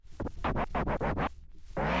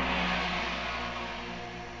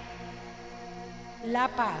La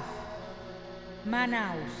Paz,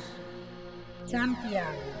 Manaus,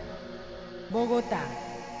 Santiago, Bogotá,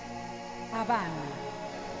 Habana,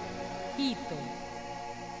 Quito,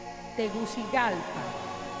 Tegucigalpa,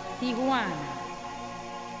 Tijuana,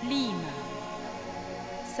 Lima,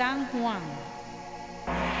 San Juan,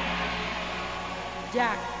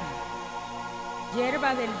 Yaqui,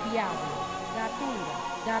 Yerba del Diablo, Datura,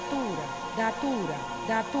 Datura, Datura,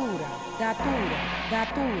 Datura, Datura,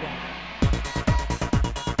 Datura.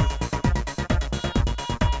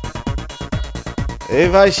 E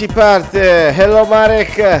vai, si parte. Hello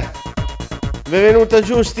Marek, benvenuta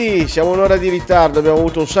Giusti. Siamo un'ora di ritardo, abbiamo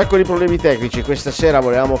avuto un sacco di problemi tecnici. Questa sera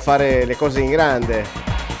volevamo fare le cose in grande,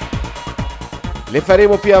 le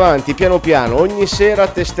faremo più avanti, piano piano. Ogni sera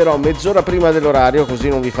testerò mezz'ora prima dell'orario, così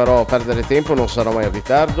non vi farò perdere tempo, non sarò mai in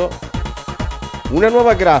ritardo. Una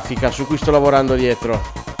nuova grafica su cui sto lavorando dietro.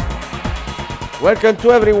 Welcome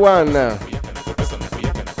to everyone.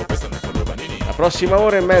 La prossima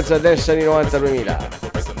ora e mezza Dance anni 90-2000.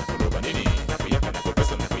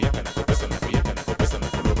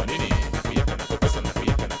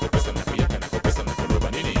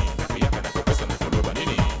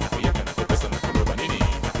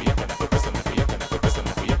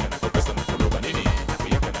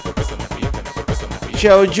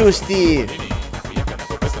 Ciao Giusti.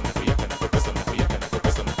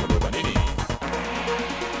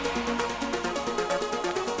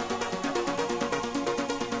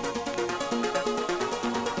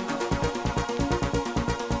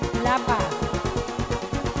 La Paz,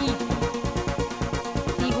 Quito,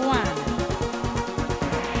 Tijuana,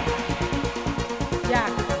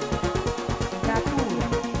 Yaqui, Datura,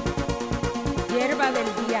 Yerba del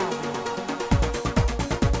Diablo.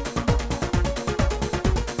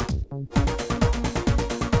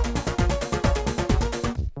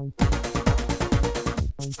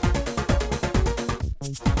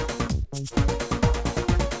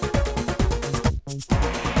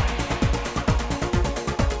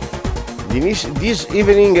 This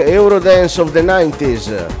evening Eurodance of the 90s.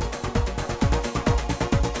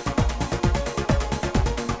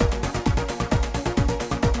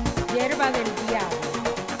 Yerba del Diablo.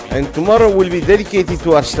 And tomorrow will be dedicated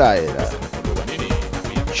to our style.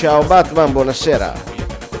 Ciao Batman, buonasera.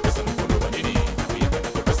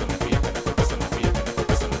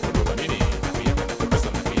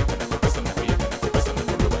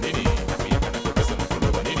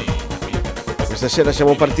 Stasera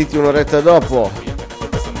siamo partiti un'oretta dopo.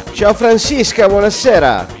 Ciao Francisca,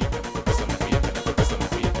 buonasera.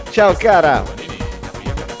 Ciao cara.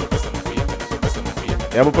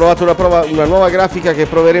 Abbiamo provato una nuova grafica che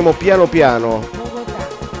proveremo piano piano.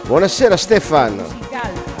 Buonasera Stefan.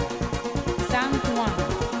 San Juan,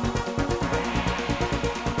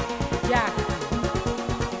 Yaqui,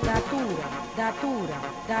 Datura, Datura,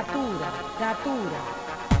 Datura, Datura.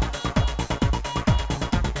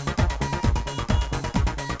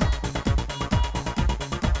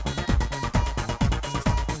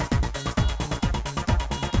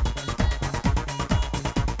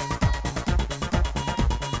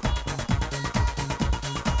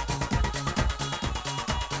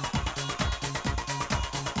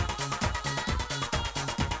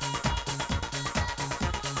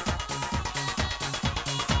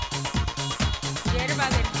 Yerba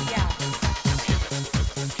del Diablo.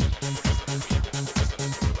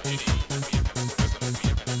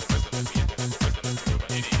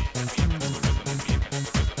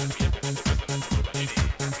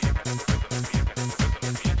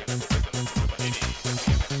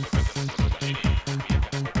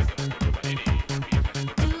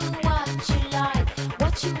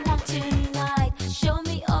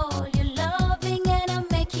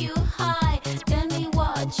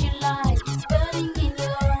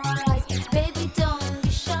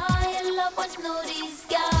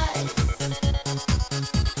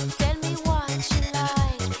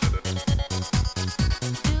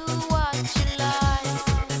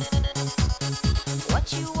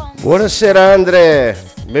 Buonasera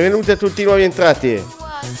Andre, benvenuti a tutti i nuovi entrati.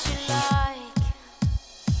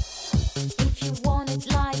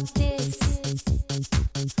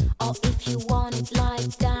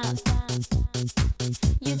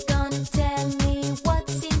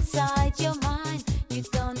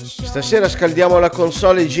 Stasera scaldiamo la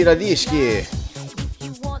console e i giradischi.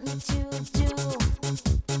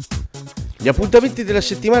 Gli appuntamenti della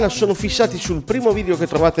settimana sono fissati sul primo video che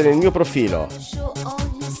trovate nel mio profilo.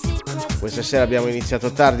 Questa sera abbiamo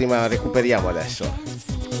iniziato tardi, ma recuperiamo adesso.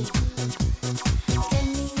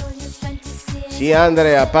 Sì,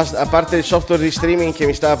 Andrea, a parte il software di streaming che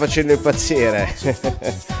mi stava facendo impazzire.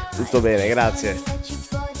 Tutto bene, grazie.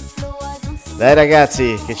 Dai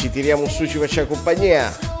ragazzi, che ci tiriamo su, ci facciamo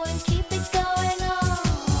compagnia.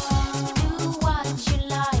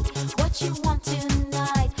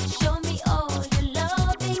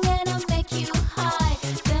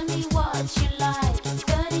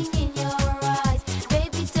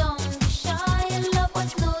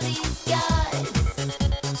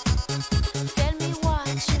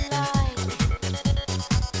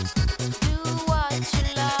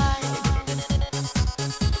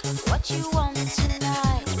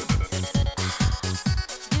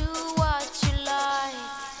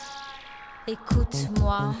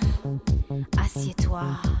 Écoute-moi, assieds-toi,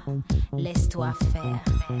 laisse-toi faire.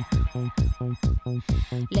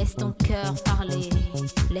 Laisse ton cœur parler,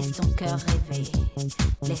 laisse ton cœur rêver,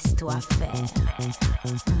 laisse-toi faire.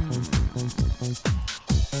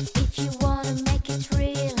 If you wanna make it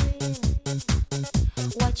real,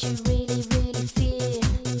 what you really, really feel,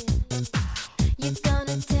 you're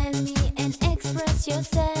gonna tell me and express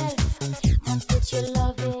yourself, and put your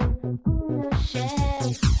loving in a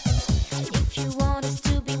shelf. If you want us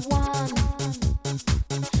to be one,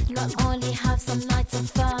 not only have some nights of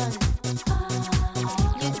fun,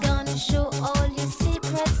 you're gonna show all your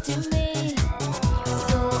secrets to me,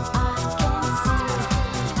 so I can see.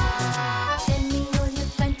 Tell me all your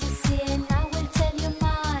fantasy and I will tell you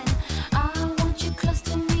mine. I want you close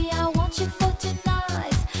to me, I want you for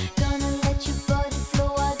tonight. Gonna let your body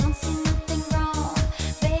flow, I don't see nothing wrong.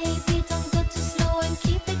 Baby, don't go too slow and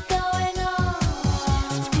keep it going on.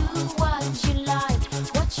 Do what you like,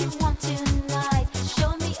 what you want tonight.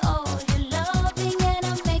 Show me all your loving and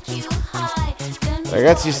I'll make you high. Tell me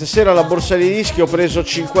Ragazzi, stasera alla borsa dei dischi ho preso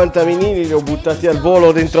 50 vinili, li ho buttati al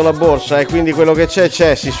volo dentro la borsa e quindi quello che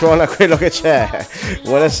c'è, si suona quello che c'è.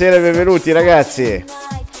 Buonasera e benvenuti ragazzi.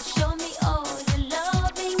 Show me all your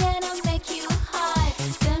loving and I'll make you high.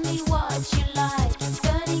 Tell me what you like,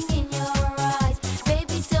 burning in your eyes.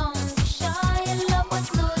 Baby, don't be shy and love what's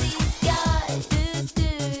no disguise.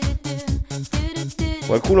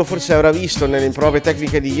 Qualcuno forse avrà visto nelle prove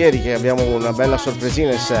tecniche di ieri che abbiamo una bella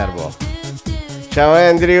sorpresina in serbo. Ciao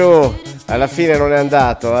Andrew, alla fine non è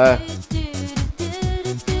andato,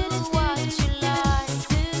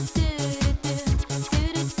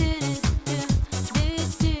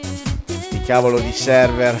 Che cavolo di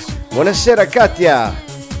server. Buonasera Katia.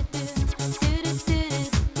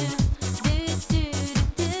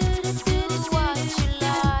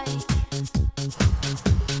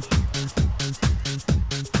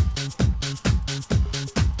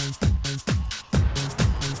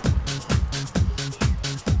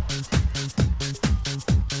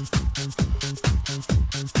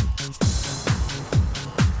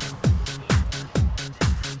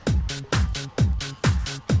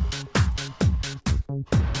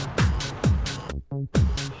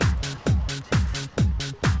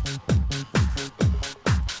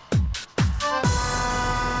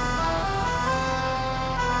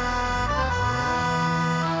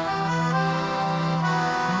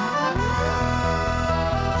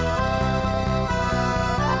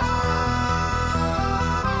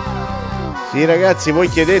 Sì ragazzi, voi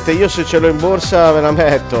chiedete, io se ce l'ho in borsa ve la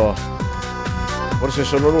metto. Forse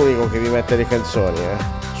sono l'unico che vi mette le canzoni,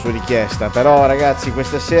 su richiesta. Però ragazzi,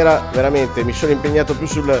 questa sera veramente mi sono impegnato più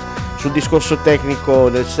sul discorso tecnico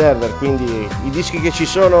del server, quindi i dischi che ci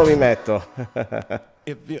sono vi metto.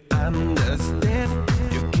 If you understand,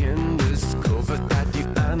 you can discover that you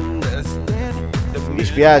understand. Mi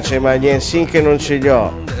dispiace, ma gli NSYNC non ce li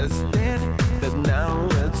ho.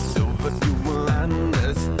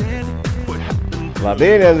 Va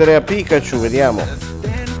bene Andrea Pikachu, vediamo.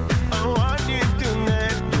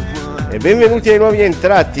 E benvenuti ai nuovi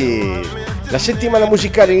entrati. La settimana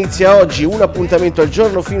musicale inizia oggi, un appuntamento al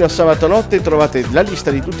giorno fino a sabato notte. Trovate la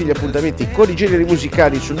lista di tutti gli appuntamenti con i generi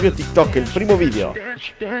musicali sul mio TikTok, il primo video.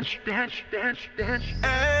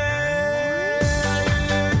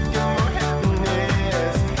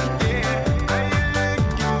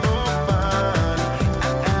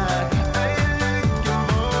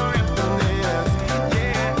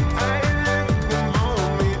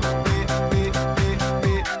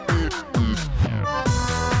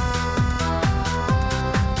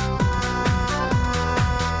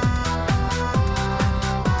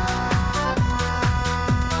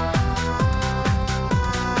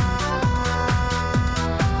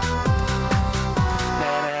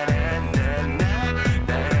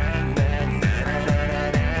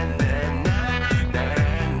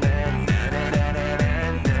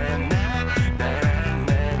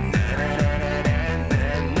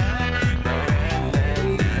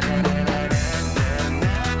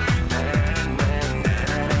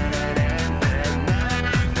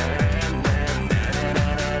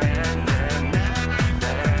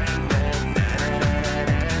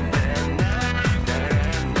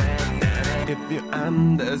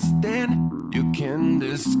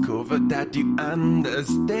 over that you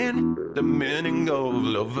understand the meaning of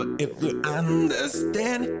love. If you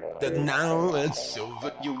understand that now it's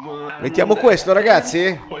over, you will Mettiamo questo,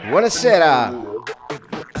 ragazzi? Buonasera.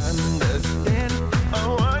 understand. I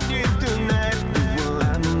want you tonight. You will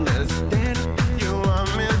understand. You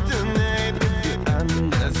want me tonight. If you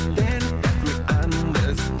understand, we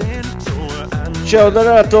understand. So we understand. Ciao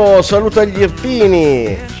Donato, saluto agli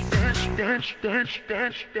Irpini.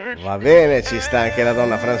 Va bene, ci sta anche la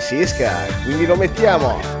donna Francisca, quindi lo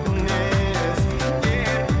mettiamo.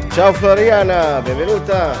 Ciao Floriana,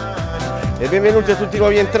 benvenuta e benvenuti a tutti i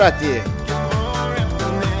nuovi entrati.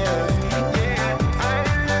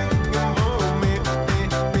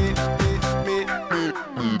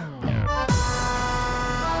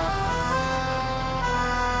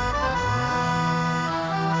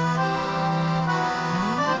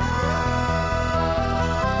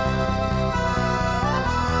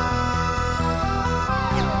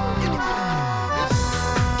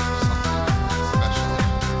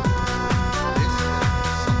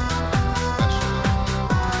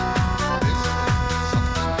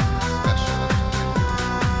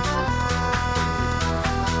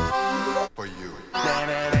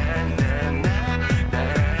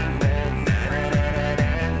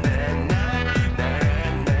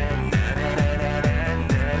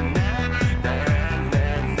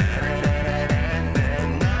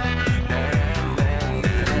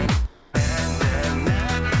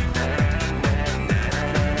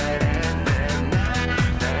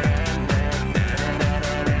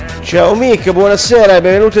 Ciao Mick, buonasera e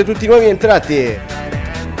benvenuti a tutti i nuovi entrati.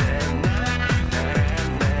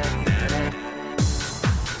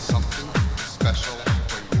 Something special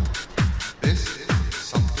for you. This is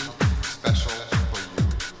something special for you.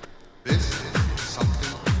 This is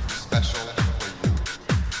something special for you.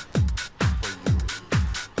 For you.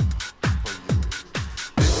 For you.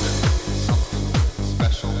 This is something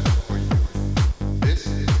special for you. This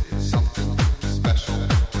is something special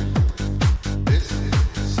for you. This is something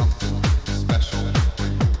special for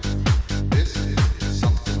you. This is something special for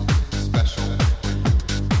you.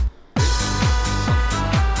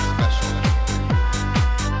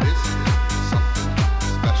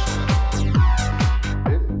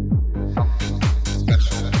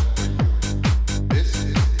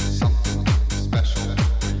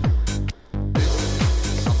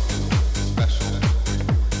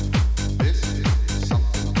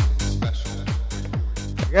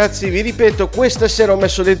 Ragazzi, vi ripeto, questa sera ho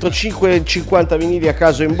messo dentro 5,50 vinili a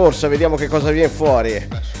caso in borsa, vediamo che cosa viene fuori.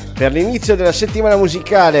 Per l'inizio della settimana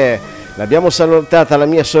musicale l'abbiamo salutata la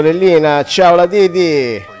mia sorellina, ciao la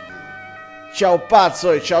Didi, ciao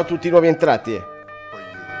Pazzo e ciao a tutti i nuovi entrati.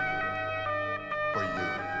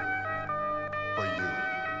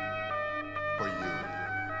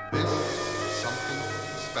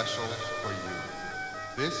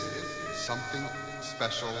 This is something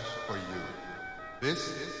special for you. This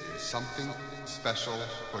is something special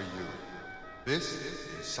for you. This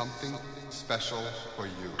is something special for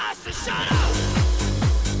you. I said, shut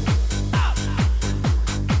up!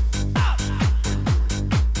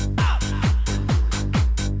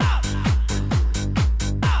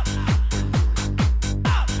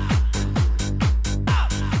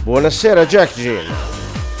 Buonasera Jack Gin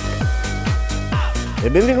e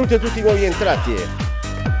benvenuti a tutti i nuovi entrati.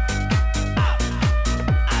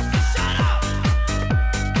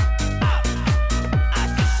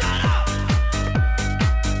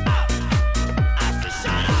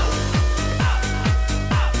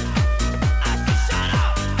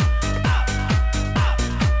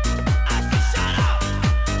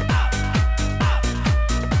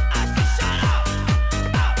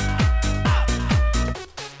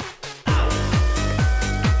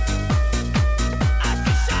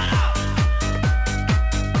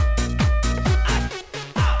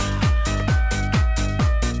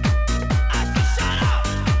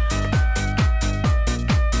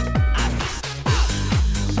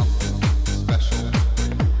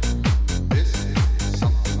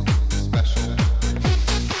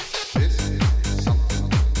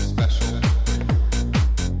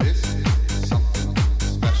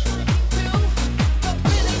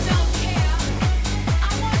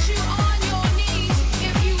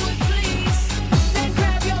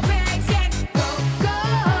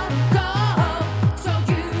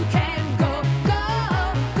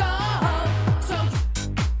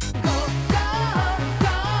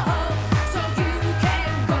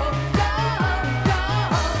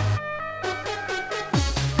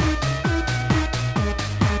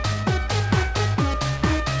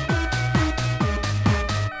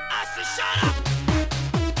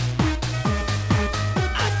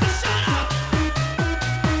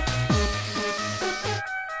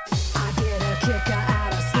 kick her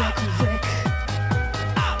out of Slick Rick.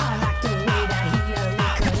 I like the way that he a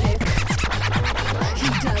lick a lick. He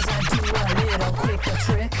does I do a little quicker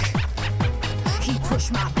trick. He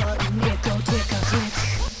push my button, it go tick a click.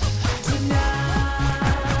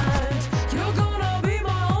 Tonight, you're gonna be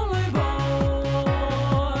my only boy.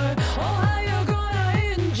 Oh, how you gonna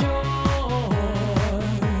enjoy.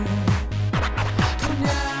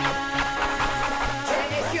 Tonight,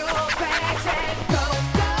 take your bags and go,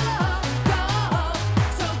 go, go.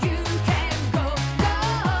 So you can go, go,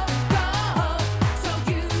 go. So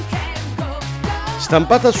you can go, go.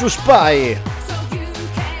 Stampata su Spy. So you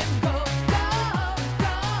can go, go, go.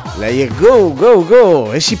 Lei è go, go,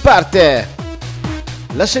 go. E si parte.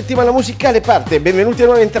 La settimana musicale parte. Benvenuti a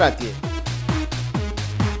nuovi entrati.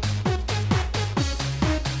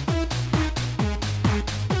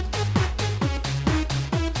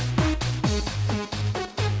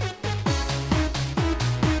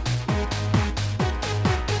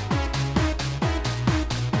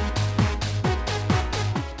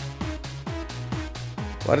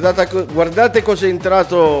 Guardate cosa è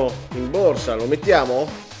entrato in borsa, lo mettiamo?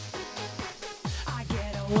 I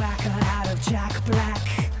get a whacker out of Jack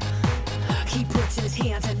Black. He puts his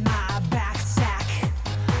hands in my back sack.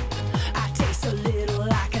 I taste a little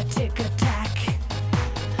like a tic tac.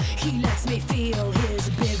 He lets me feel his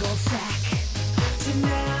big old sack.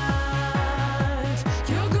 Tonight,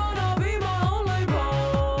 you're gonna be my only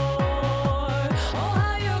boy. Oh,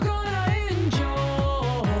 how you gonna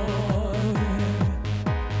enjoy.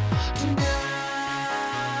 Tonight.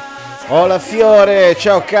 Hola Fiore,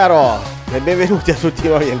 ciao caro. E benvenuti a tutti i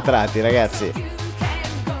nuovi entrati, ragazzi.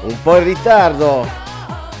 Un po' in ritardo,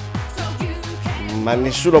 ma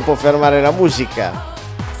nessuno può fermare la musica.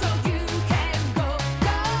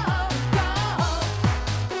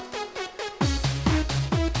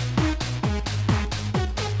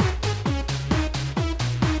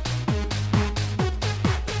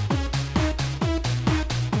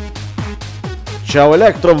 Ciao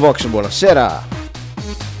Electrovox, buonasera.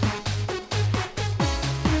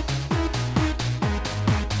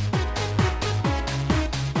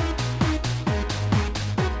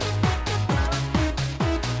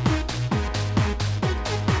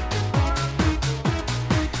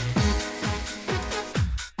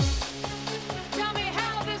 Tell me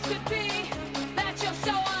how this could be, that you're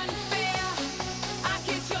so unfair. I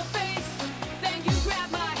kiss your face, then you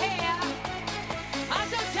grab my hair. I'm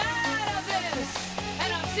so tired of this,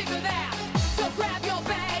 and I'm sick of that. So grab your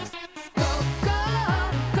bags, go, go,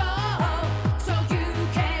 go. So you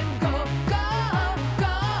can go, go,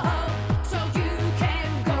 go. So you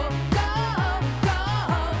can go, go, go.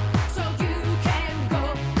 So you can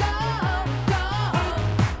go, go, go.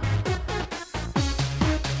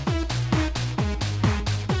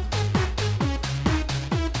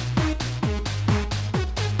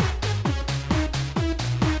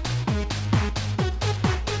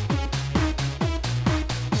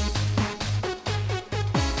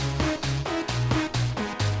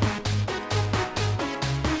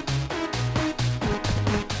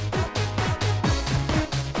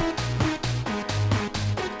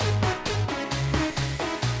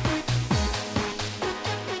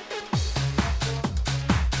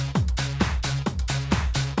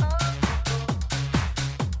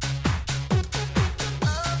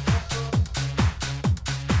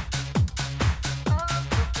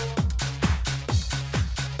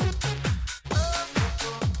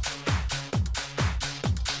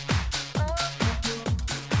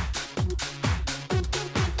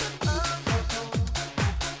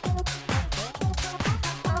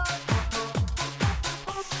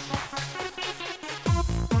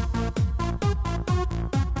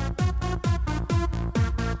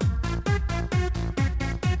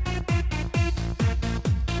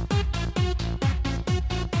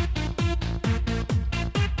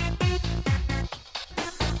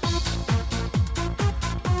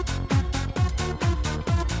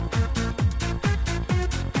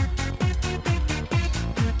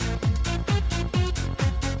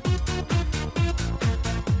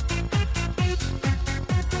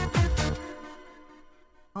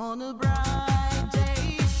 On a bright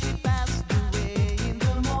day, she passed away in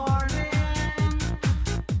the morning.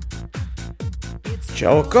 It's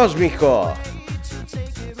Ciao Cosmico. to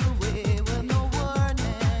take it away with no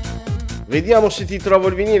warning. Vediamo se ti trovo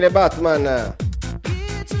il vinile Batman.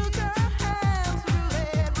 He took her hand through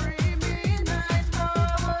every midnight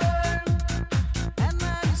hour. And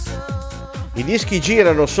then so I dischi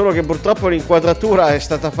girano, solo che purtroppo l'inquadratura è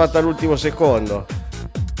stata fatta all'ultimo secondo.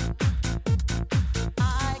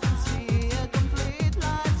 I can see a complete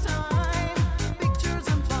lifetime. Pictures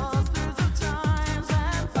and posters of times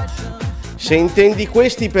and fashion. Se intendi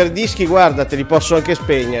questi per dischi, guarda, te li posso anche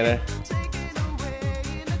spegnere.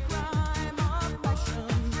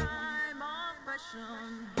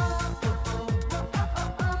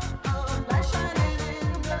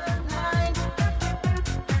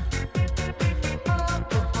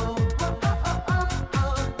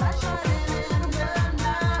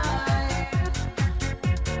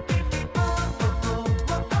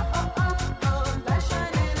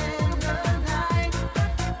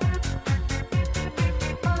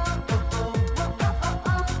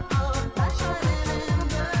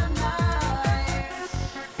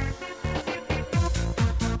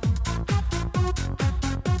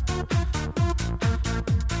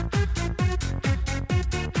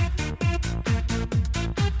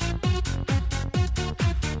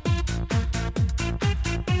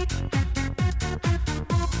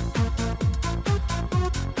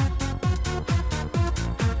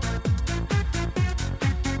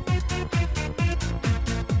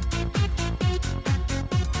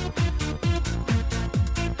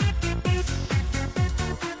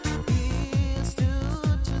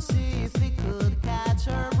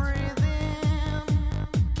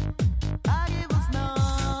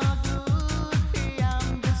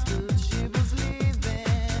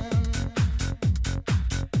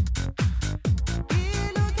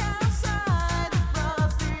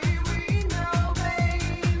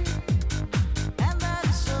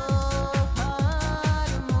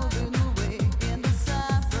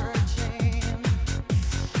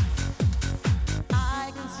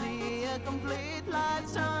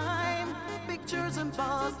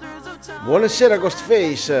 Buonasera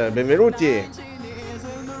Ghostface, benvenuti.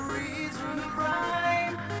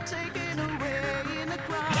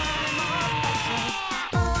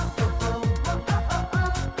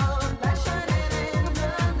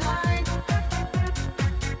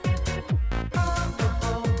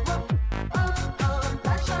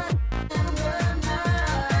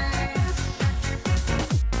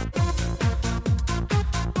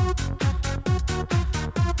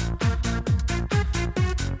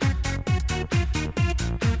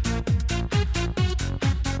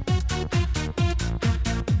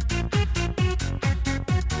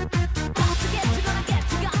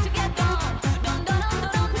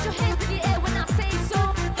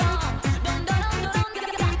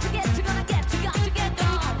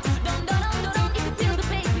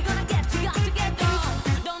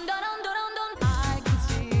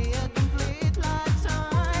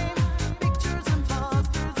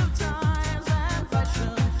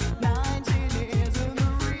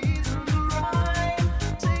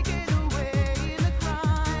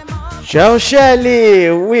 Ciao Shelly,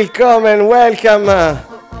 welcome.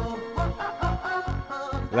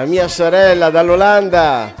 La mia sorella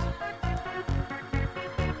dall'Olanda.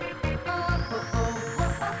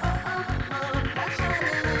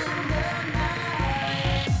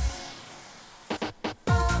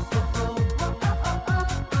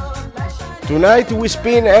 Tonight we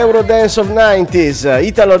spin Eurodance of 90s,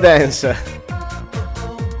 Italo Dance.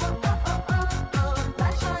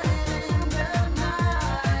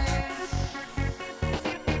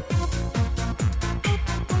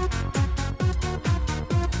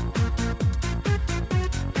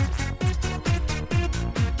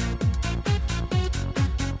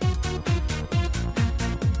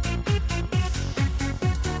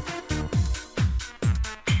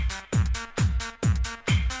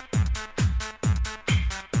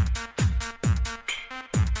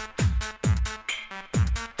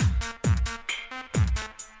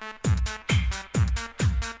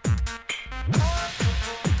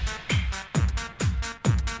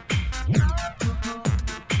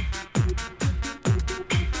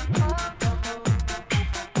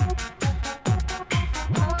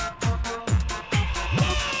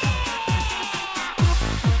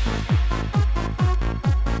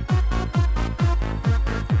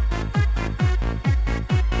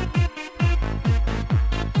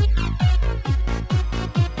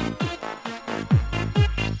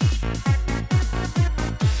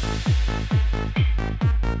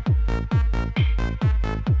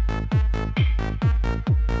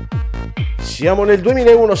 Siamo nel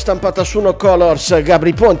 2001, stampata su No Colors,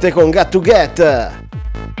 Gabri Ponte con Got to Get.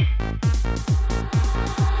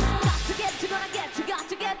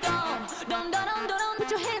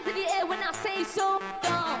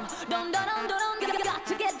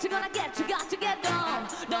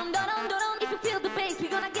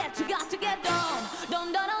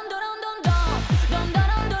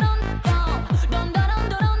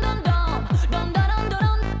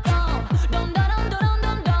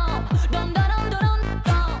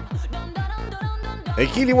 E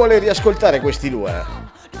chi li vuole riascoltare questi due?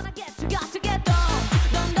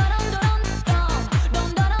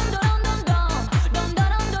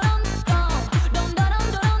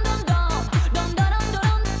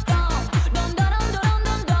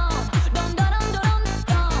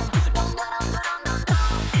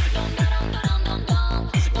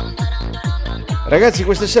 Ragazzi,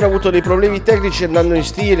 questa sera ho avuto dei problemi tecnici andando in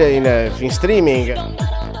stile, in streaming,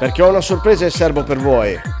 perché ho una sorpresa in serbo per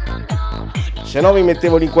voi. Se no vi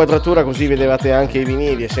mettevo l'inquadratura così vedevate anche i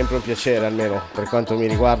vinili, è sempre un piacere, almeno per quanto mi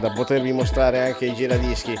riguarda, potervi mostrare anche i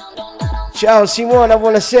giradischi. Ciao Simona,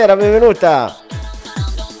 buonasera, benvenuta!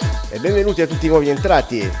 E benvenuti a tutti i nuovi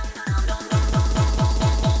entrati.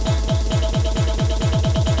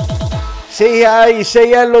 Say hi,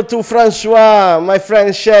 say hello to François, my friend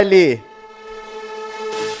Shelly.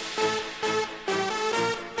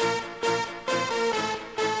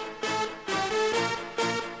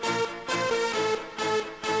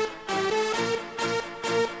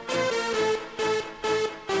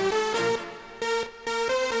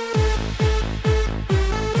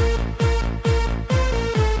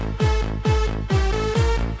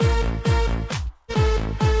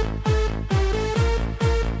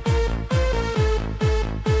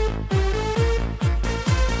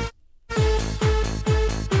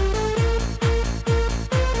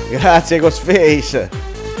 Grazie Ghostface.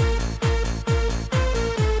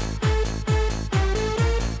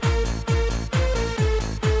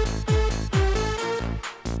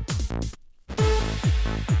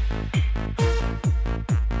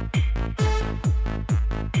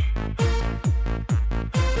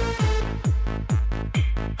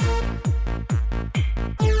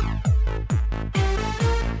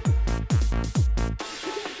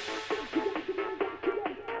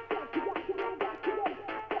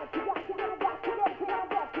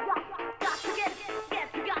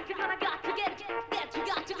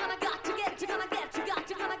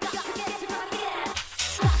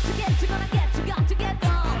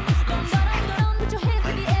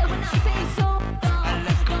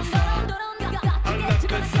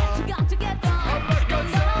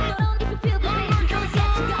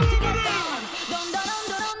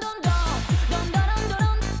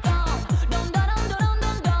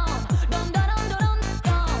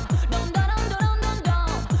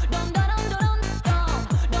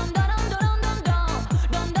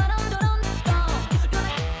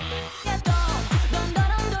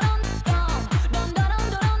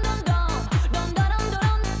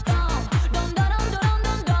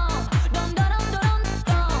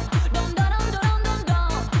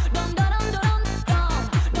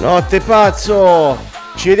 Notte pazzo,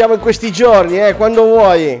 ci vediamo in questi giorni, quando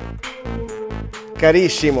vuoi,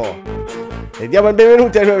 carissimo. E diamo il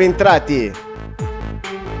benvenuto ai nuovi entrati.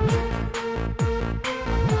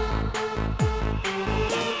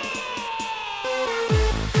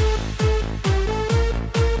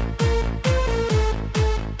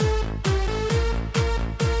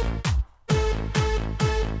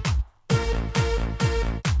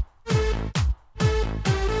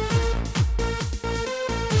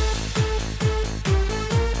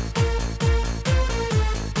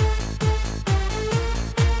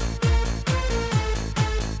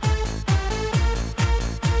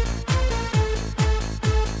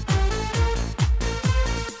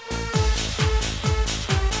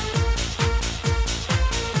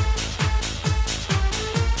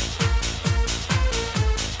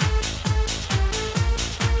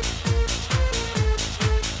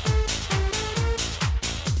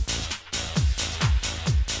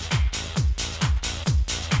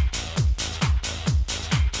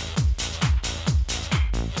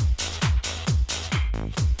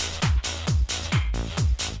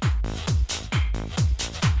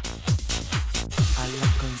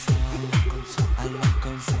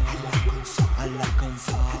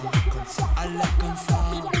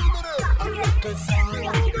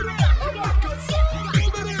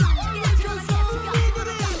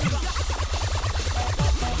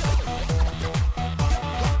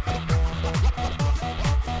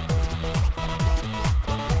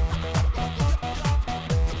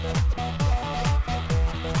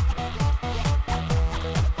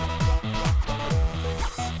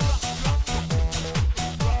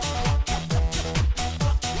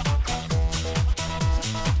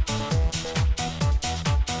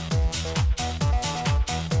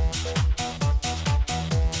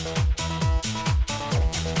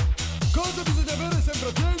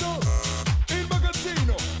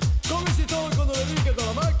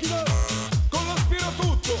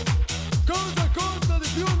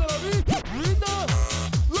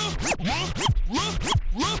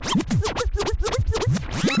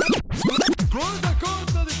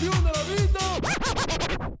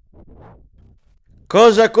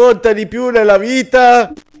 Cosa conta di più nella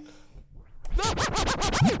vita?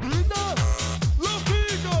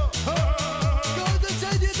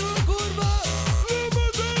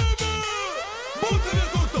 Butta via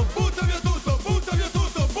tutto, butta via tutto,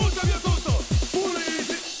 butta via tutto.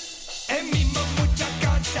 Puliti. E Mimmo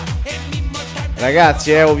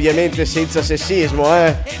Ragazzi, ovviamente senza sessismo,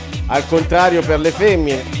 al contrario per le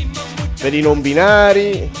femmine, per i non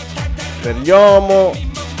binari, per gli homo,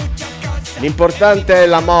 l'importante è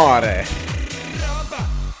l'amore.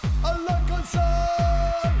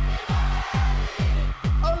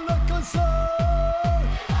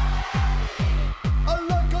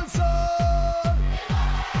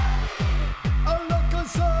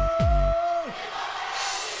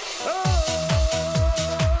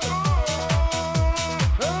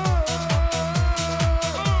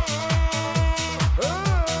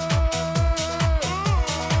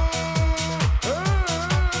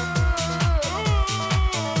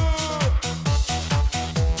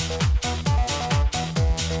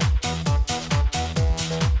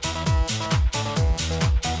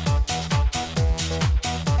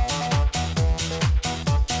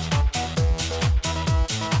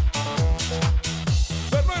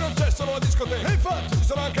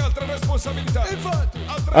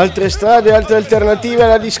 Altre strade, altre alternative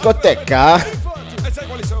alla discoteca? E sai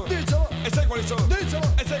quali sono? Dicelo! E sai quali sono?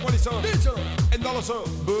 Dicelo! E sai quali sono? Dicelo! E non lo so!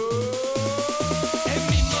 E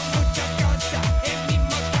Mimmo mucha cosa, e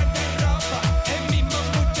Mimmo tanta roba, e Mimmo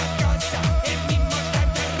mucha cosa, e Mimmo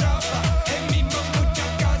tanta roba, e Mimmo mucha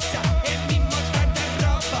cosa, e Mimmo tanta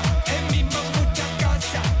roba, e Mimmo mucha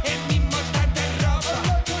cosa, e Mimmo tanta roba.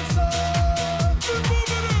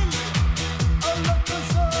 Alla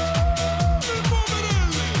cosa,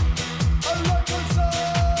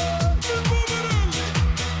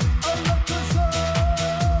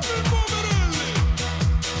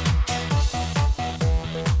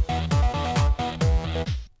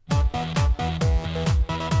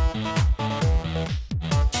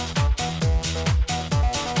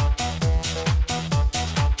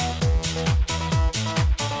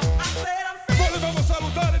 volevamo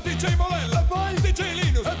salutare DJ Molella, DJ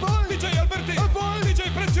Linus, DJ Albertino, DJ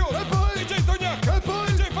Prezioso, DJ Tognac,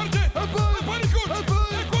 DJ Farget, e Panicucci,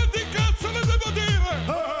 e quanti cazzo ne devo dire?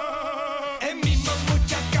 E Mimmo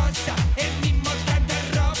mucha cosa, e Mimmo tanta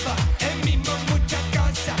roba, e Mimmo mucha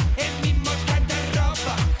cosa, e Mimmo tanta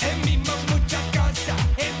roba, e Mimmo mucha cosa,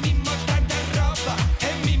 e Mimmo tanta roba,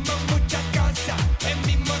 e Mimmo mucha cosa, e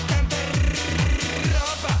Mimmo tanta roba.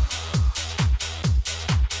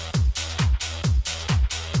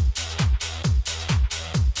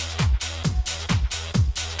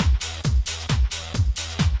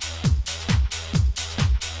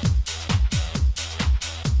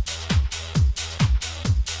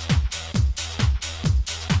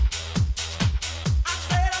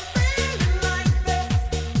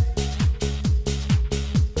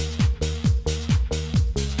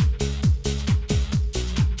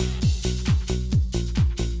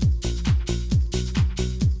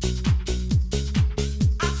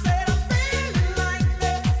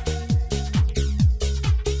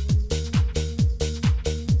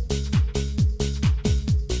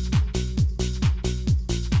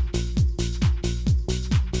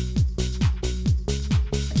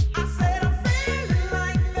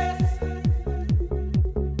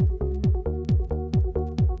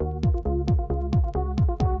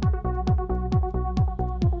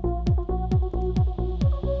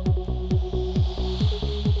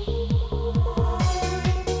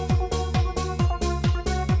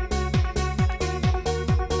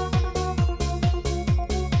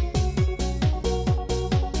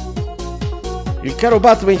 Il caro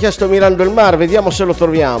Batman che sto mirando il mar, vediamo se lo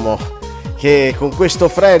troviamo. Che con questo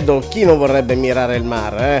freddo chi non vorrebbe mirare il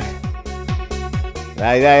mar,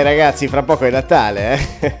 Dai ragazzi, fra poco è Natale,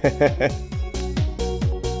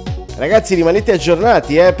 Ragazzi, rimanete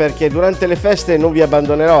aggiornati, perché durante le feste non vi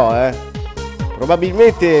abbandonerò,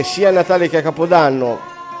 Probabilmente sia a Natale che a Capodanno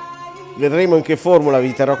vedremo in che formula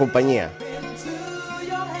vi terrò compagnia.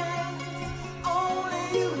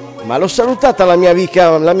 Ma l'ho salutata la mia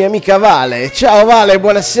amica Vale. Ciao Vale,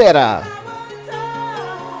 buonasera.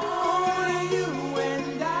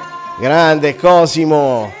 Grande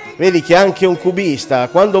Cosimo. Vedi che è anche un cubista.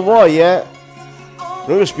 Quando vuoi,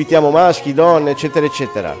 noi ospitiamo maschi, donne, eccetera,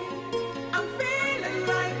 eccetera.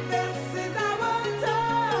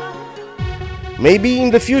 Maybe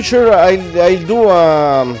in the future I'll do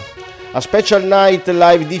a special night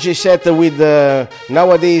live DJ set with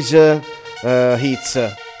nowadays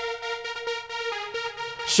hits.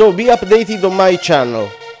 So be updated on my channel.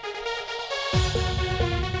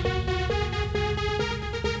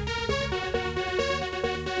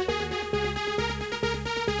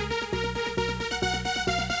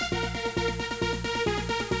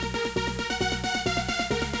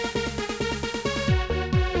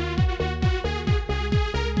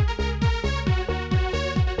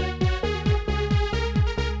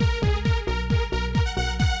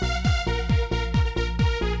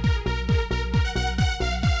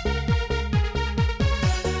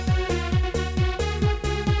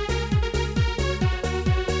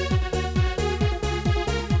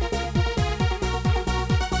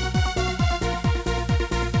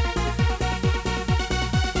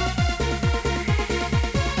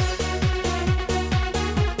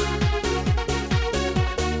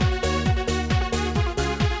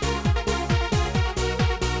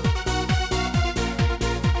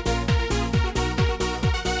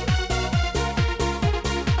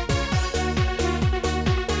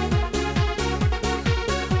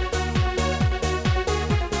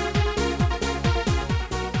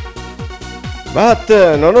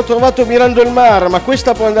 But non ho trovato Mirando il Mar, ma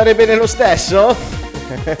questa può andare bene lo stesso?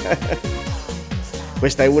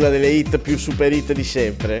 Questa è una delle hit più super hit di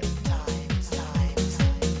sempre.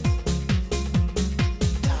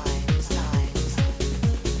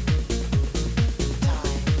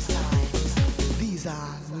 These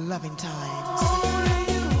are loving times.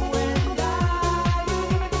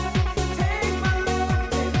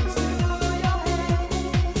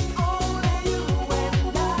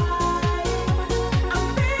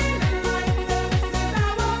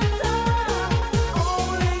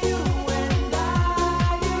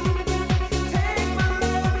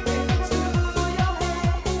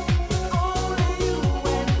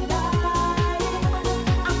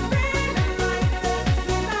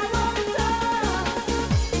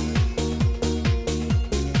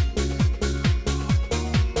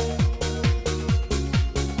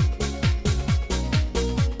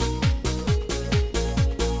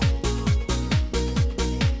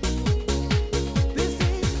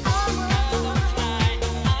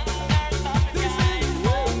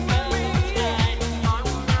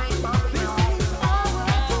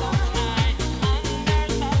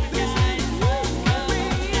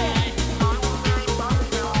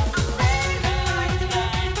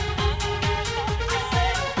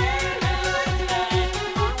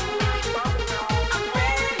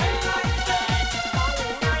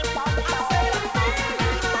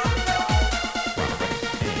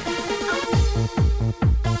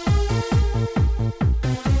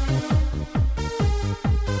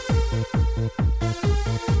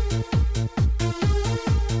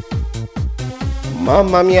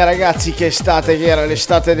 Mamma mia ragazzi, che estate che era,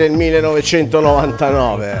 l'estate del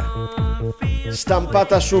 1999.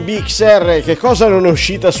 Stampata su BXR, che cosa non è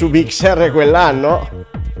uscita su BXR quell'anno?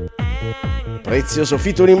 Prezioso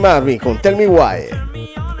featuring Marvin con Tell Me Why.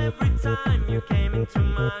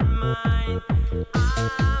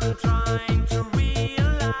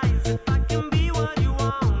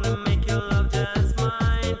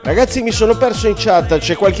 Ragazzi, mi sono perso in chat,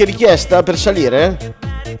 c'è qualche richiesta per salire?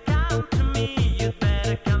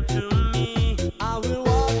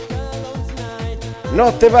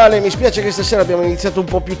 Notte Vale, mi spiace che stasera abbiamo iniziato un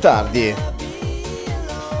po' più tardi.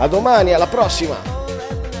 A domani, alla prossima.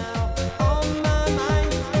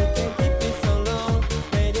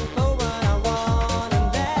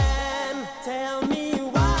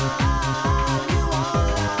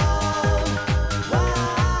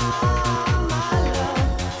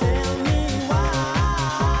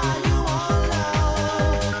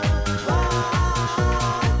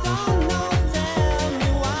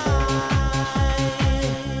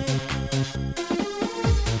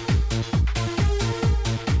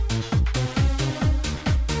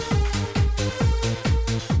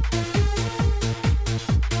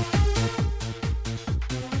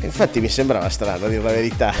 Infatti mi sembrava strano, a dire la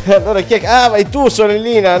verità. Allora chi è? Ah, vai tu,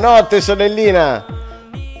 sorellina. Notte, sorellina.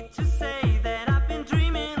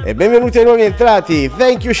 E benvenuti ai nuovi entrati.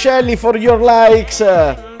 Thank you Shelly for your likes.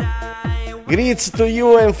 Greets to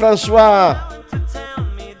you and François.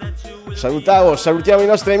 Salutiamo i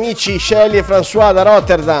nostri amici Shelly e François da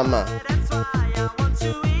Rotterdam.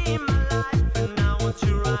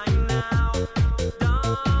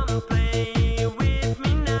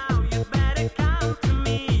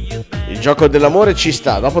 Il gioco dell'amore ci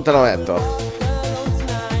sta, dopo te lo metto.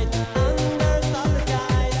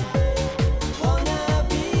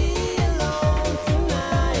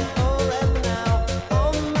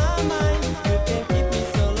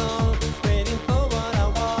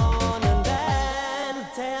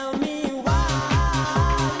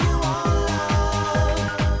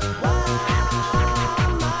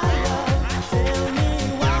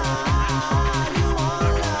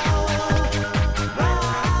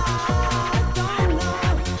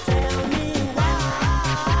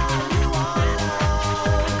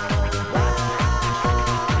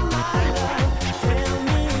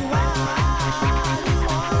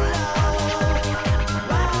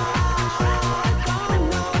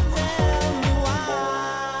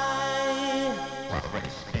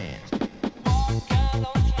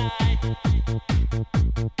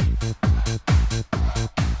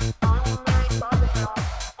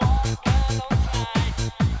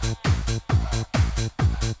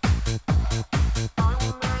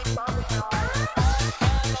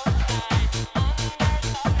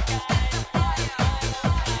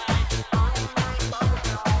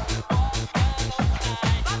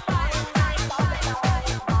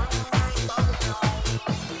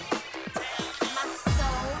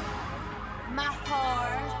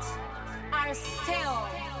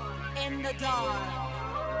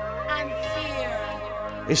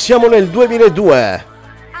 E siamo nel 2002.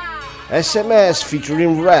 SMS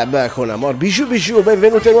featuring Rap con Amor Bijou Bijou,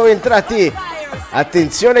 benvenuti ai nuovi entrati.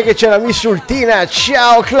 Attenzione che c'è la missultina,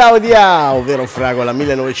 ciao Claudia, ovvero Fragola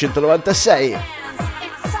 1996. It's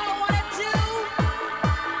all I wanna do.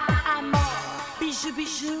 I'm all bijou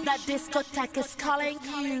bijou. That discotheque is calling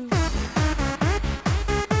you.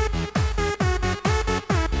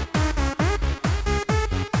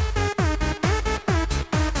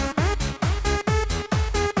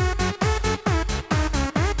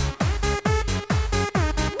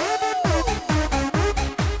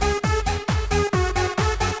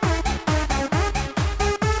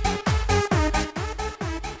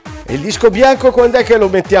 Il disco bianco quando è che lo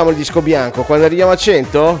mettiamo il disco bianco? Quando arriviamo a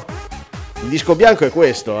 100? Il disco bianco è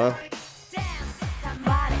questo, eh?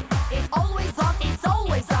 Somebody is always on, is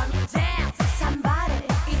always on. Dance, somebody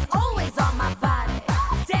is always on my body.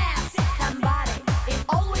 Dance, somebody is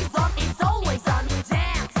always on, is always on.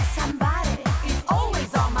 Dance, somebody is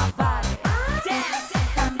always on my body. Dance,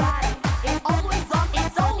 somebody is always on,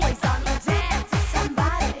 is always on. Dance,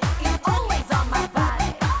 somebody is always on my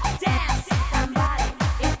body. Dance, somebody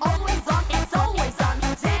is always on, is always on.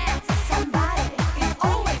 Dance, somebody is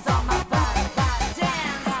always on my body.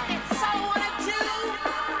 Dance, it's all I wanna do.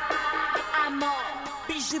 I'm all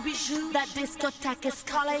bijou bijou. That discotheque is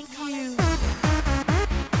calling you.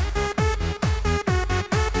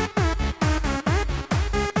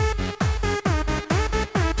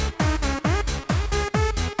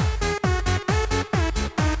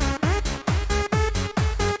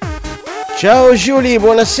 Ciao Giulia,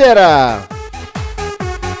 buonasera.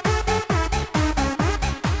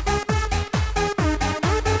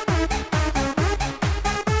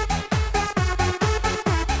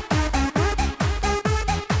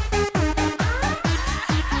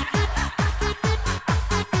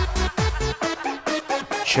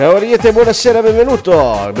 Ciao Ariete, buonasera,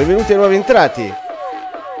 benvenuto, benvenuti ai nuovi entrati.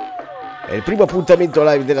 È il primo appuntamento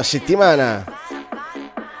live della settimana.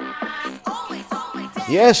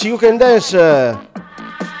 Yes, you can dance.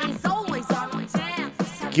 It's always on.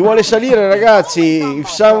 Dance, Chi vuole salire, ragazzi? If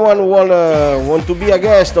someone want to be a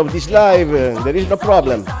guest of this live, there is no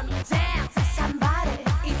problem. dance, somebody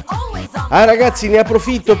is always on. Ah, ragazzi, ne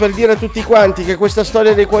approfitto per dire a tutti quanti che questa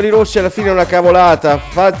storia dei cuori rossi alla fine è una cavolata.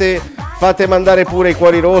 Fate mandare pure i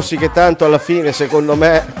cuori rossi, che tanto alla fine, secondo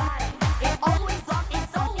me, It's always on,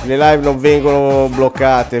 it's always le live non vengono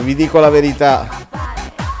bloccate. Vi dico la verità.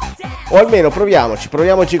 O almeno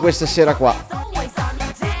proviamoci questa sera qua. always on.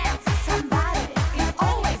 Dance, somebody is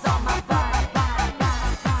always on my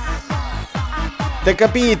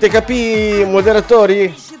body. Te capì,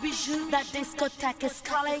 moderatori? Bijou bijou. That discotheque is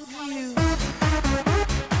calling you.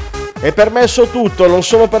 È permesso tutto, non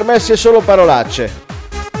sono permesse solo parolacce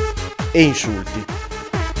e insulti.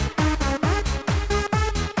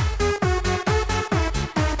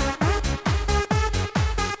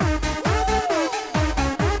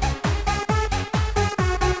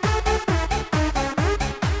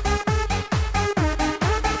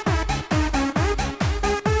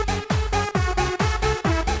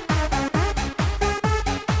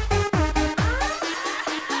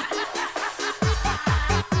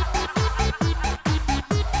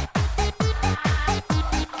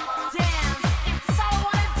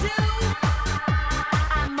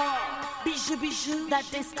 That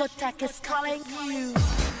discotheque is calling you.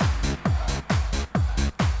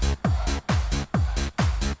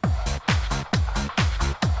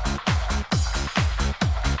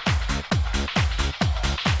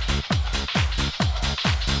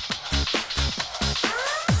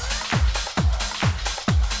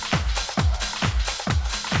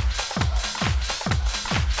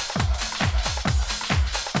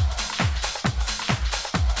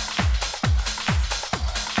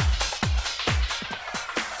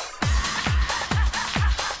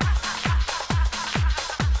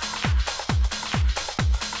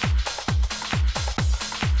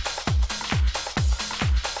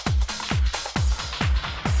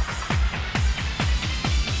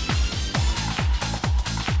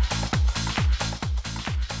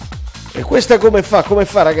 E questa come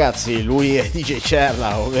fa ragazzi? Lui è DJ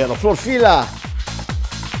Cerla, ovvero Florfilla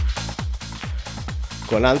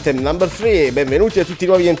con Anthem Number 3. Benvenuti a tutti i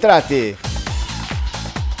nuovi entrati.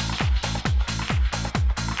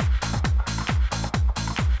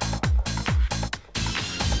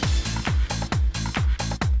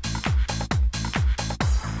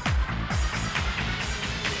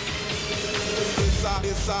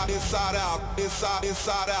 inside, inside, inside out, inside,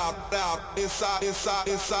 inside out, out, inside, inside,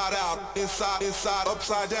 inside out, inside, inside,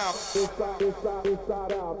 upside down, inside, inside,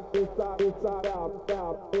 inside out, inside, inside out,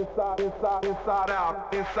 out, inside, inside, inside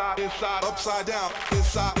out, inside, inside, upside down,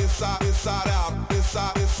 inside, inside, inside out,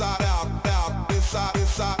 inside, inside out, out, inside,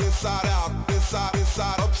 inside, inside out, inside,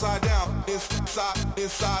 inside, upside down, inside,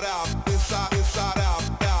 inside out, inside, inside out,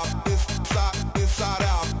 out, inside, inside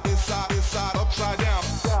out, inside, inside, upside down.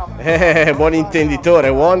 Buon intenditore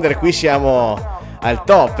Wonder, qui siamo al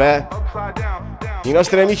top, eh? I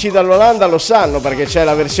nostri amici dall'Olanda lo sanno perché c'è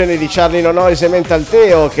la versione di Charlie Nonoise e Mental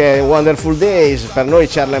Teo che è Wonderful Days, per noi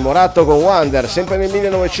Charlie Morato con Wonder, sempre nel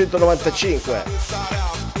 1995. Inside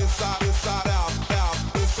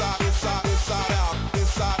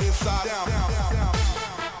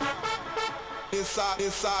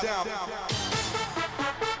down,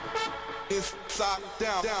 inside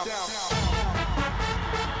down,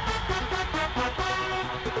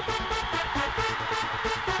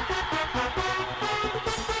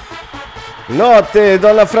 Notte,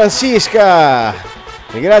 donna Francisca,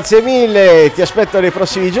 grazie mille, ti aspetto nei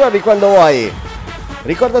prossimi giorni quando vuoi.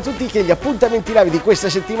 Ricorda a tutti che gli appuntamenti live di questa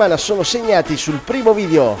settimana sono segnati sul primo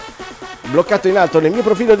video bloccato in alto nel mio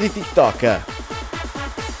profilo di TikTok.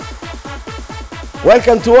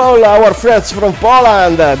 Welcome to all our friends from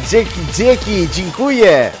Poland, Zeki,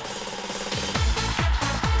 dziękuję.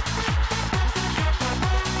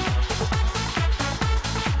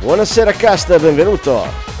 Buonasera cast,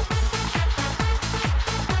 benvenuto.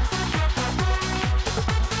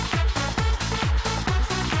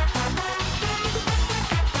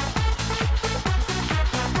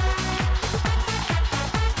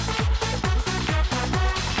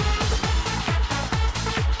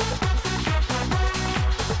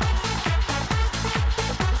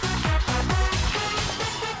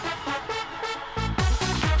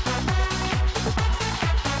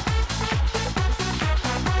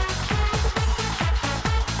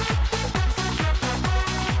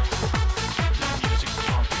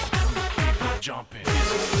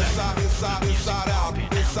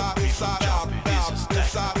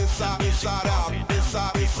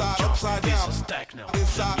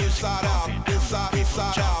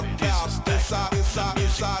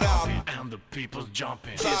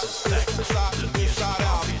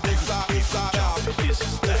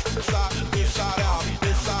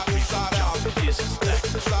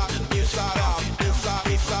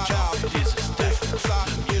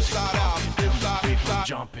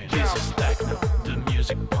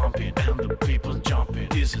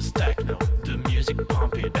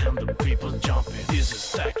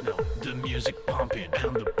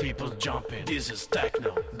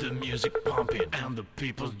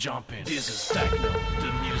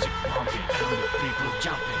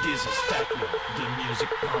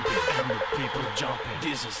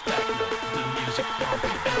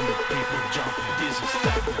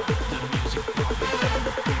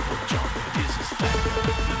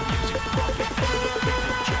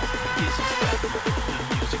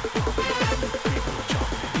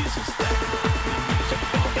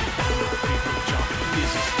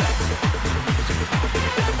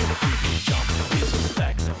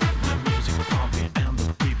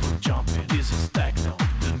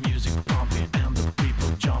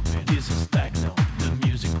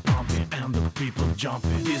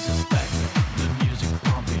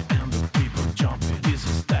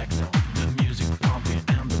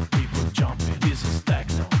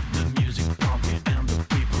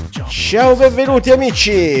 Ciao, benvenuti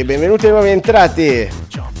amici, benvenuti ai nuovi entrati.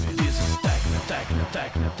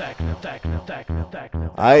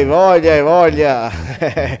 Hai voglia, hai voglia.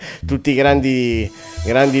 Tutti grandi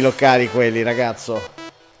locali quelli, ragazzo.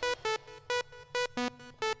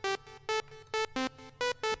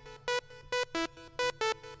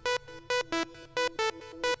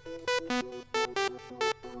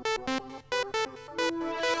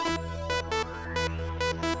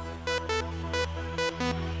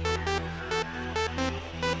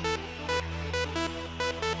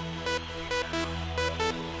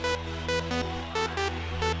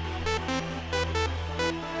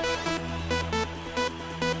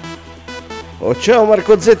 Oh, ciao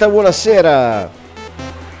Marco Z, buonasera.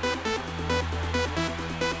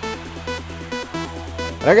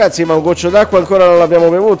 Ragazzi, ma un goccio d'acqua ancora non l'abbiamo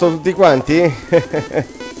bevuto tutti quanti?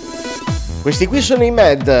 Questi qui sono i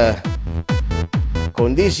Mad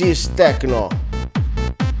con This Is Techno.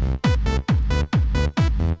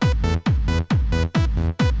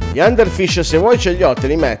 Gli Underfish se vuoi ce li ho, te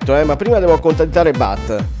li metto, ma prima devo accontentare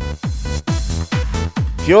Bat.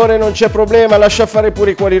 Fiore, non c'è problema, lascia fare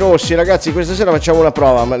pure i cuori rossi. Ragazzi, questa sera facciamo una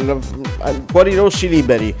prova. Cuori rossi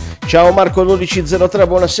liberi. Ciao Marco 1203,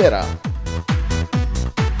 buonasera.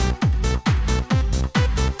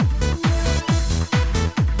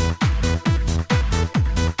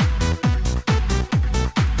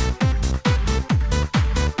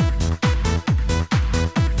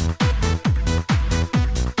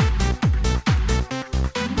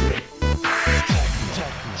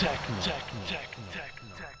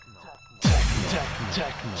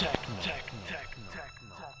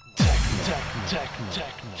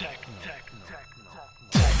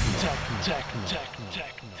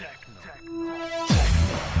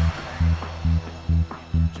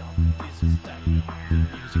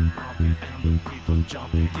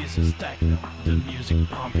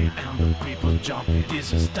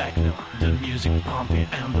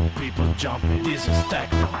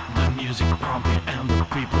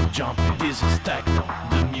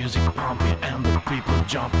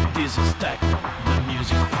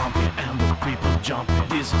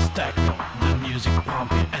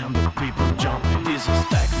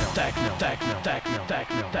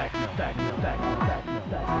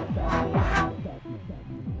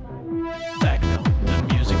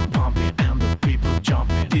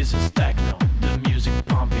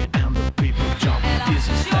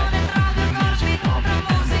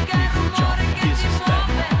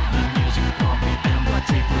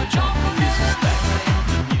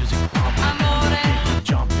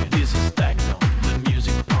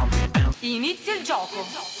 Inizia il gioco.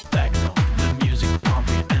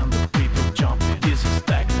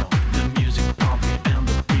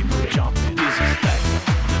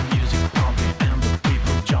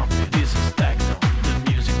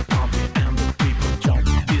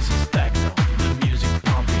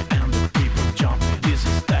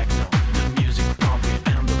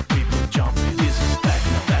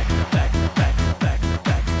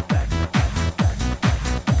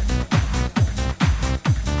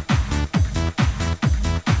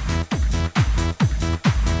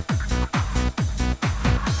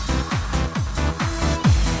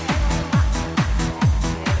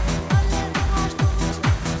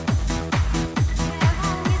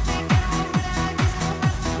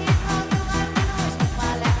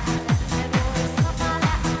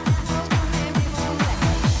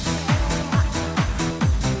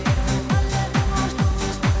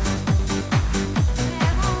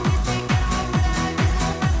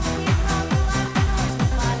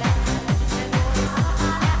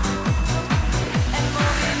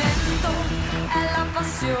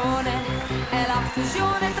 È la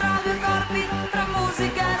fusione tra due corpi, tra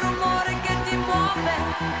musica e rumore che ti muove,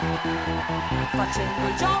 facendo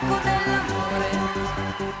il gioco dell'amore.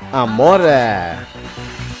 Amore.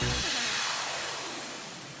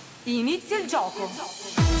 Inizia il gioco.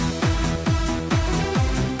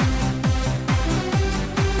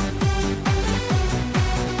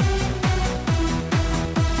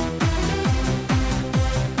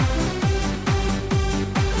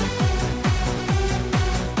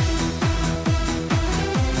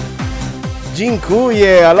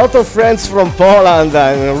 Dziękuję, a lot of friends from Poland.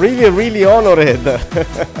 I'm really, really honored.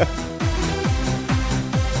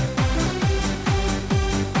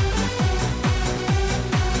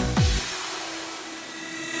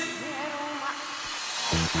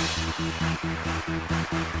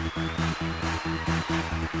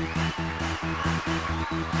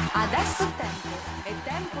 Adesso è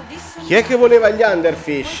tempo di sognare. Chi è che voleva gli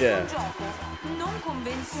Underfish? Un gioco non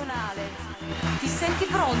convenzionale. Ti senti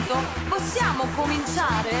pronto? Possiamo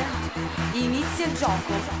cominciare? Inizia il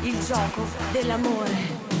gioco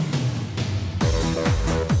dell'amore.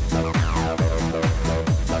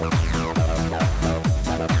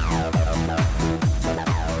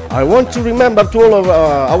 I want to remember to all of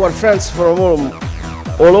our friends from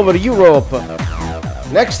all over Europe.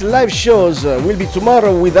 Next live shows will be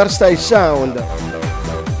tomorrow with Hardstyle Sound,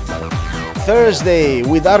 Thursday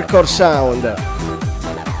with Hardcore Sound,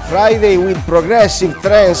 Friday with Progressive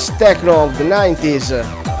Trance Techno of the 90s,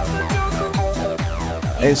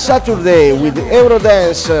 and Saturday with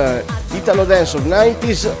Eurodance, Italo Dance of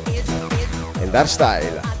 90s, and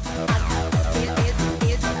Hardstyle.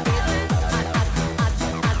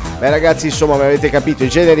 Beh ragazzi, insomma, mi avete capito, i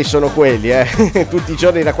generi sono quelli, tutti i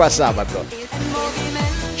giorni da qua a sabato.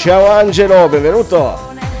 Ciao Angelo, benvenuto.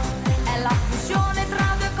 È la fusione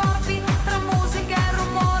tra due corpi, tra musica e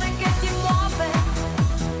rumore che ti muove,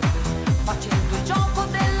 facendo il gioco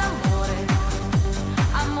dell'amore.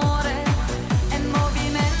 Amore è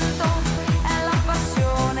movimento, è la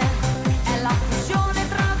passione, è la fusione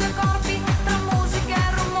tra due corpi, tra musica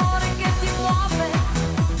e rumore che ti muove,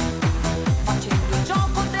 facendo il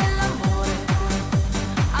gioco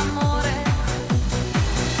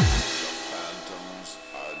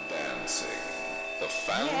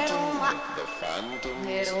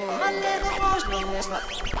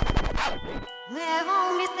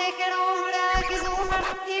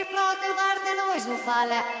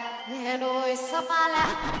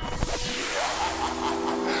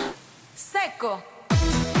Secco.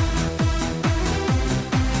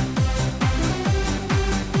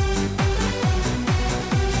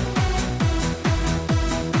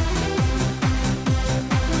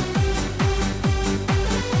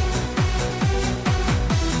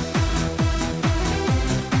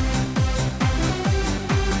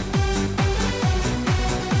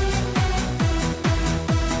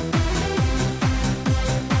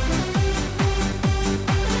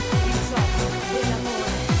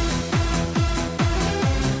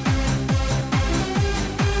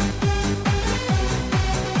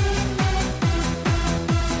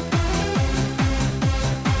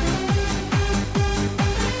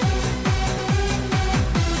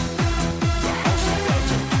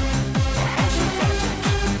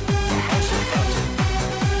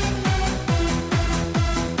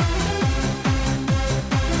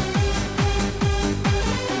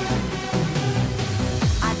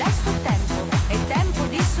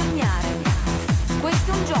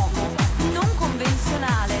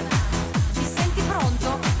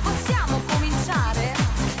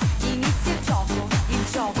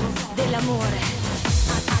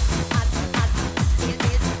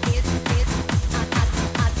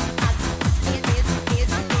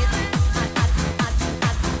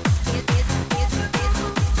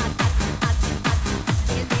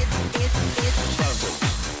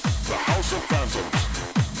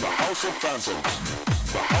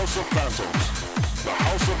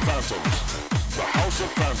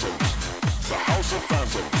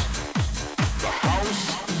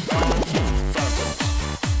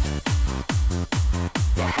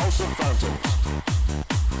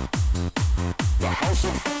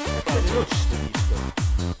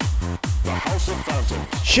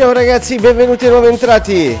 Ciao ragazzi, benvenuti e nuovi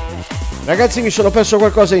entrati. Ragazzi, mi sono perso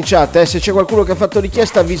qualcosa in chat, se c'è qualcuno che ha fatto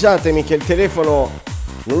richiesta avvisatemi, che il telefono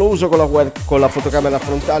non lo uso con la fotocamera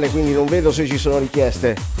frontale, quindi non vedo se ci sono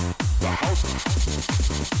richieste.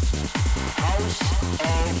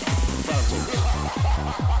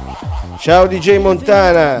 Ciao DJ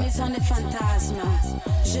Montana.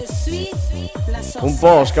 Un po'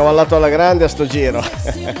 ho scavallato alla grande a sto giro.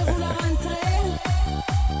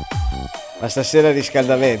 Ma stasera è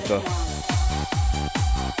riscaldamento.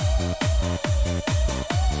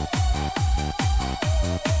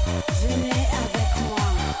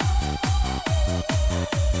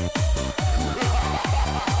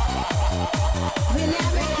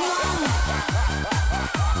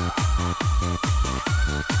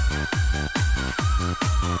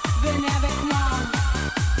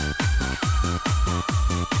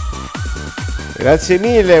 Grazie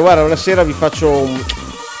mille, guarda, una sera vi faccio un...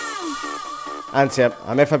 Anzi, a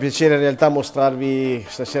me fa piacere in realtà mostrarvi,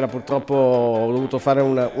 stasera purtroppo ho dovuto fare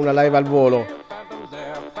una live al volo,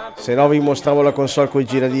 se no vi mostravo la console con i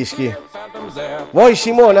giradischi. Vuoi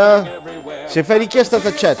Simona? Se fai richiesta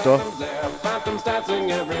t'accetto?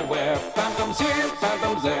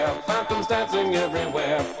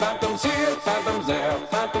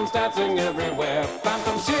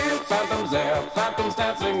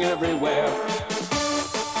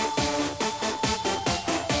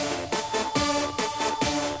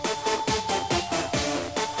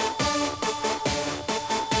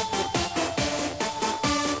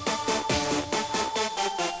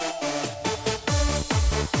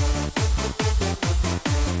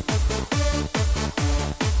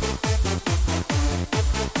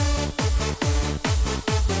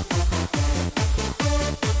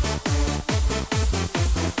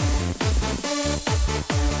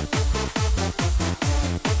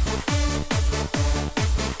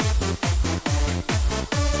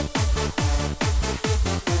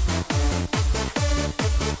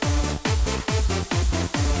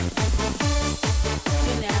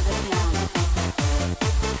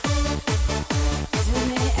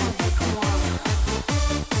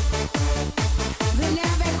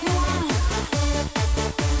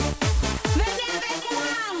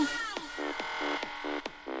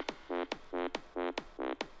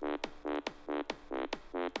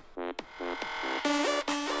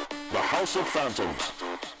 House of Phantoms.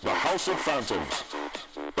 The House of Phantoms.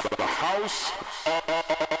 The House of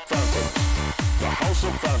Phantoms. The House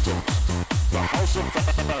of Phantoms. The House of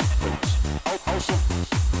Phantoms. House of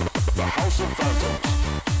The House of Phantoms.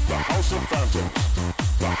 The House of Phantoms.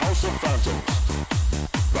 The House of Phantoms.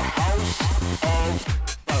 The House of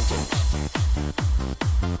Phantoms.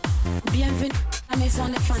 Bienvenue à la maison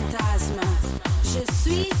des fantasmes. Je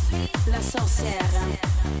suis la sorcière.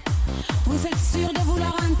 Vous êtes sûr de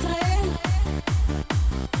vouloir entrer?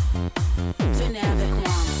 Venez avec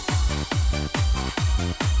moi.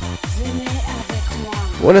 Venez avec moi.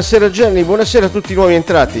 Buonasera Jenny, buonasera a tutti i nuovi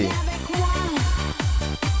entrati. Avec moi.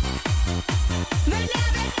 Venez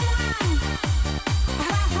avec moi.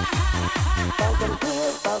 Phantoms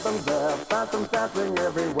here, phantoms there, phantoms dancing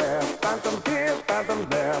everywhere. Phantoms here, phantoms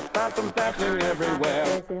there, phantoms dancing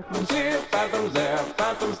everywhere. Phantoms here, phantoms there,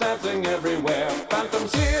 phantoms dancing everywhere.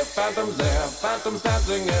 Phantoms here, phantoms there, phantoms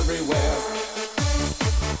dancing everywhere.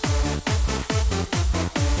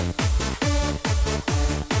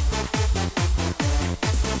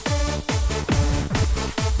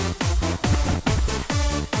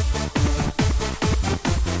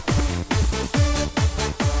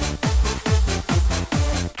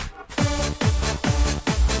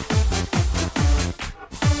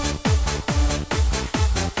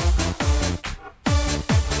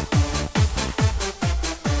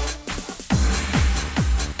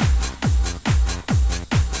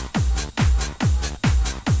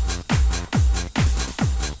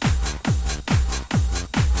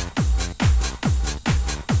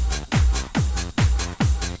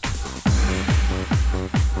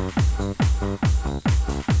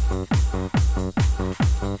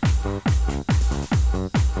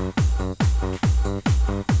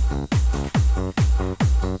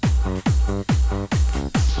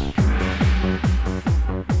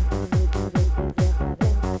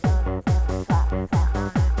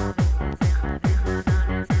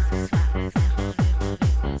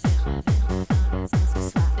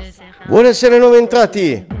 Buonasera nuovi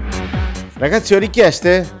entrati. Ragazzi, ho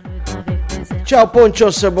richieste? Ciao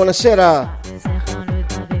Ponchos, buonasera.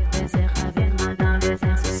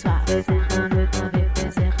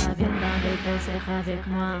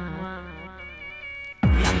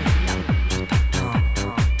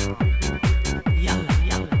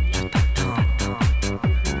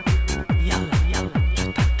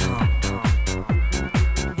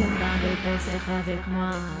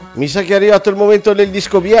 Mi sa che è arrivato il momento del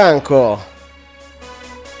disco bianco.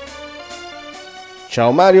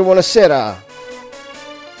 Ciao Mario, buonasera.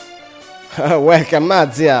 Welcome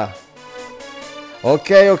Mazia. Ok.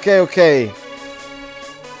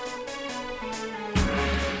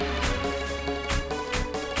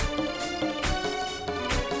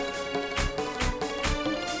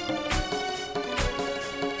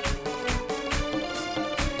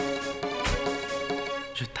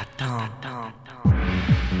 Je t'attends.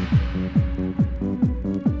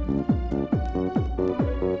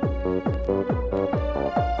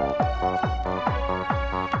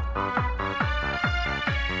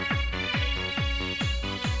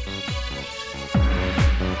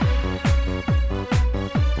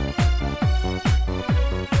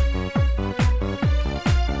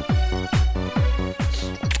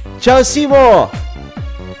 Ciao Simo.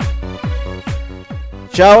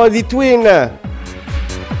 Ciao di Twin.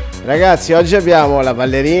 Ragazzi, oggi abbiamo la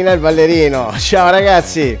ballerina e il ballerino. Ciao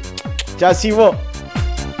ragazzi. Ciao Simo.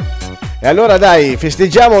 E allora dai,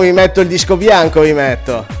 festeggiamo, vi metto il disco bianco, vi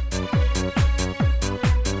metto.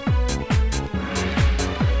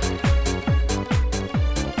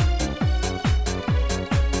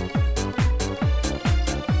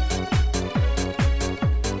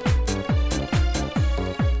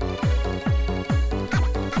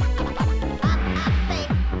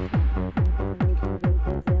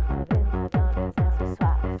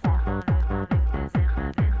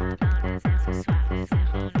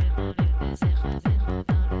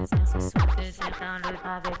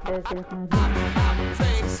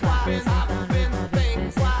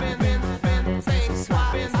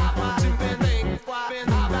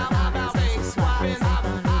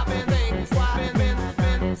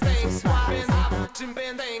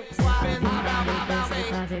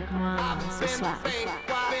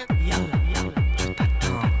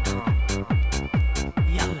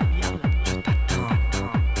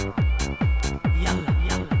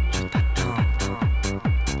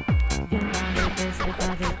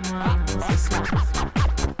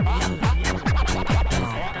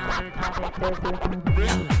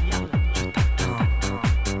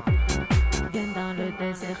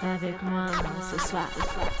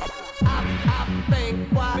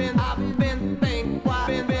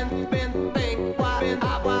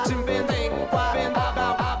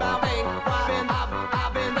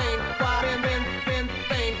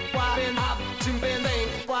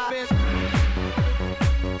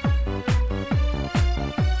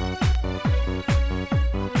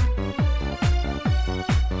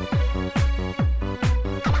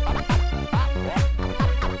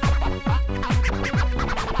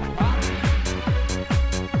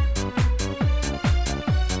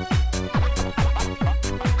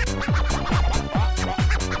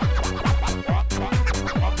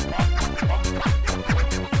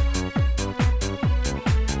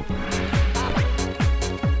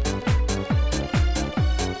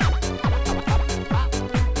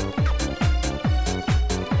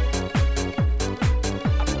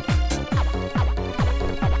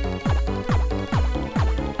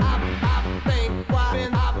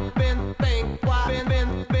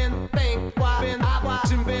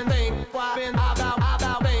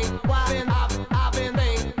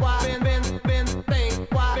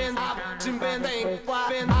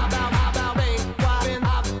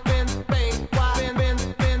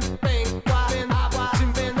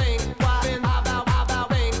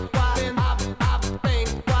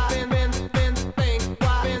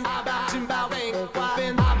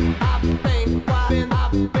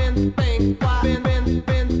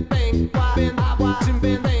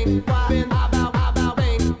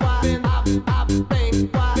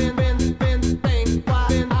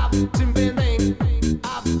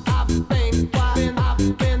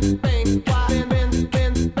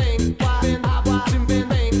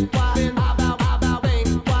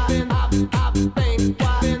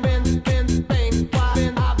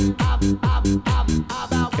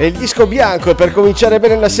 E il disco bianco per cominciare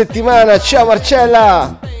bene la settimana. Ciao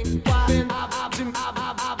Marcella!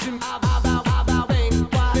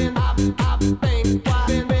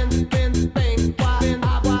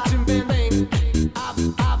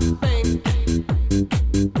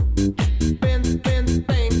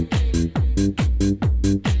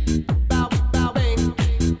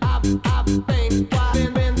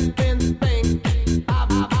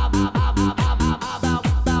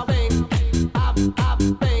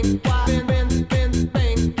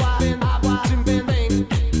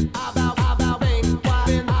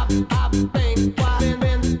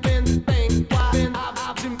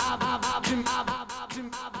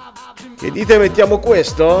 Che dite, mettiamo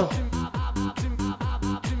questo?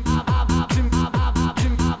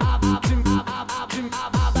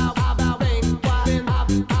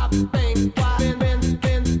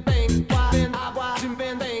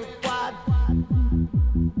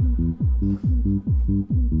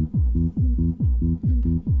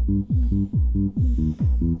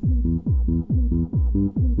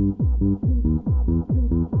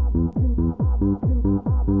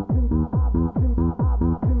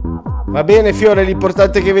 Va bene Fiore,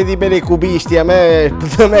 l'importante è che vedi bene i cubisti, a me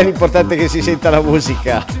non è l'importante che si senta la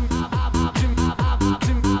musica.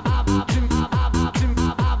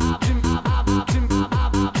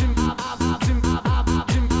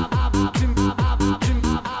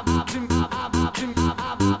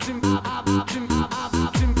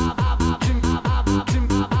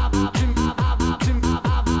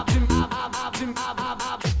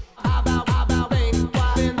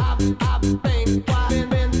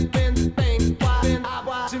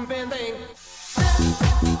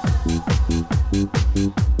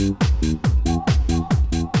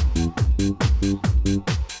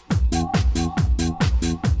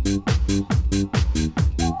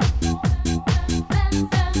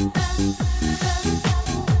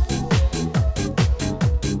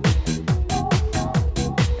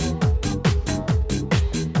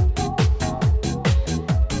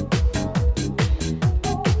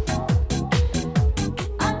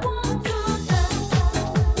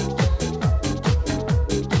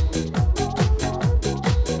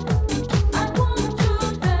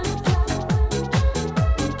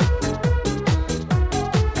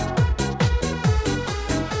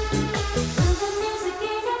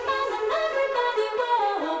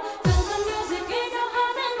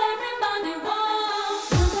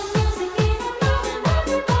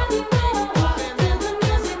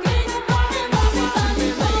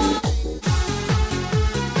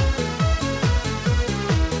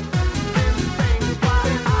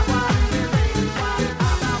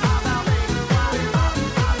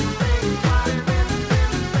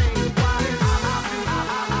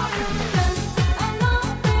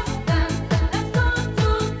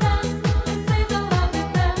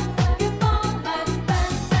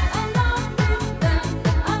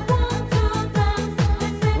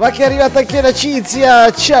 Va che è arrivata anche la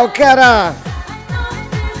Cinzia, ciao cara!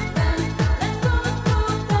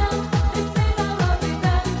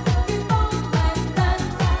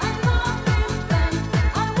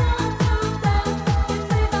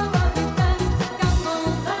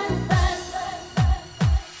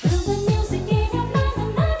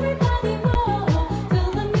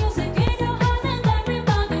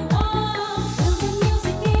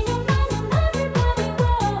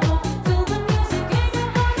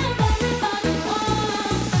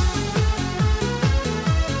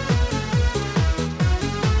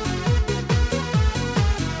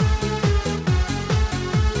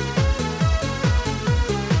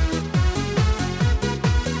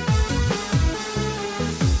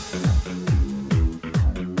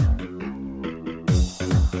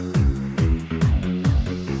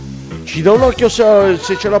 Ci do un occhio se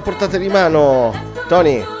ce l'ho portata di mano,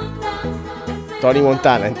 Tony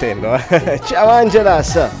Montana intendo. Ciao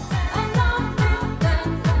Angelas.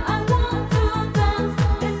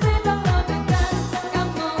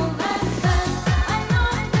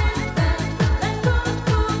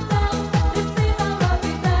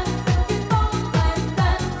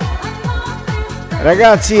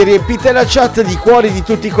 Ragazzi, riempite la chat di cuori di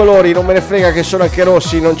tutti i colori, non me ne frega che sono anche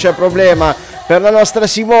rossi, non c'è problema. Per la nostra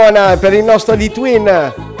Simona, per il nostro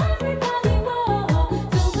D-Twin.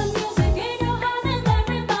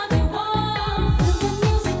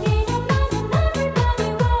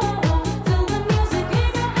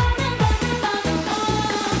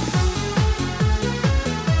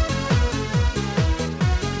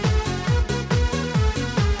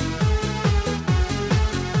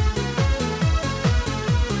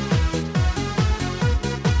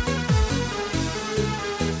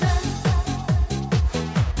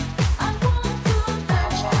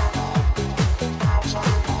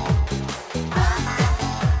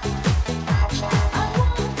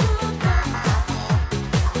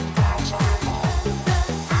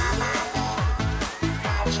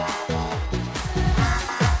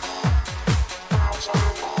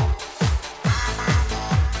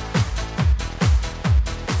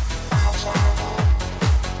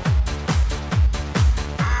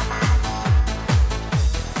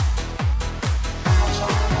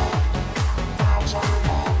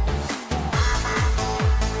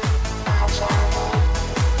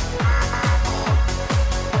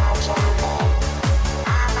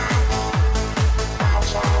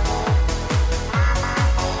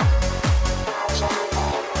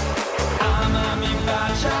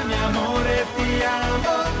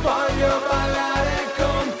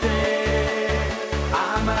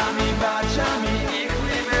 baciami, ich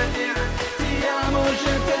liebe dich, ti amo,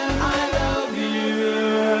 je t'aime, I love you.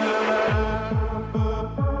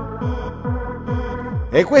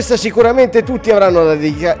 E questa sicuramente tutti avranno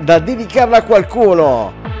da dedicarla a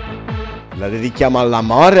qualcuno. La dedichiamo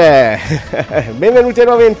all'amore. Benvenuti ai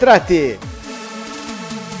nuovi entrati.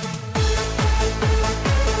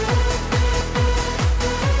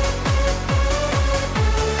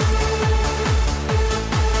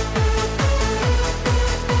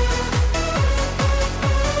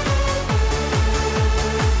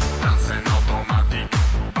 Danza en automatic,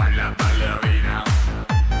 baila ballerina.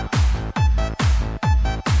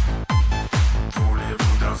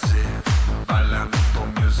 Voulez-vous danser? Baila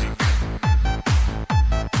con music.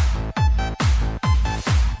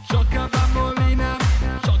 Gioca bambolina,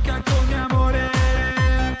 gioca con mio amore.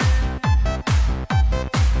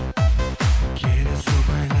 ¿Quieres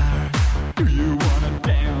bailar? Do you wanna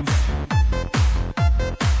dance?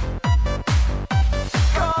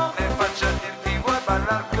 Come faccio a dirti vuoi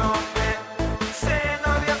ballare con me? Se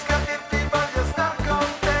non riesco a dirti voglio star con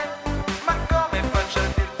te. Ma come faccio a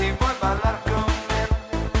dirti vuoi ballare con me?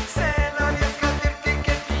 Se non riesco a dirti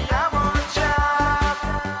che ti amo già.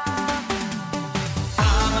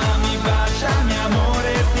 Amami, baciami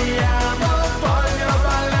amore, ti amo, voglio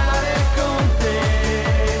ballare con te.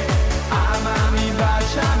 Amami,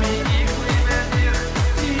 baciami, ich liebe dich,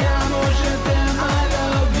 ti amo, je t'aime, I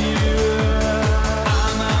love you.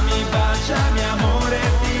 Amami, baciami amore,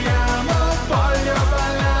 ti amo, voglio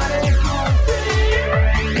ballare con te.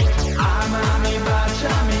 Amami,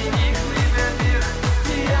 baciami, ich liebe dich,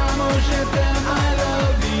 ti amo, je t'aime, I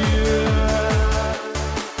love you.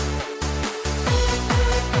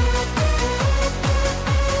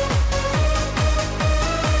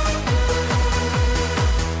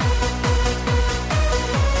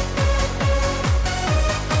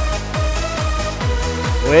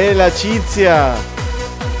 La Cizia.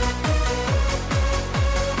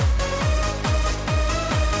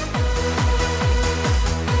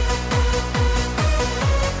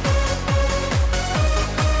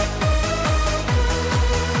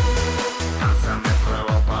 Danza mentre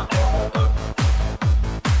Europa.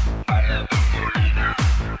 Baila bambolina.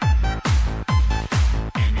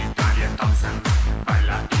 In Italia danzan,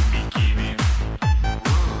 baila in bikini.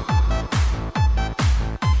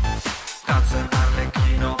 Danza in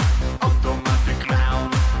arlecchino, automatic clown.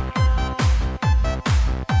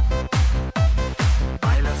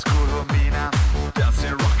 Baila scuromina, danza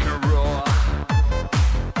in rock and roll.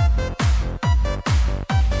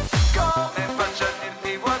 Come faccio a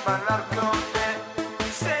dirti vuoi ballare con me?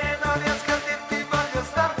 Se non riesco a dirti voglio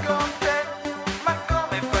star con te. Ma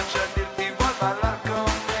come faccio a dirti vuoi ballare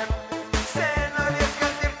con me? Se non riesco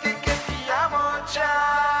a dirti che ti amo già.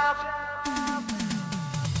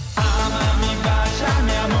 Amami,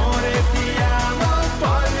 baciami amore, ti amo,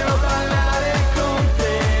 voglio ballare con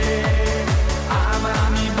te.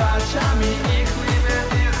 Amami, baciami, ich liebe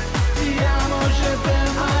dich, ti amo, je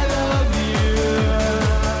t'aime, I love you.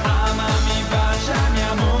 Amami, baciami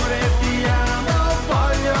amore, ti amo,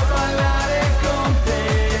 voglio ballare con te.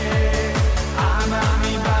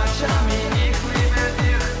 Amami, baciami, ich liebe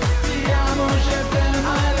dich, ti amo, je t'aime,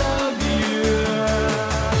 I love you.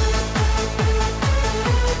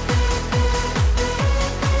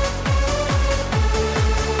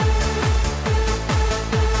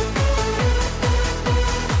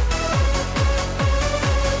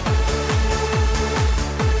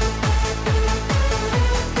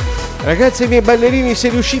 Ragazzi, i miei ballerini, se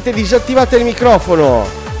riuscite disattivate il microfono,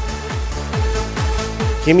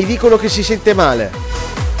 che mi dicono che si sente male.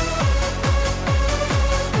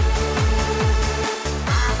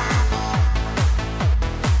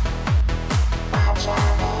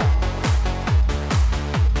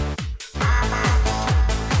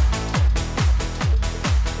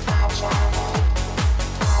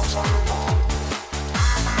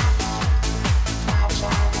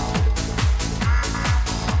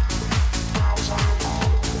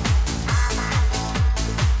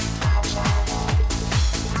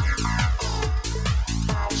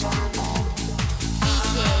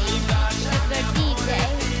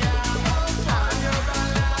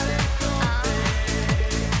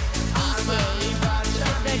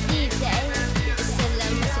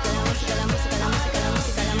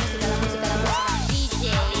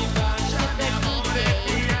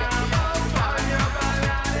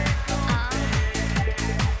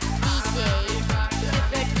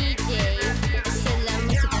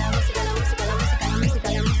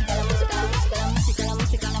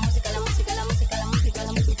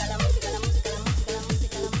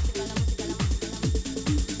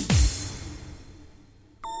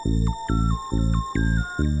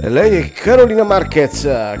 E lei è Carolina Marquez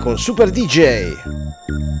con Super DJ.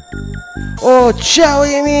 Oh, ciao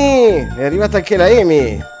Amy! È arrivata anche la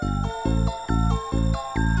Amy.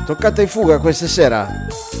 Toccata in fuga questa sera.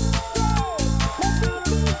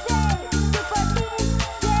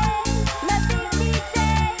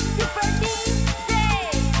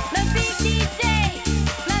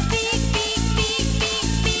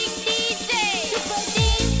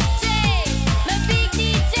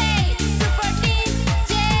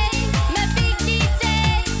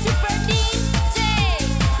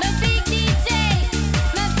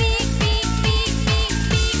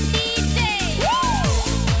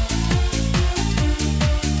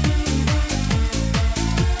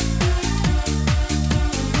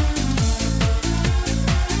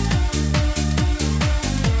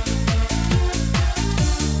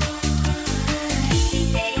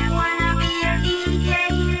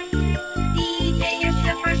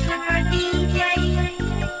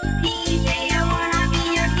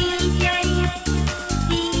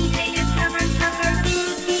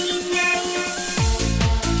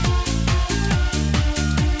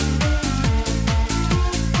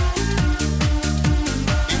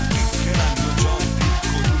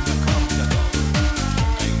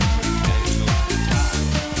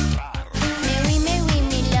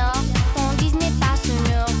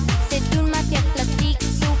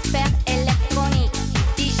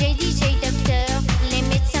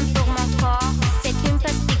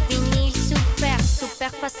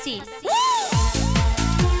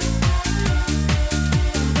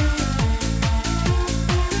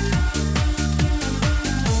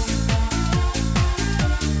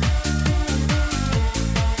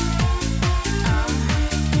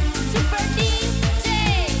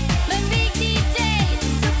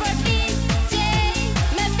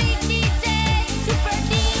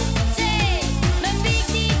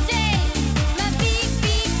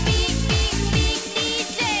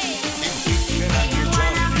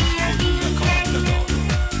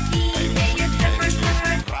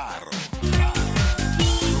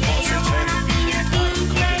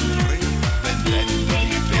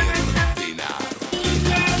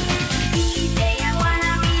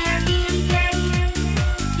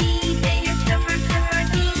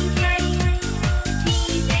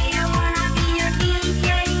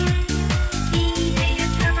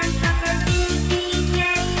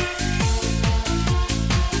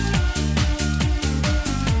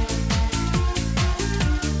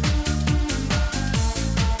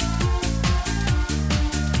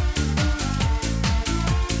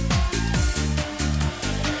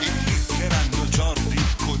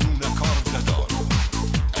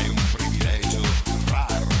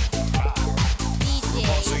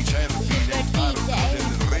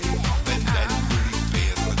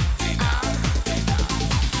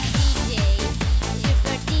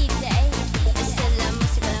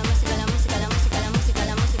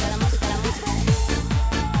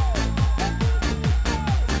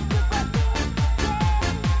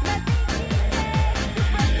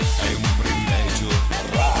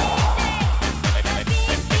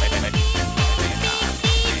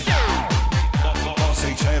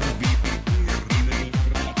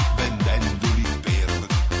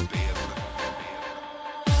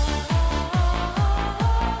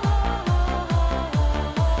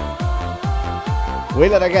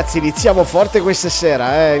 Quella ragazzi, iniziamo forte questa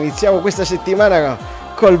sera, iniziamo questa settimana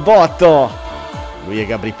col botto. Lui è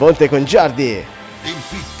Gabri Ponte con Giardi.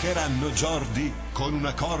 Impiccheranno Jordi con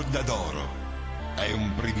una corda d'oro. È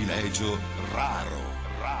un privilegio raro,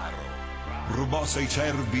 raro. Rubò 6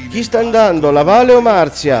 cervi. Chi sta andando, la Vale o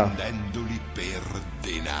Marzia? Vendendoli per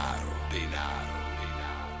denaro, denaro.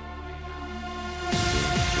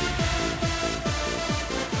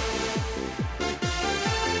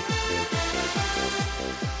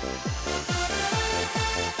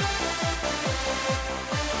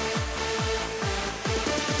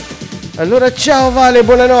 Allora ciao Vale,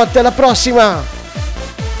 buonanotte, alla prossima!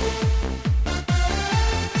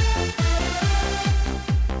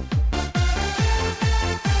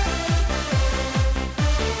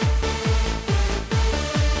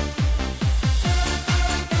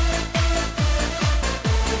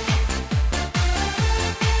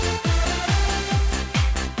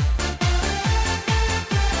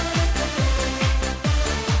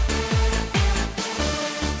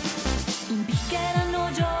 Impiccheranno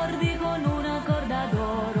Jordi con una corda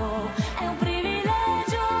d'oro. È un privilegio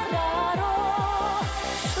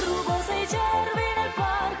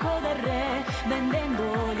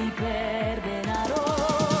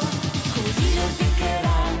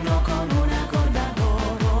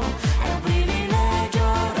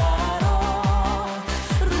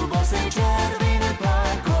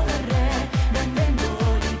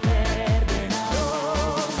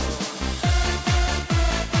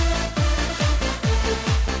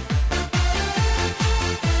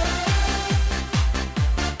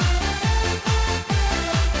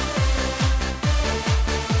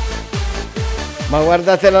Ma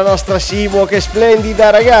guardate la nostra Simo, che splendida,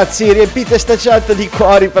 ragazzi, riempite sta chat di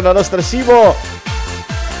cuori per la nostra Simo.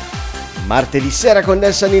 Martedì sera con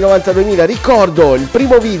Dance anni 92.000, ricordo il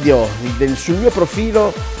primo video sul mio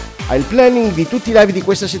profilo ha il planning di tutti i live di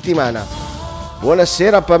questa settimana.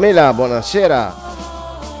 Buonasera Pamela, buonasera.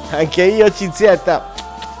 Anche io Cinzietta.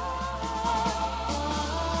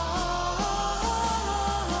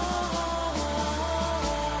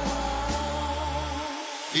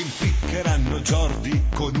 Impiccheranno Jordi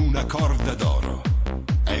con una corda d'oro.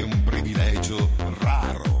 È un privilegio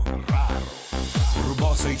raro, raro.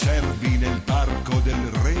 Rubò 6 cervi nel parco del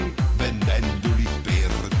re, vendendoli per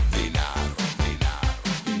denaro, denaro.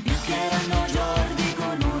 Impiccheranno Jordi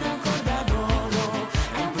con una corda d'oro.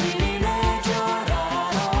 È un privilegio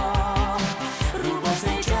raro. Rubò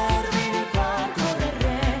 6 cervi nel parco del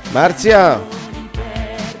re. Marzia,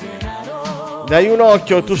 dai un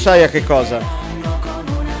occhio, tu sai a che cosa.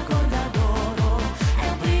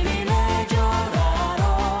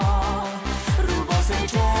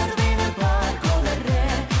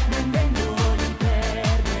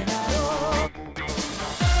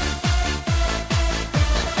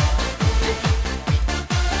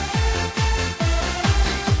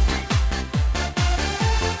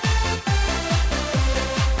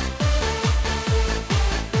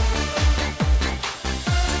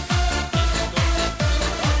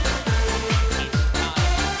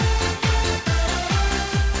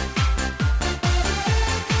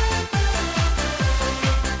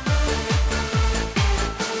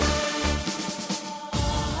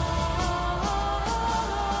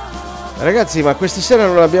 Ragazzi, ma questa sera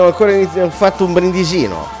non abbiamo ancora fatto un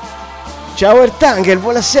brindisino. Ciao Ertangel,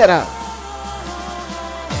 buonasera.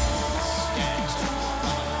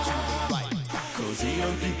 Così lo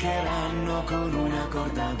impiccheranno con una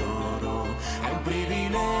corda d'oro. È un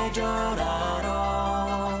privilegio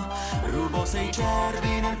raro. Rubo 6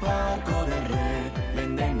 cervi nel parco del re,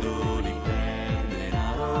 vendendoli per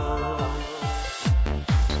denaro.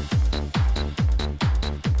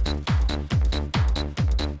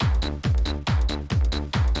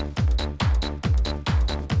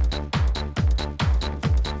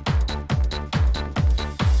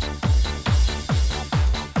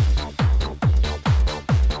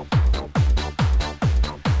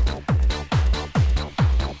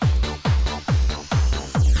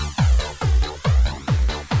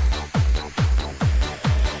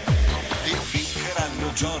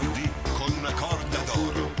 Jordi con una corda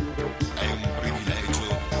d'oro. È un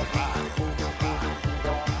privilegio raro, raro.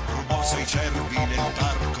 Rubò 6 cervi nel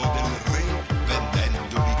parco del re,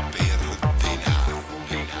 vendendoli per denaro,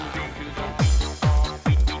 denaro.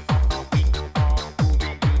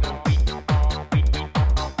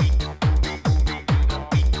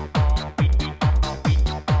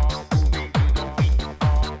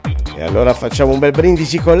 E allora facciamo un bel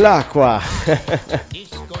brindisi con l'acqua.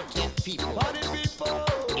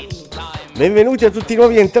 Benvenuti a tutti i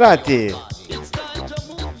nuovi entrati.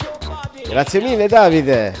 Grazie mille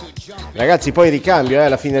Davide. Ragazzi, poi ricambio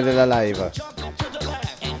alla fine della live.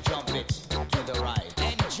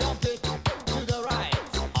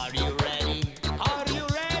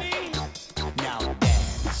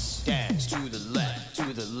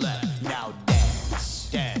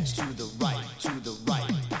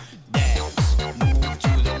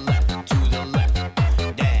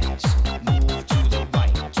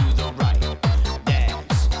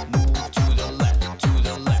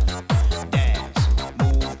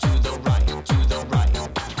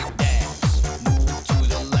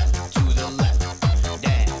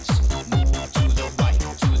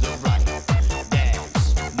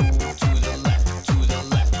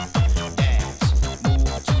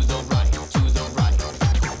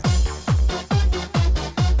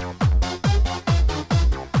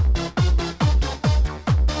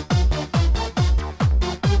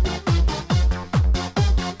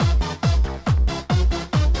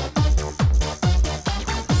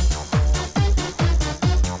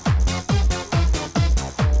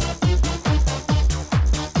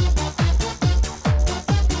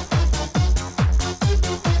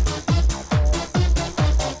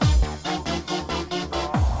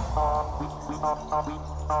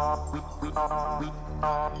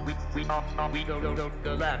 We go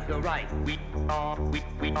the left, the right. We the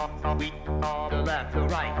left, the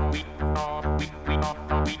right. We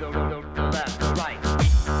go the left, the right.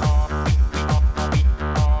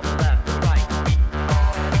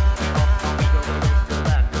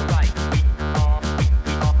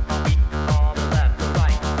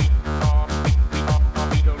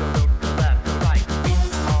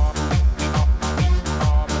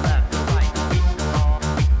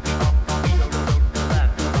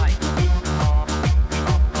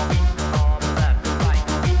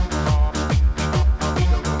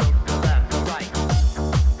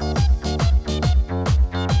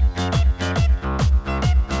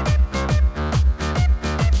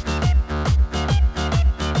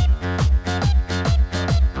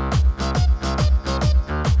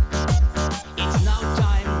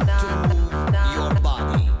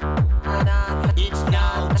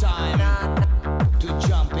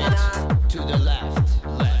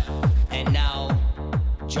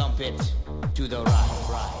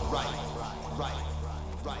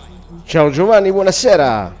 Ciao Giovanni,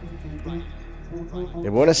 buonasera. E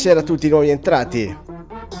buonasera a tutti i nuovi entrati.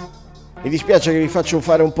 Mi dispiace che vi faccio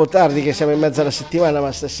fare un po' tardi, che siamo in mezzo alla settimana,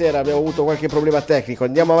 ma stasera abbiamo avuto qualche problema tecnico.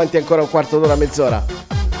 Andiamo avanti ancora un quarto d'ora, mezz'ora.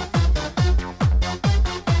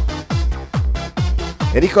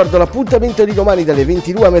 E ricordo l'appuntamento di domani dalle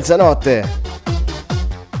 22 a mezzanotte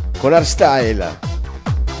con Hardstyle.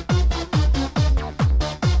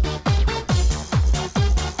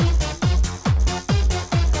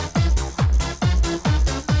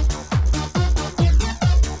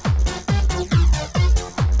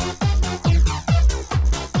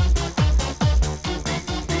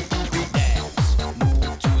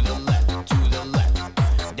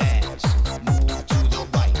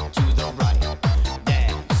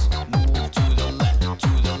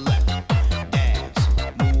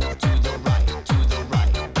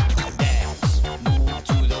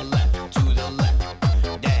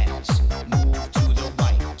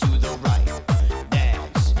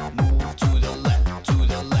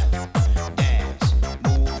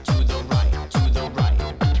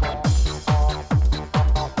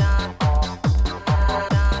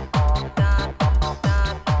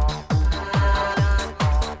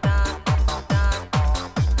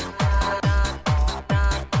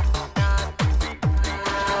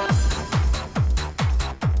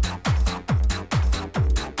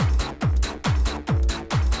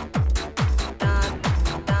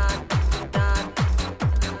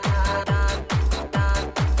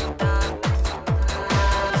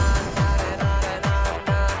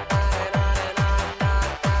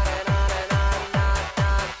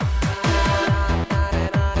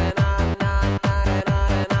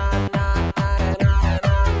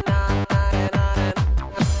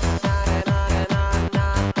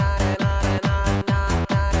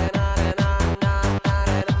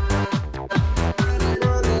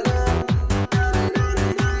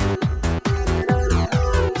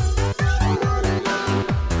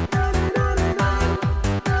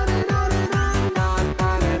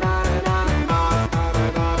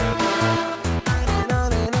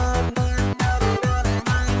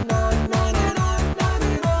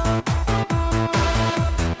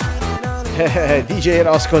 DJ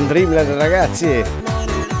Ross con Dreamland, ragazzi.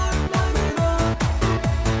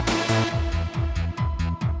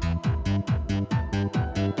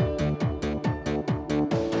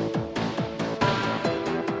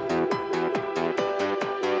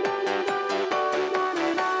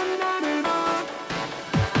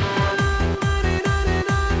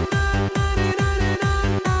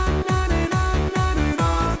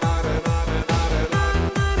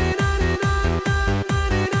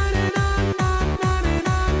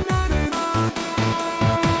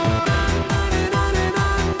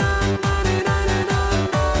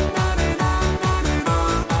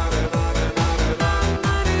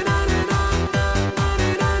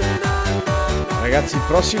 Ragazzi, il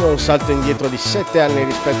prossimo è un salto indietro di 7 anni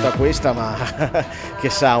rispetto a questa, ma che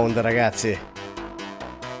sound, ragazzi.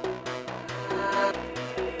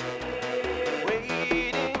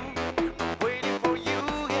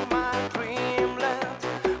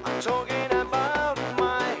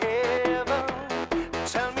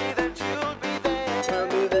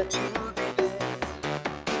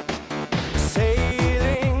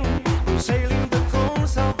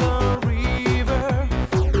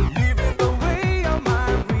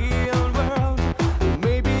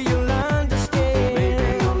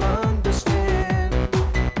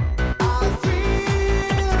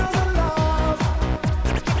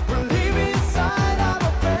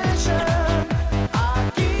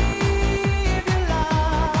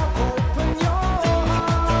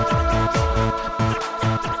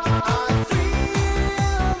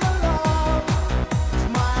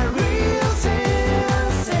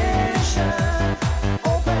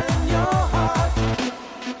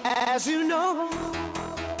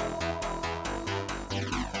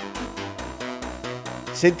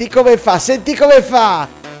 Senti come fa, senti come fa.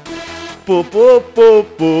 Po po po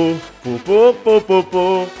po po po po po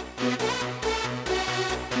po.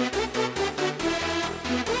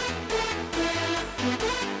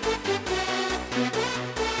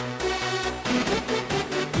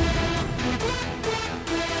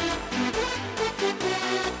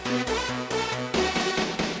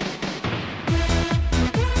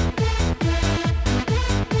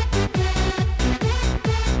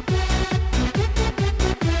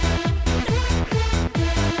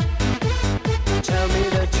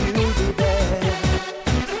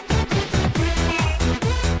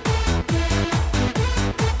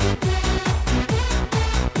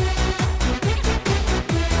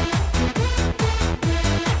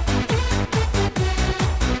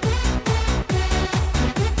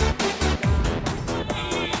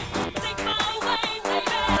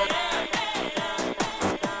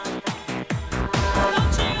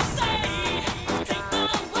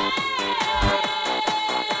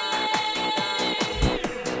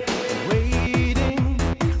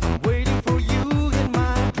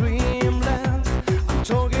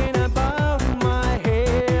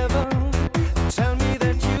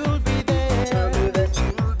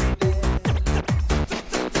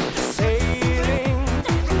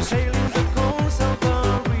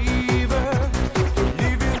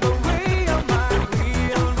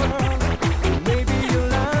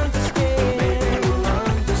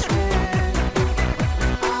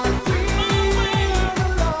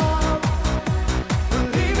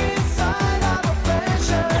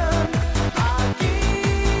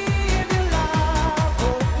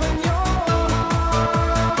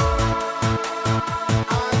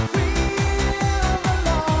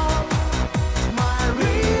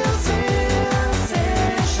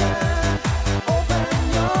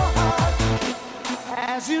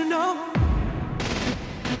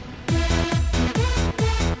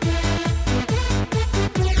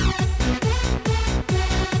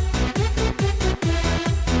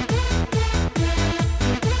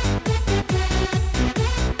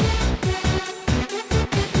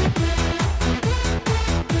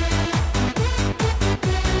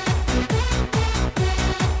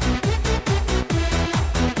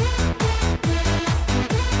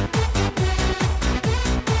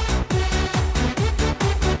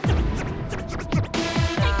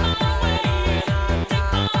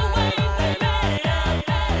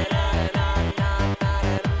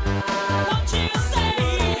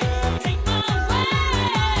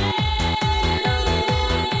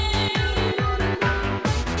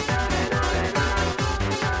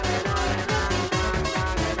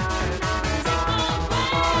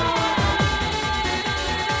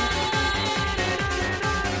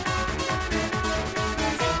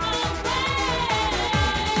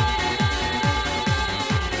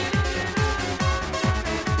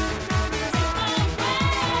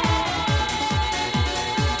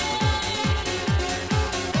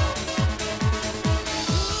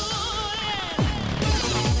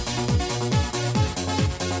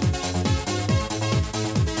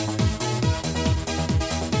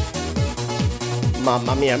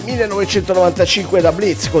 Mamma mia, 1995 da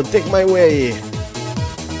Blitz con Take My Way.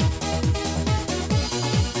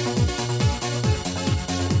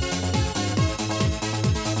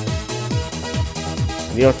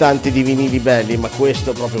 Ne ho tanti di vinili belli, ma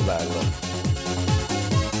questo è proprio bello.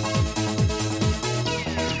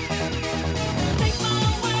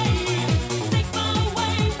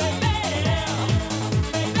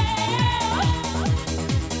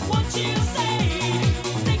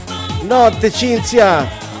 Notte Cinzia,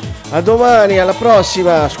 a domani, alla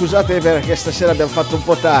prossima. Scusate perché stasera abbiamo fatto un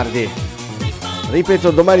po' tardi.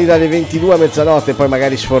 Ripeto, domani dalle 22 a mezzanotte, poi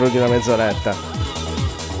magari sforo di una mezz'oretta.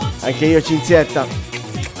 Anche io Cinzietta,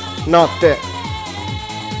 notte.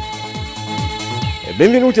 E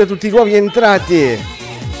benvenuti a tutti i nuovi entrati.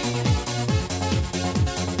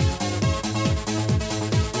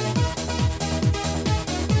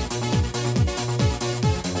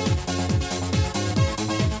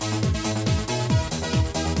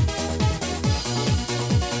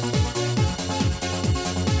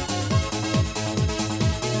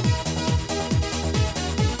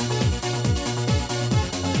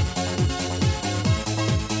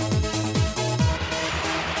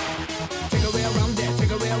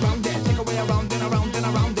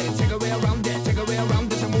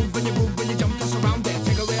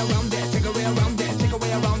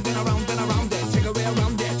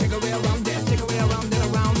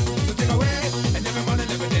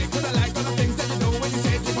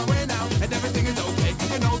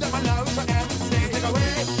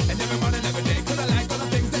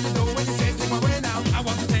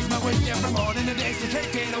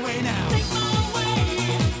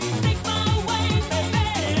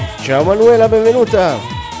 Ciao Manuela, benvenuta.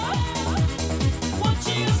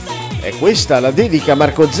 E questa la dedica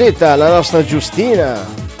Marco Z, la nostra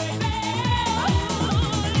Giustina.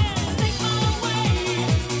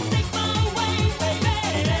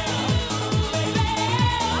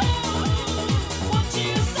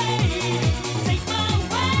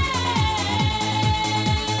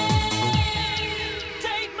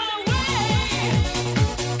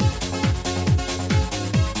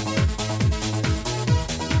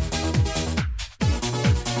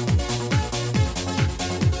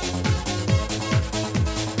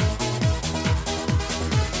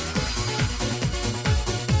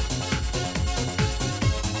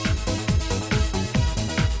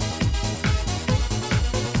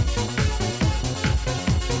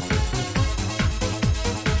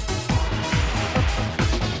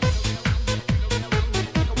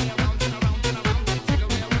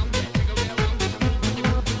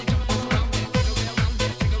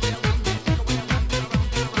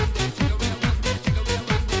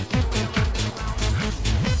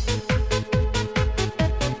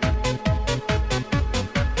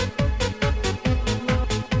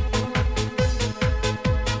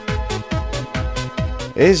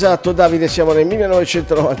 Esatto Davide, siamo nel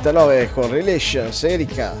 1999 con Relations,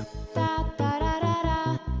 Erika.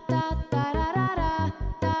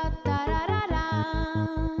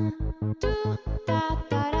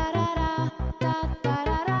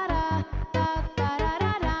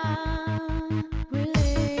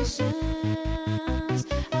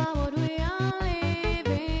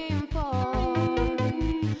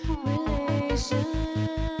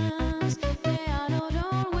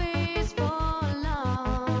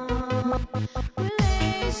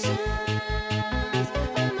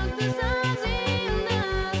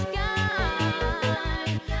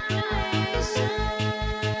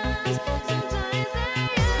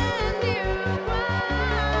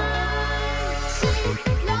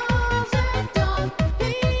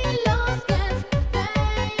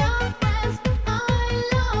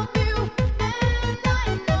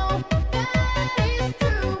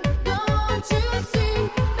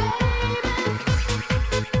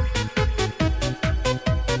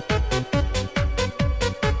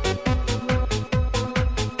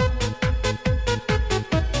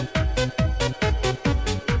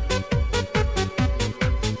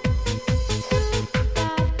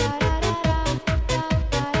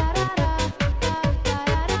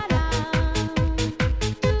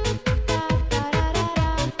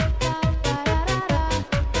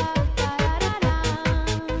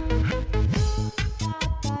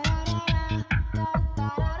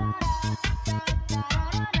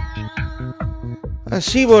 Ah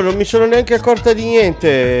sì, non mi sono neanche accorta di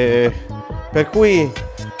niente, per cui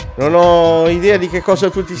non ho idea di che cosa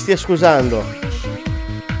tu ti stia scusando.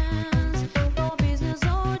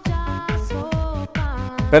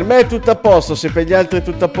 Per me è tutto a posto, se per gli altri è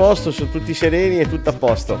tutto a posto, sono tutti sereni, è tutto a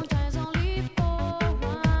posto.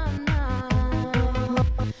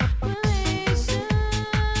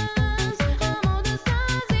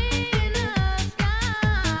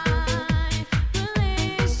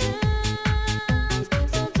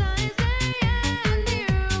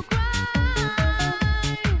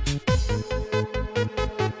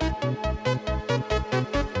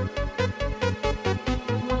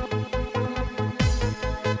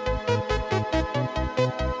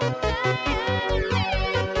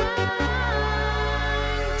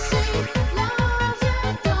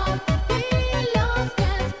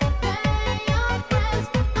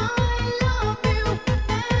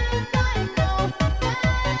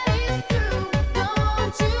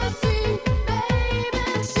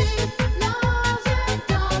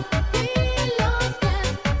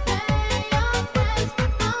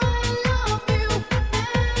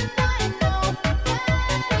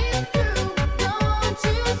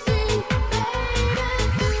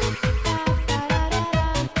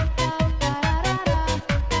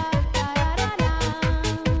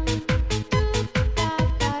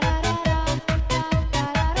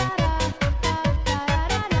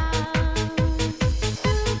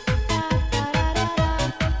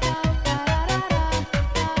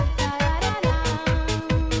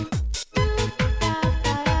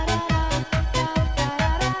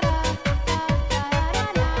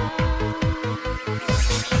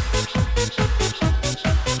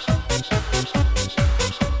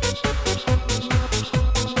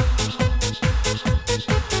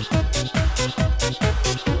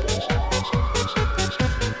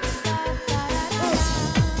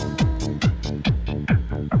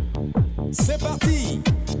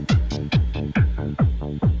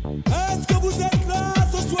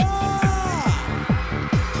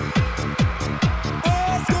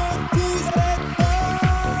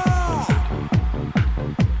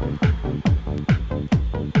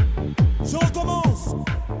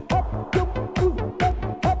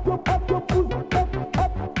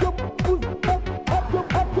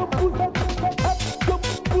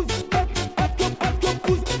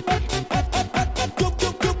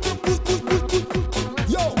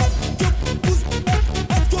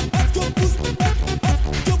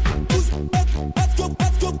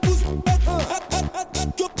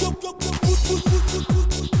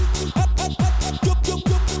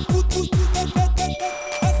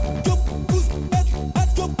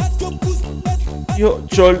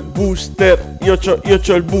 c'ho il booster, io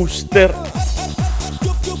c'ho il booster.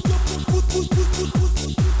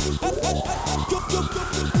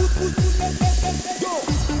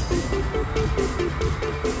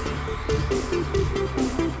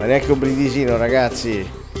 Ma neanche un brindisino, ragazzi.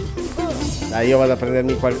 Dai, io vado a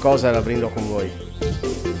prendermi qualcosa e la brindo con voi.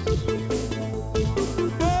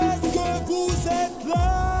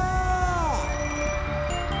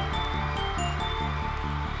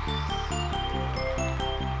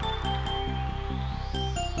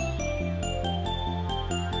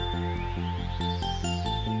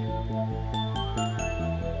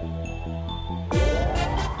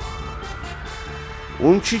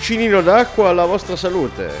 Un cicinino d'acqua alla vostra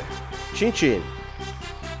salute. Cin cin.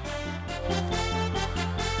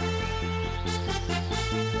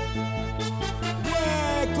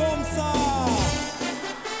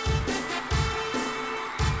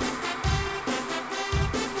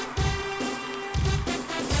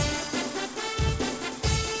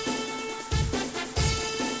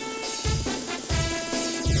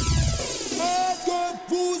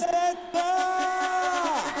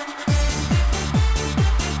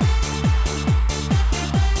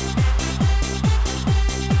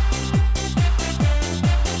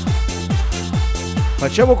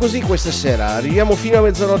 Facciamo così questa sera, arriviamo fino a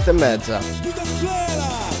mezzanotte e mezza.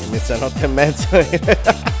 Mezzanotte e mezza.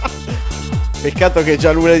 Peccato che è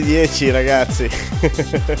già l'una e 10, ragazzi.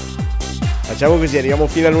 Facciamo così, arriviamo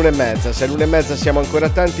fino all'una e mezza. Se all'una e mezza siamo ancora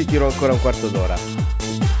tanti, tiro ancora un quarto d'ora.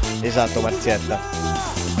 Esatto, Marzietta.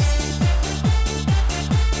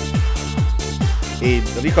 E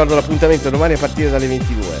ricordo l'appuntamento domani a partire dalle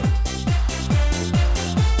 22.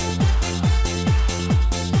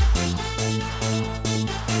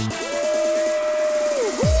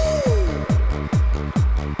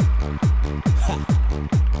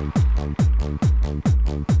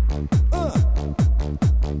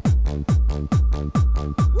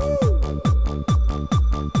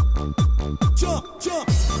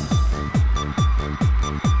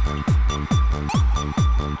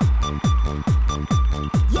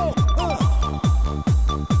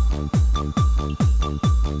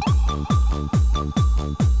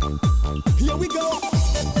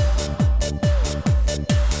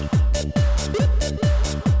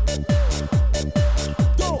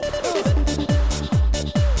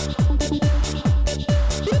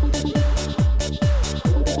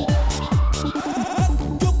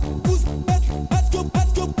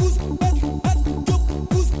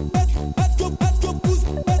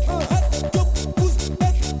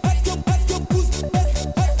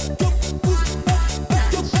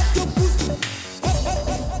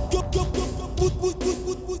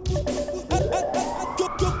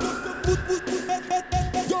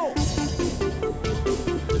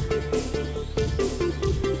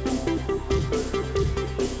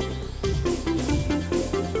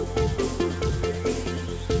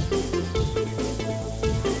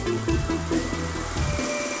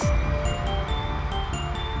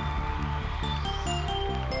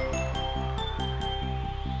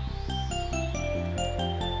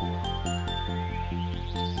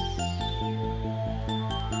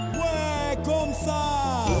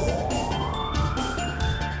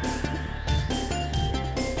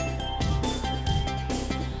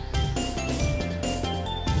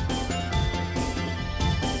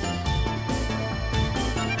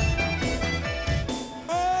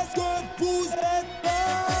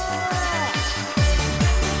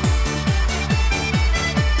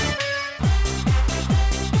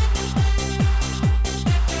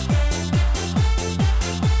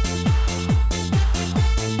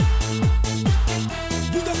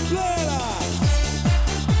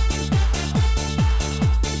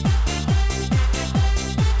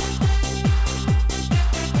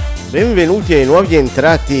 Benvenuti ai nuovi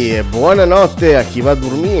entrati e buonanotte a chi va a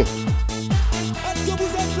dormire.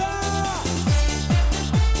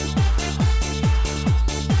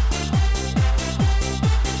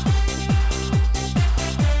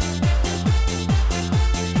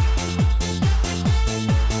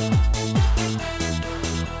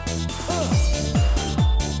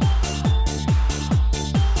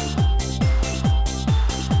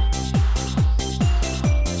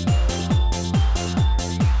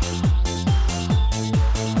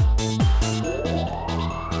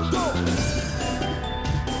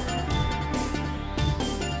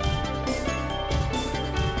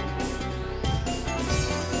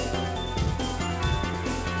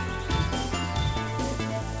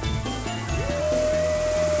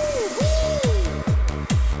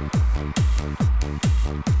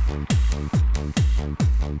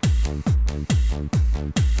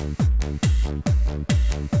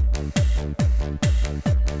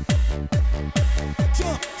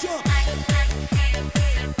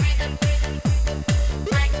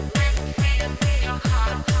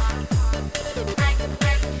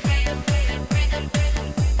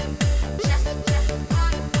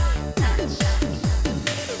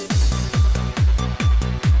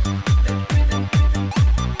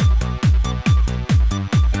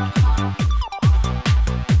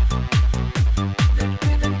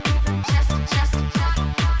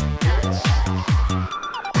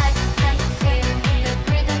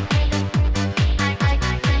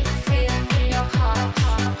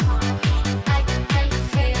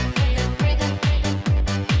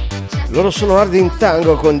 Loro sono Hard in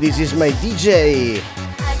Tango con This Is My DJ.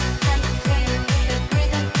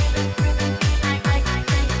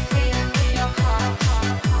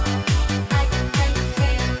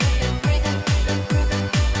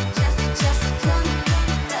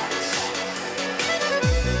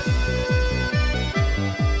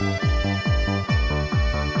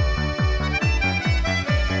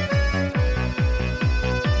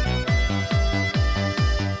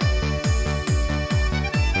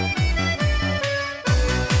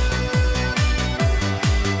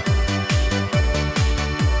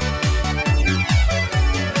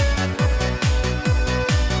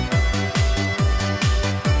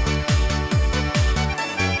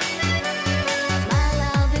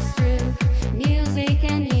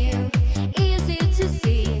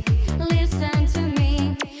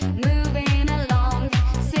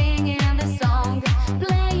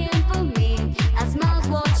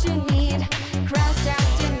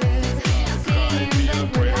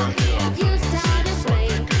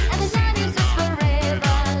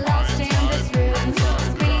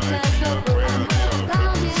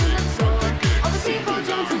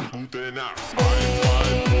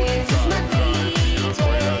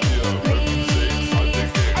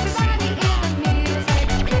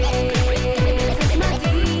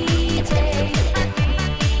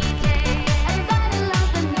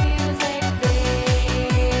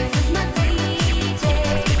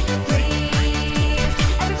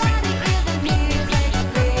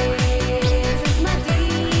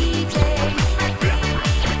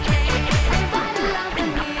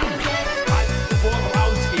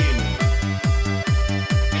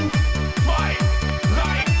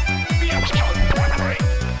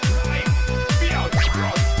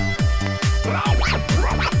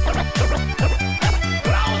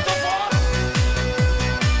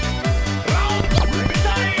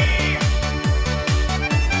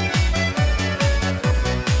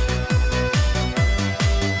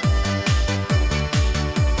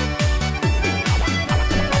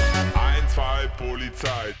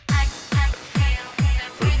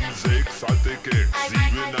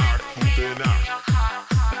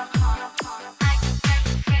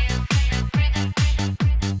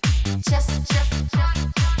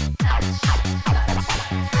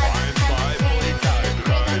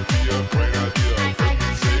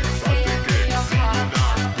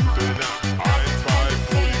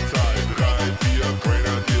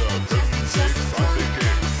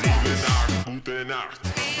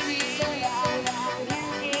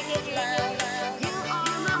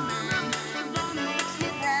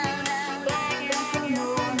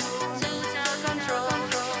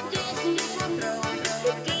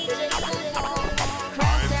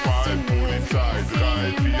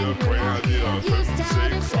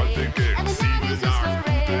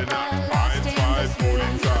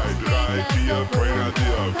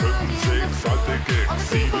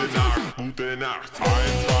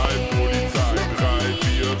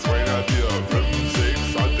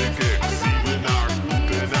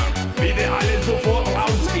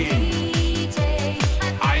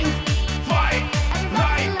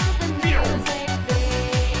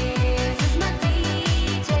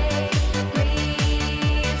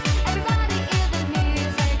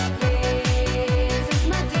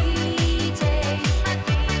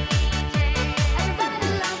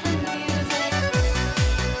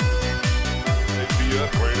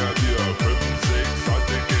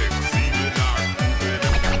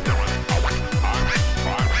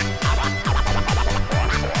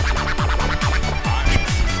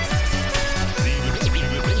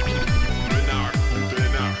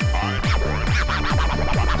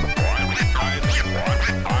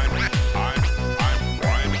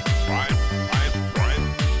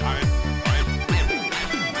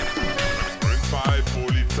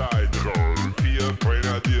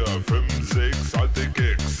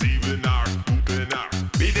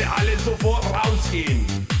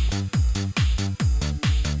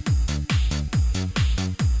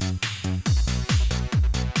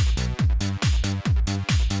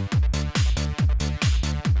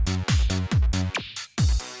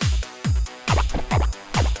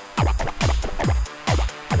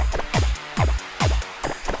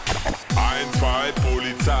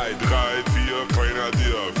 Polizei, 3, 4,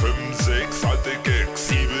 Grenadier, 5, 6, alte Gags,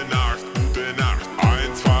 7, 8, gute Nacht.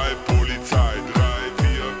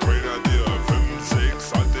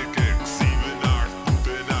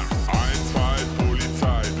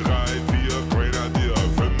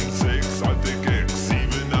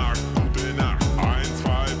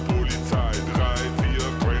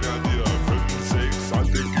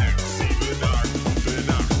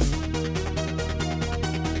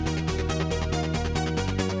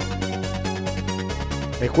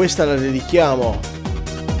 questa la dedichiamo.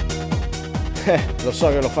 Lo so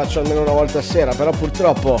che lo faccio almeno una volta a sera, però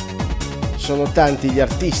purtroppo sono tanti gli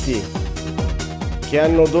artisti che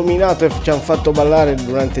hanno dominato e ci hanno fatto ballare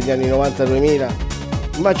durante gli anni 90-2000,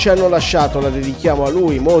 ma ci hanno lasciato. La dedichiamo a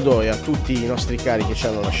lui, Modo, e a tutti i nostri cari che ci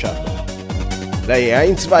hanno lasciato. Lei è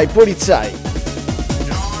Heinz bei Polizei.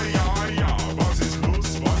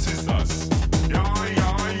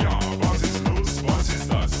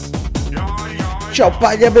 Ciao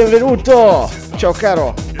Paglia, benvenuto! Ciao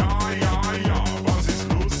caro!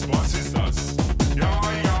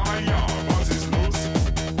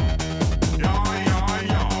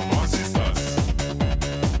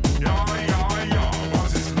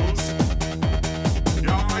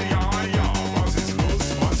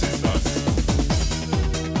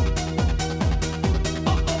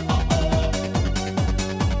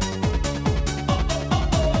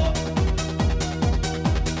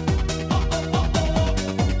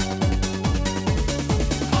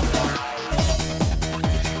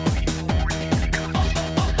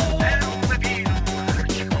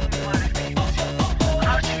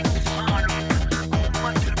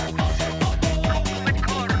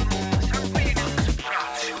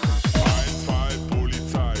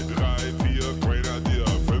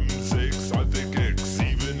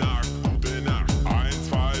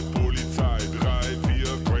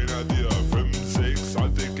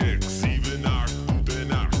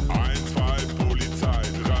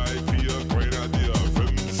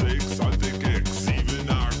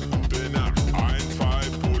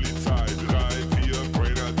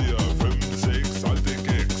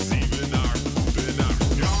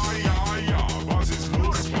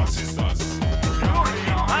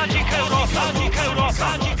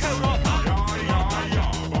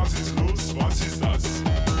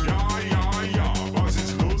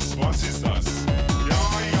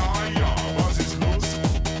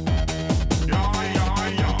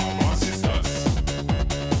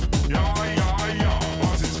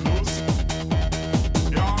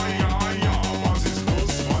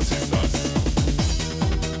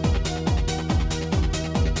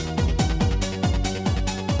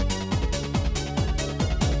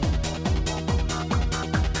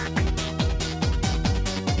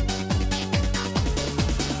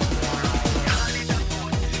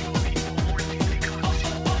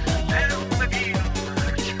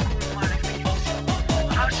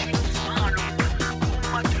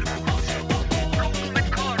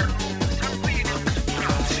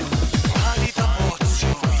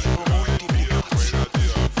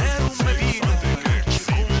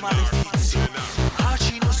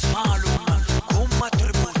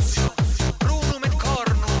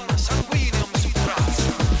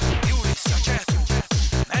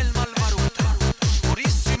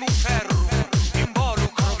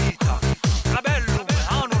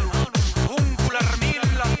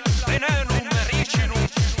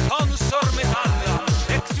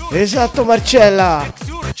 Esatto Marcella,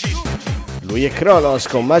 lui è Kronos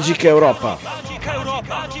con Magica Europa.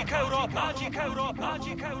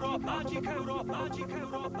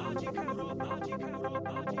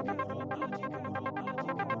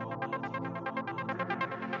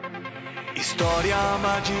 Storia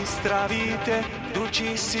magistra vite,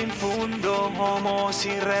 ducis in fundo, homo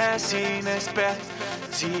si res in espe,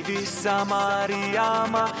 si vissa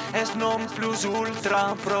Mariama, es non plus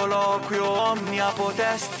ultra, proloquio omnia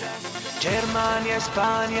potest. Germania,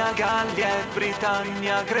 Spagna, Gallia et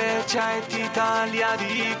Britannia, Grecia et Italia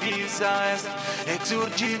divisa est,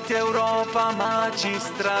 exurgit Europa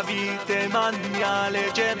magistra vite, magna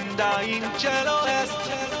legenda in cielo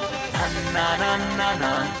est. Na na na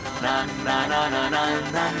na na na na na na na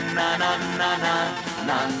na na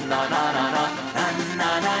na na na na.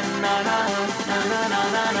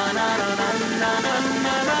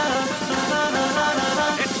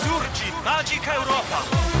 Exurgi, magica Europa.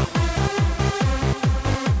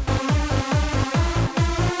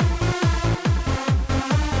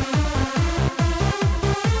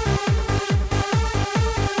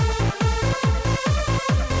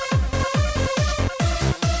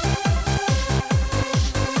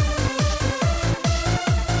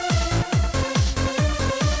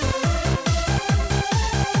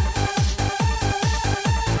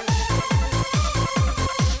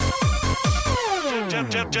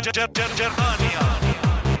 Germania,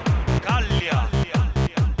 Gallia,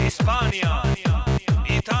 Hispania,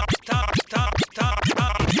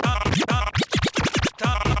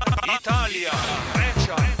 Italia,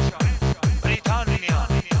 Grecia, Britannia,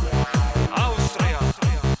 Austria,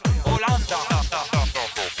 Olanda,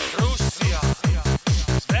 Russia,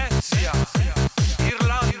 Svezia,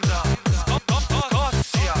 Irlanda,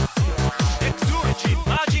 Scozia, Exurgi,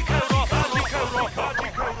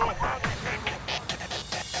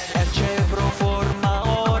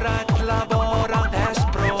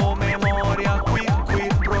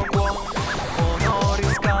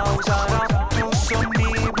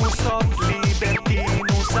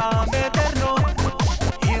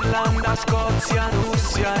 Islanda, Scozia,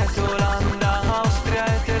 Russia et Olanda, Austria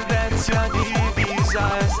et Elvezia, divisa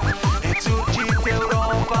est, et surgit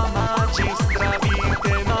Europa magistra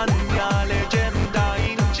vite, magna legenda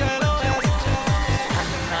in cielo est.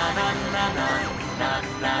 Na na na na na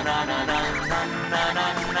na na na na na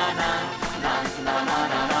na na na na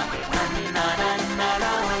na.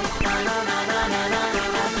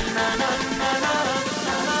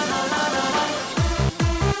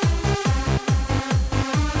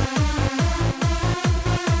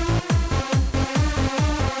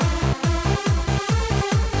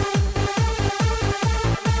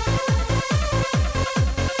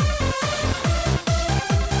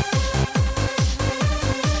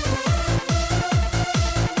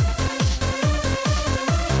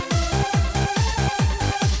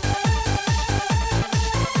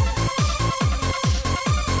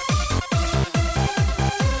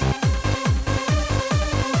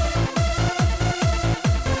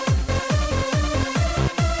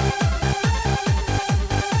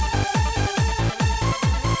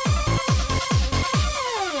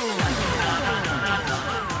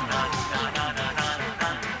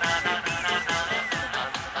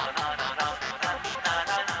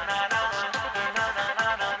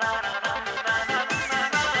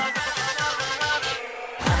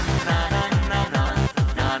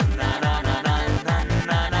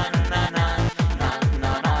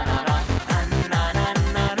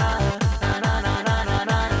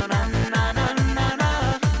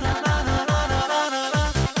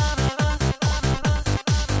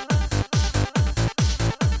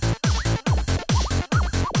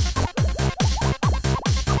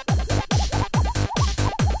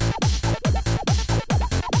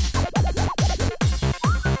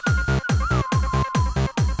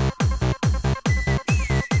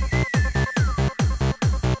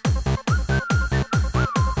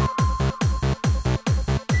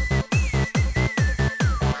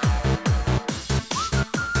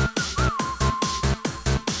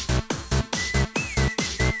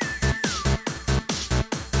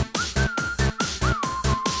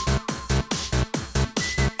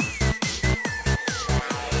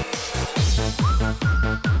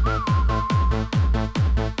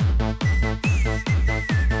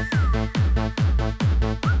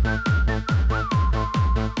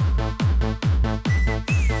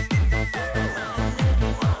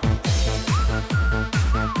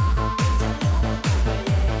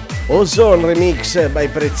 Ozone Remix by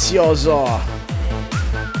Prezioso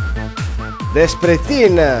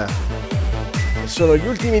Despretin. Sono gli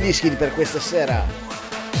ultimi dischi per questa sera.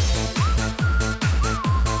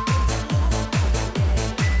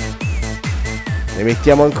 Ne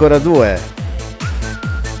mettiamo ancora due.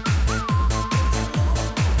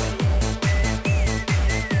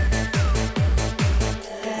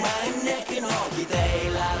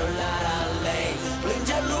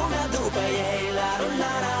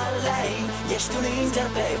 Ești un înger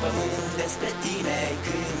pe pământ, despre tine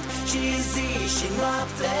cânt și zi și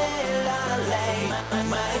noapte, la lei.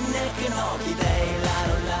 Mă înnec în ochii tăi, la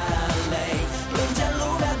la lei. Plânge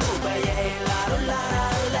lumea după ei, la la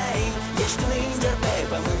lei. Ești un înger pe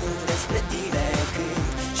pământ, despre tine cânt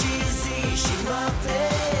și zi și noapte.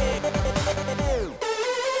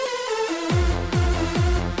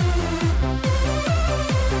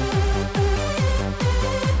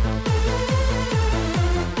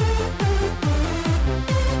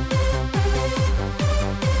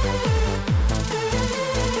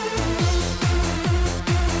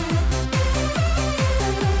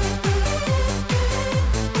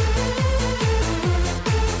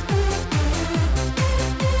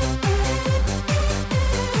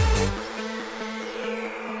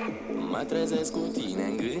 Mă trezesc cu tine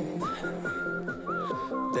în gând,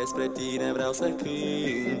 despre tine vreau să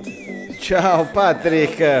cânt. Ciao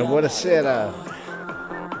Patrick, buonasera.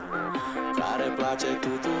 Care place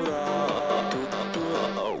tuturor.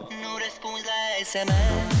 Nu răspunzi la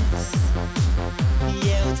SMS,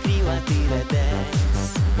 eu îți scriu atât de des.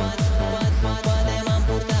 Poate m-am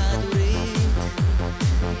purtat urât,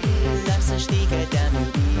 dar să știi că te-am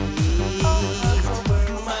iubit.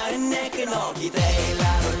 Mă înnec în ochii tăi,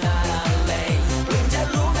 la la lei. Plânge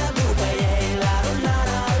lumea după ei, la la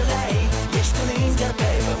lei. Ești un înger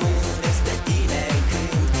pe pământ, despre tine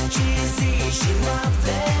cânt și zi și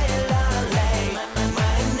noapte, la lei. Mă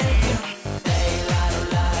înnec în ochii tăi, la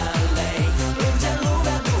la lei. Plânge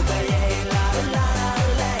lumea după ei, la la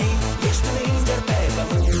lei. Ești un înger pe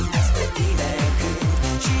pământ, despre tine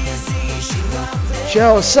cânt și zi și noapte.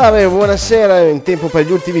 Ciao Save, buonasera, è in tempo per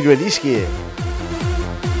gli ultimi due dischi.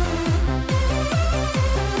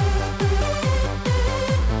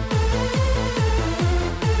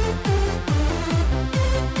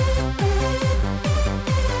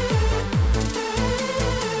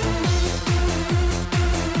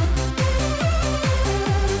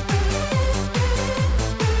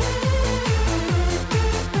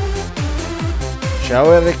 Ciao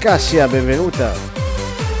R. Cassia, benvenuta.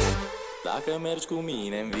 Dacă mergi cu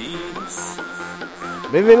mine în vis,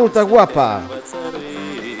 Benvenuta guapa. învăț să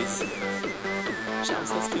râs și-am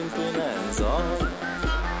să-ți cânt până în zor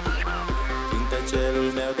cântecelul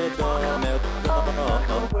meu de dor, meu de dor.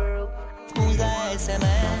 Spun la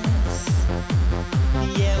SMS,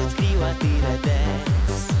 eu îți scriu atât de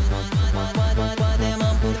des. Poate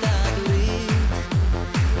m-am purtat urât,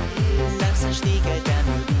 dar să știi că te-am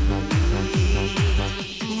iubit.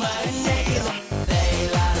 Mă înnec în lei,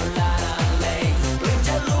 la la la lei,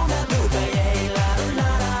 plânge lumea după ei, la la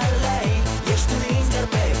la lei. Ești un înger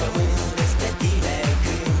pe pământ, despre tine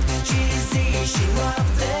cânt și zi și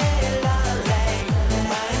noapte, la lei.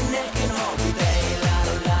 Mă înnec în ochii tăi, la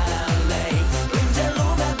la la lei, plânge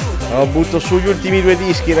lumea după ei. Butto su gli ultimi 2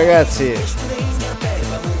 dischi, ragazzi.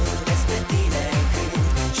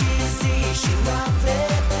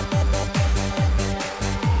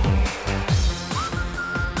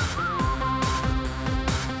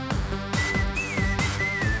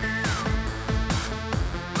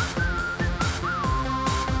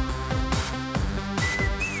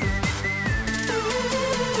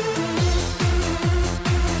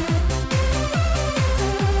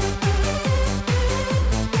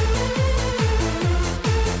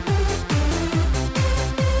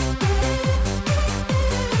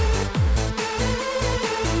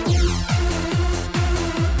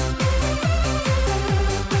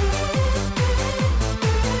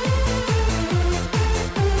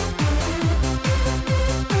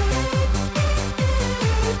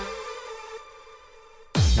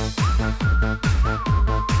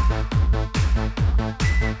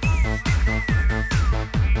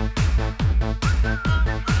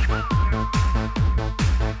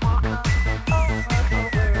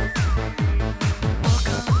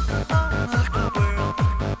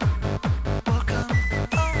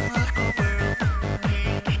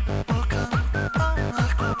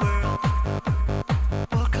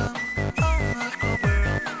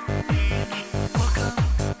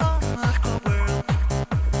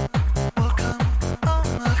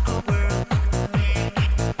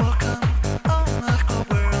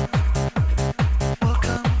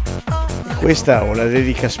 Questa è una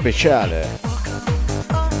dedica speciale.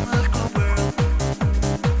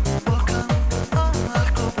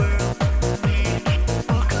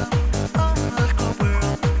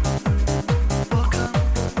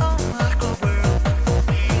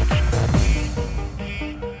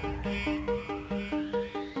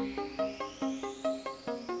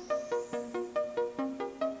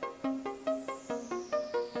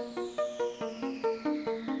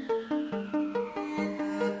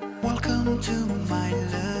 Welcome to my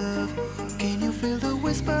love. Can you feel the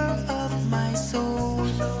whisper of my soul?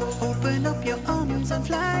 Open up your arms and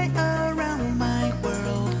fly around my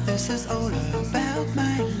world. This is all about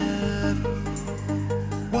my love.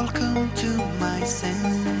 Welcome to my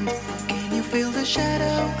scent. Can you feel the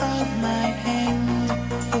shadow of my hand?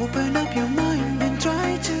 Open up your mind and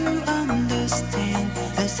try to understand.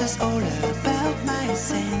 This is all about my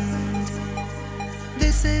scent.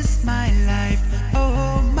 This is my life.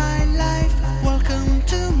 Oh, my life. Welcome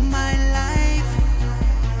to my life.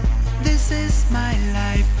 This is my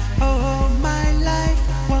life. Oh, my life.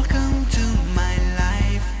 Welcome to my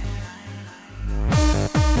life.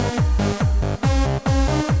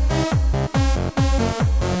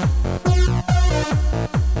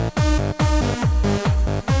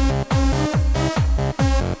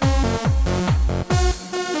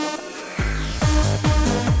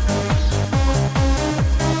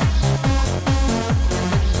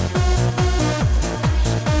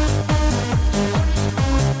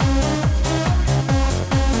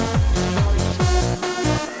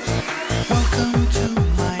 Welcome to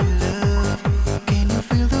my love. Can you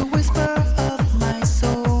feel the whisper of my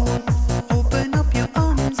soul? Open up your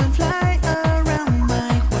arms and fly around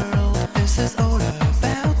my world. This is all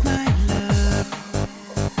about my love.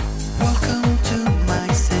 Welcome to my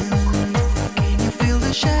scent. Can you feel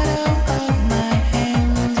the shadow of my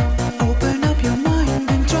hand? Open up your mind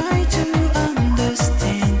and try to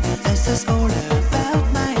understand. This is all about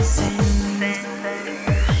my scent.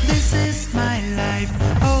 This is my life.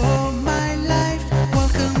 Oh, my life.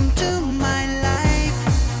 Welcome to my life.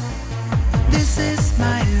 This is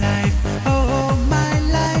my life. Oh, my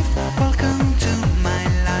life. Welcome to my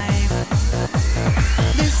life.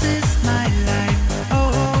 This is my life.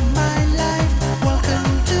 Oh, my life.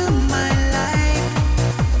 Welcome to my life.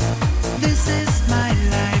 This is my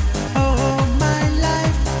life. Oh, my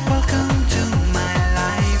life. Welcome to my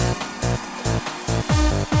life.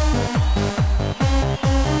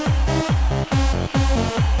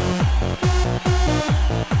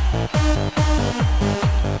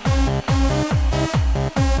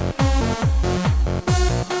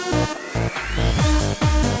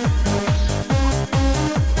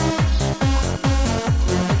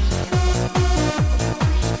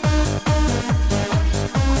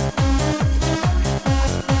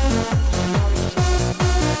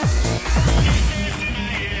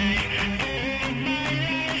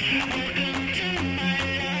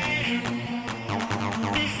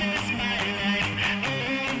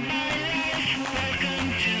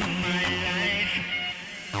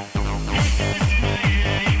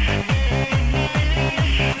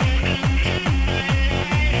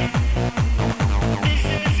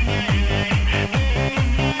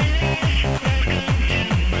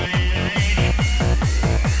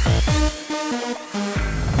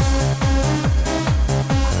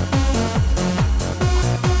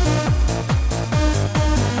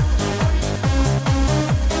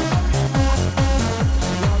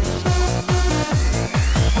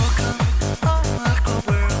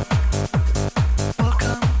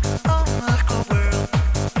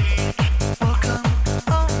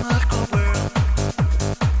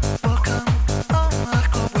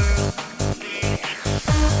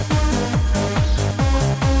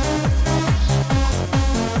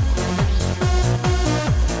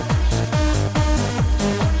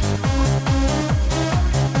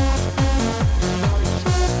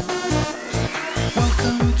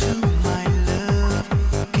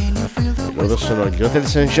 Loro sono gli Hotel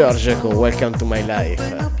St. George con Welcome to My Life.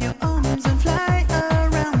 Your arms and fly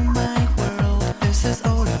around my world. This is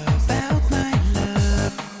all about my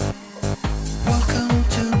love. Welcome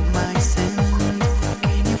to my sand.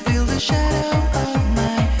 Can you feel the shadow of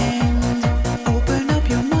my hand? Open up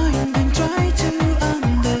your mind and try to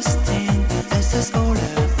understand. This is all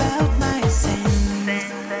about my sand.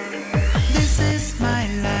 This is my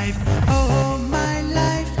life. Oh, my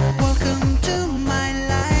life. Welcome to my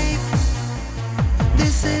life.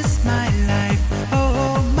 This is my life.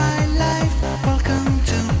 Oh, my life. Welcome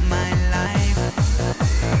to my life.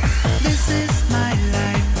 This is my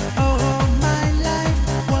life. Oh, my life.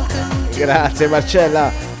 Welcome to Grazie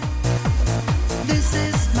Marcella. This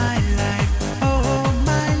is my life. Oh,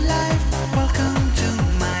 my life. Welcome to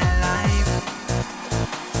my life.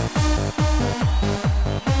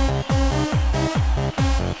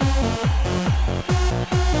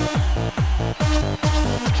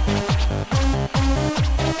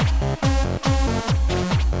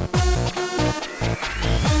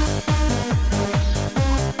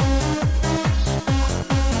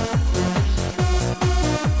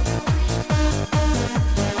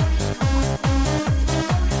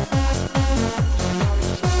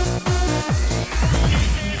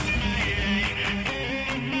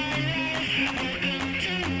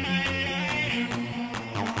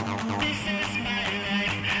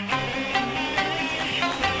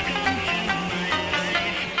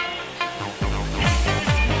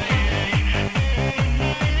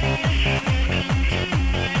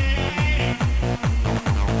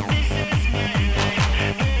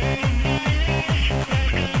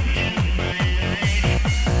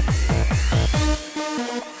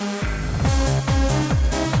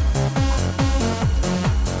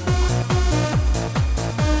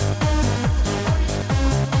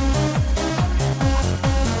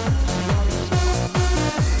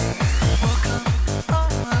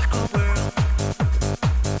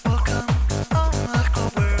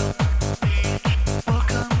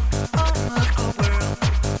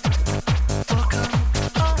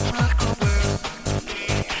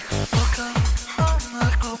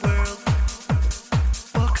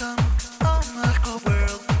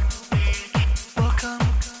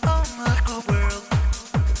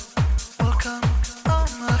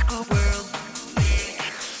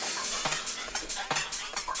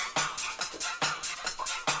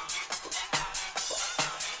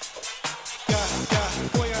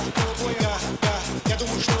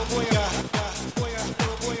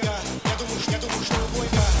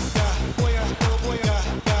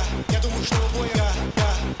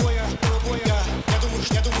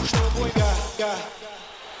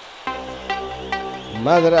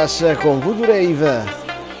 Madras con Voodoo Rave.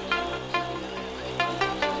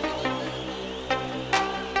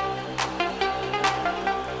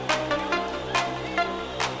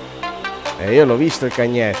 E io l'ho visto il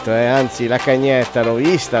cagnetto, anzi la cagnetta l'ho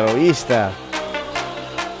vista.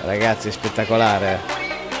 Ragazzi, è spettacolare.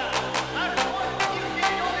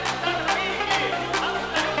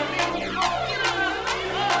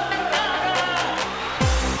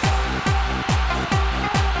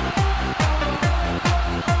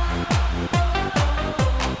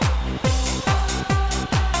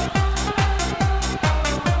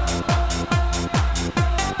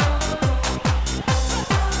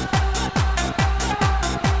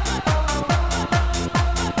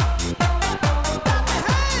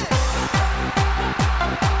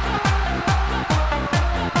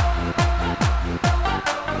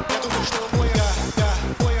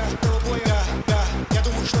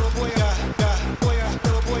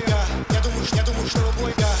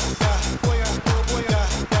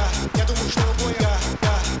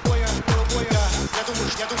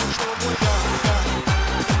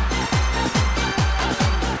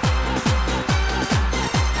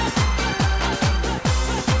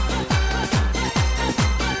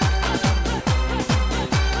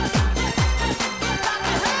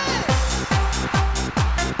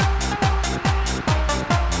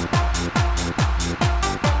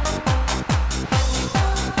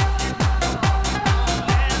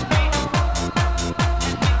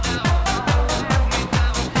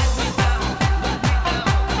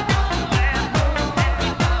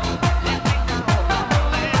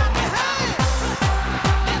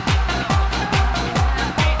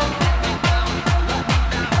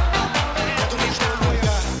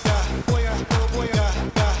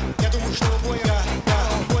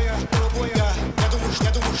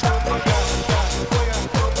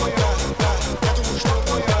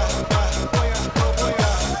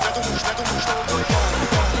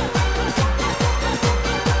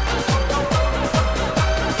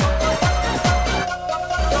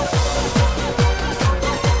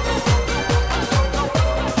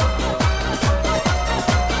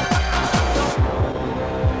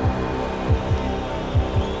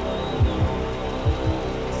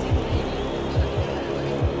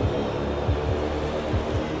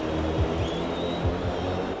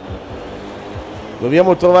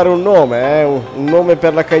 Dobbiamo trovare un nome, un nome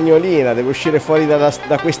per la cagnolina, deve uscire fuori da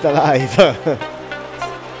questa live.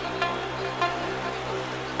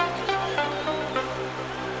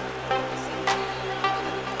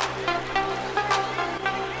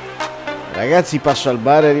 Ragazzi, passo al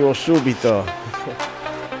bar e arrivo subito.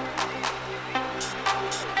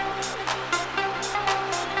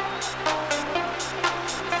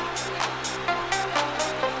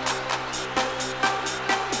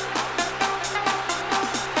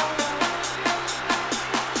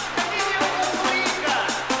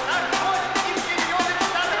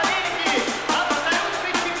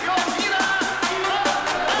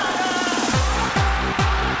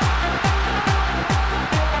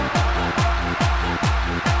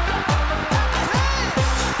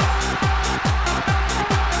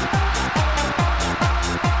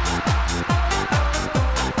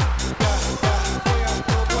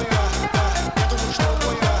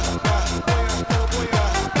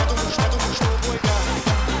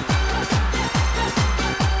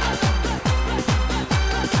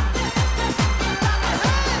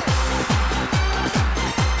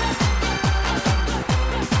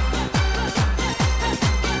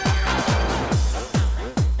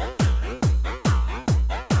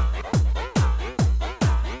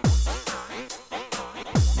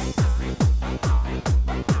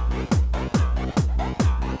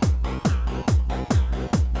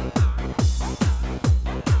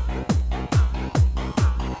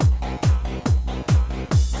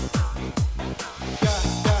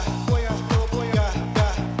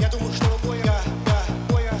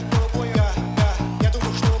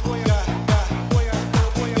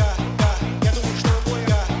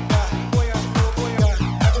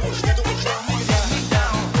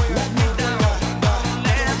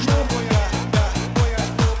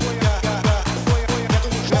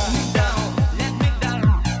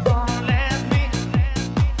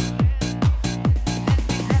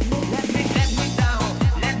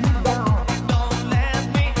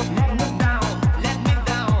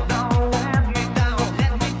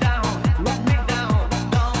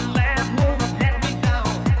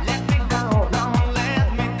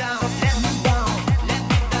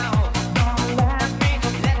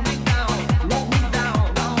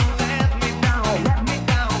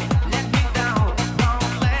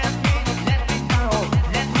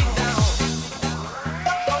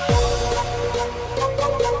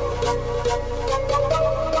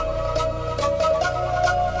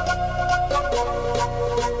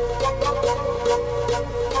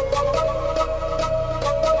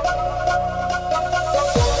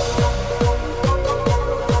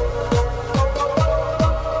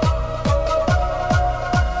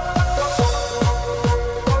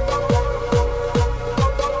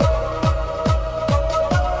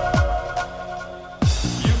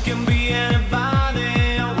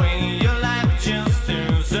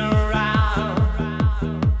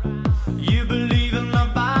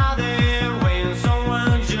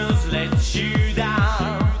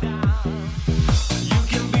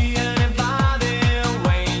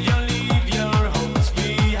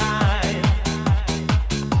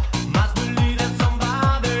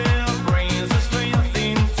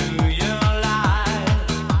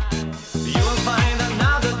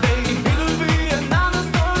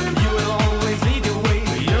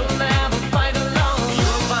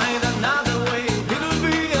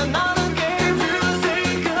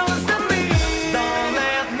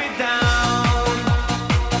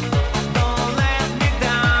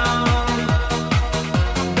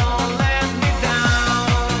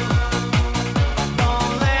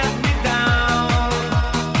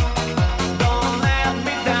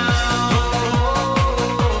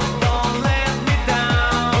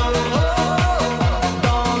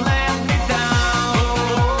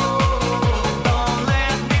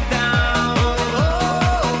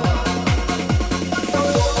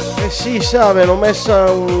 Sì, Save, l'ho messa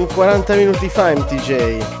un 40 minuti fa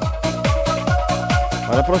MTJ.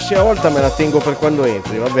 Ma la prossima volta me la tengo per quando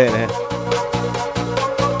entri, va bene?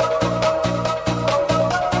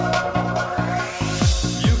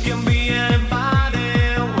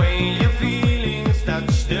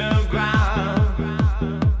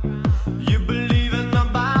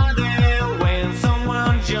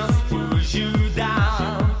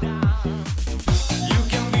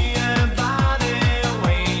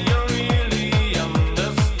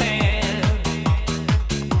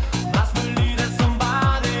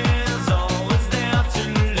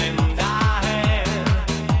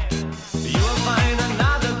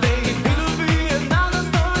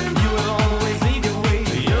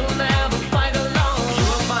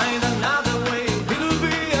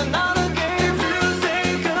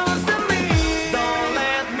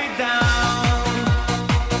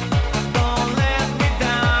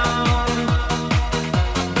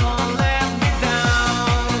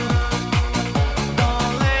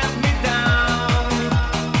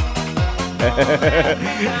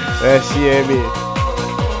 Sì, Amy.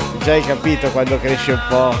 Già hai capito quando cresce un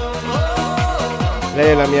po'. Lei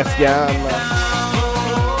è la mia fiamma.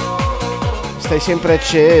 Stai sempre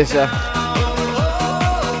accesa.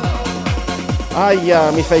 Aia,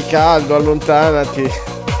 mi fai caldo, allontanati.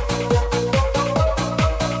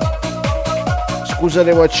 Scusa,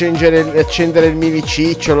 devo accendere il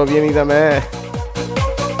minicicciolo, vieni da me.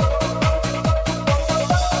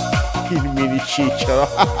 Il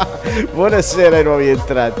minicicciolo. Buonasera ai nuovi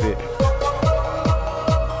entrati.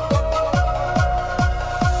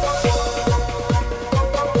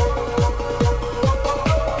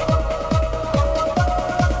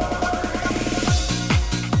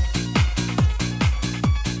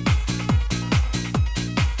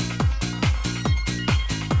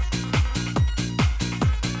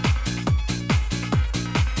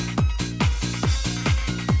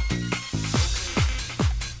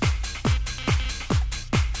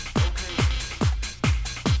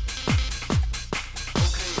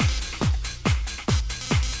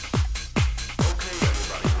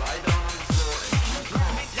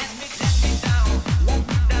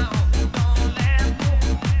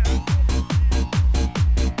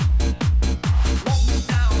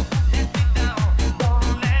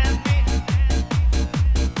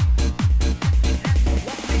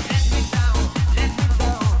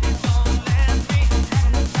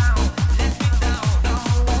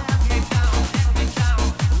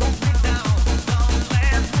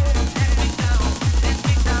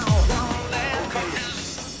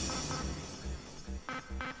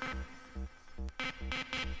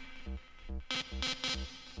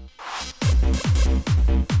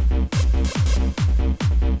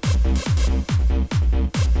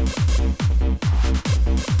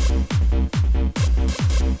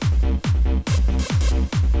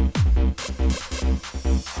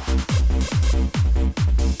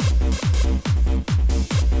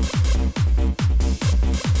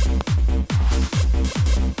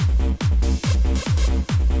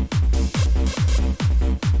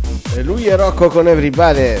 E lui è Rocco con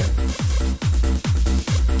Everybody.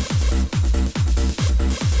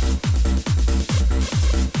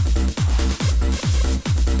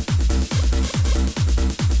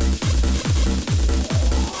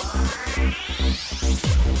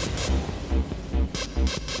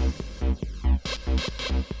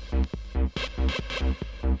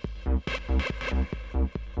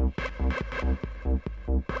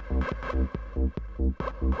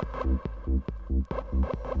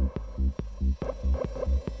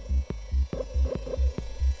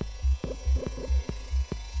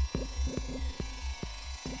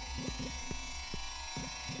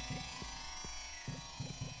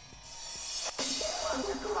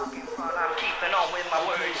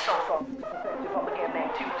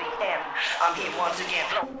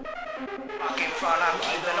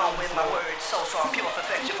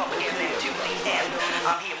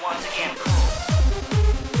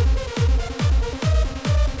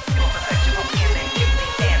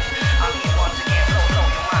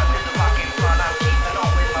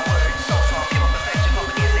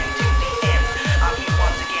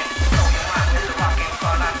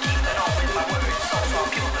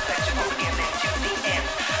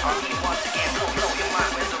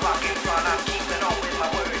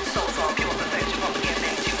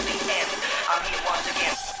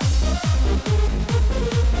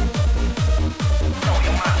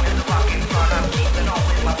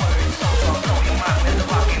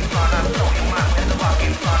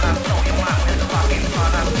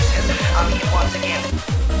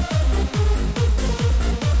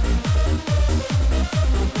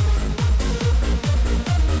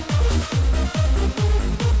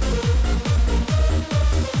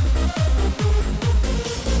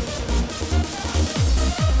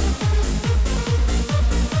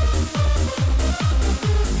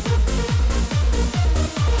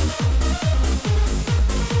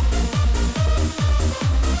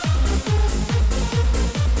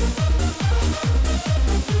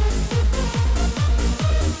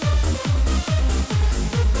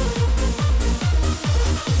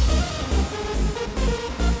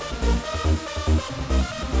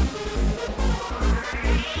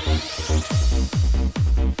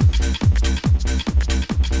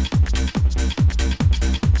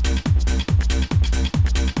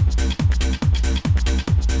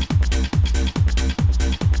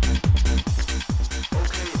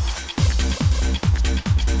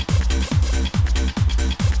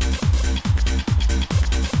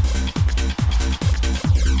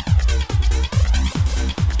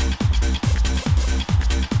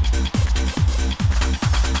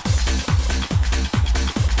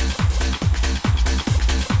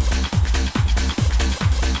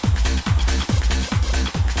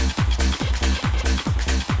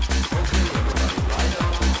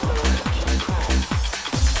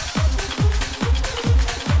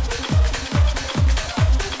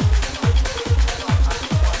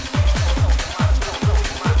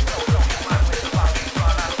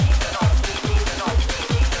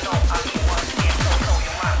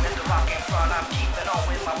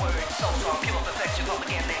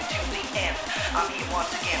 I'm here once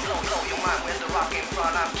again, blow your mind with the rock in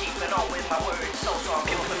front. I'm keeping on with my words, so strong,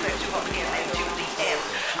 pure perfection from beginning to the end.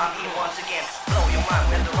 I'm here once again, blow your mind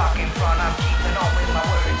with the rock in front. I'm keeping on with my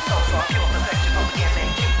words, so strong, pure perfection from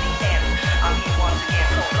beginning to the end. I'm here once again,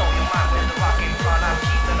 blow your mind with the rock in front. I'm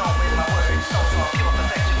keeping on with my words, so strong, pure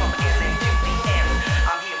perfection from beginning to the end.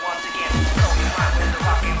 I'm here once again, blow your mind with the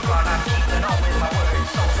rock in front. I'm keeping on with my words,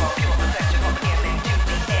 so strong, pure perfection from beginning to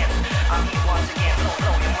the end. I'm here once again,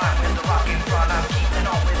 blow your mind with the rock in front. I'm keeping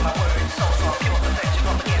on with my words, so strong, pure perfection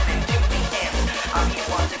from beginning to the end. I'm here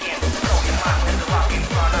once again, blow your mind with the rock in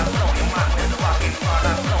front. I'm blow your mind with the rock in front.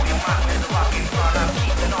 I'm blow your mind with the rock in front. I'm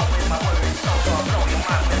keeping on with my words, so strong, blow your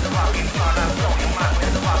mind with the rock in front. I'm blow your mind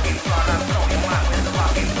with the rock in front. I'm blow your mind with the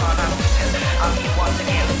rock in front. I'm here once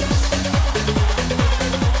again.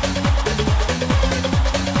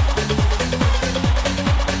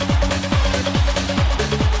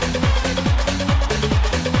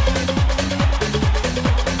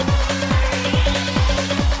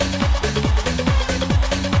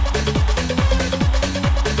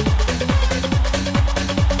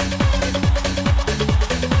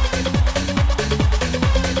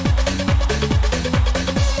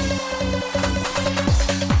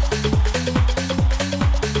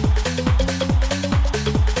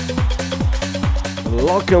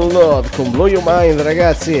 Lock and Load con Blow Your Mind,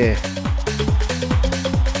 ragazzi.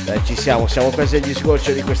 Dai, ci siamo quasi agli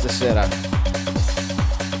sgoccioli di questa sera.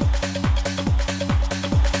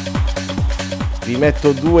 Vi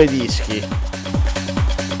metto 2 dischi.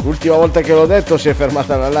 L'ultima volta che l'ho detto si è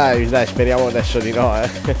fermata la live, dai, speriamo adesso di no,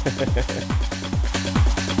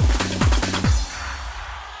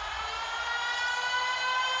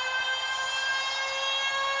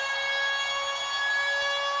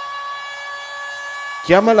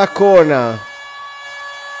 Chiamala Cona.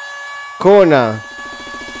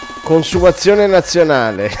 Consumazione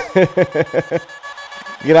nazionale.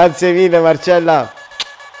 Grazie mille Marcella.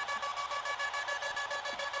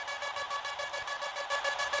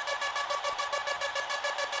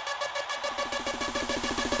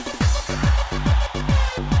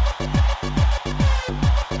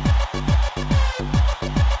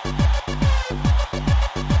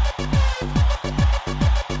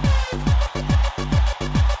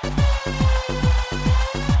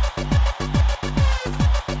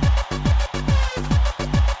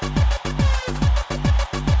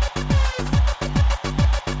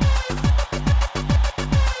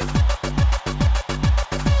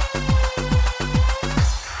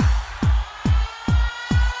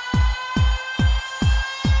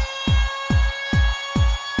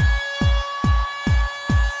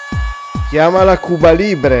 Chiamala Cuba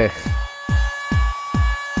Libre.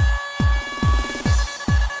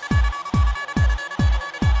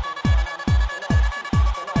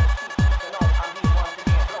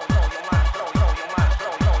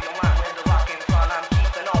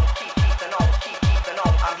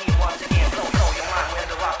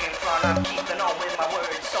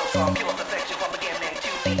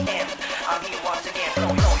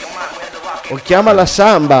 O chiamala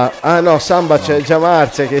Samba. Ah no, Samba c'è già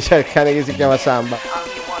Marzia, che c'è il cane che si chiama Samba.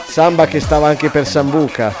 Samba che stava anche per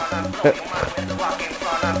Sambuca.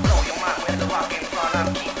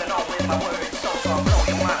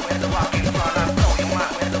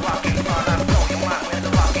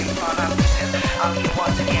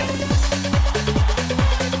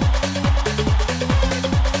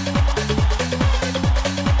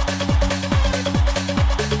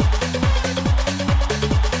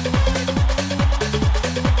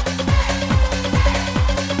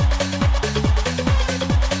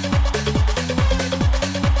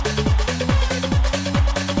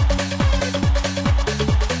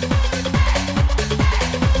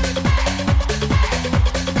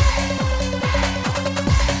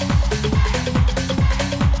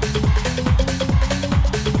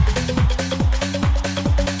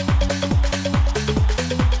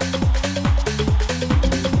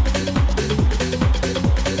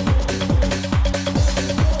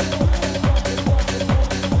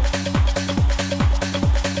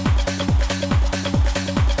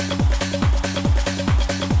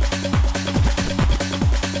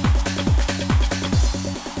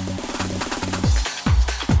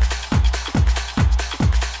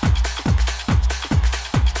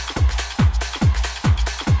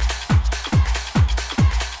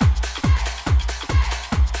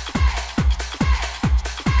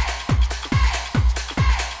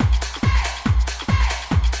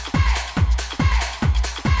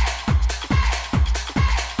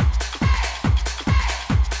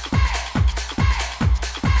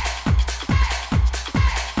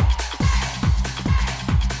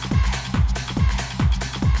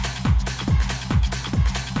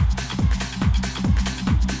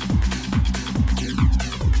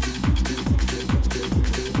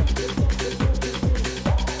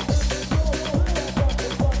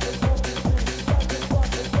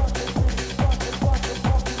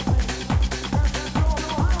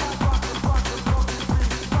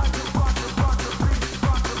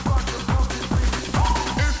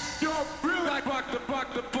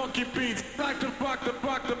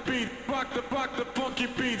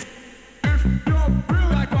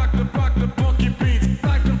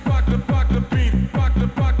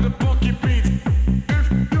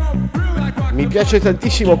 Mi piace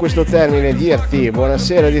tantissimo questo termine, dirti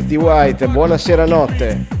buonasera, dirti White, buonasera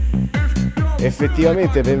notte.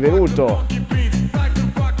 Effettivamente, benvenuto.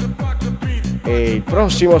 E il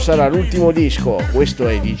prossimo sarà l'ultimo disco, questo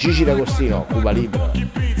è di Gigi D'Agostino, Cuba Libre,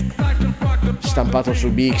 stampato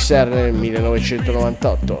su BXR nel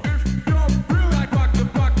 1998.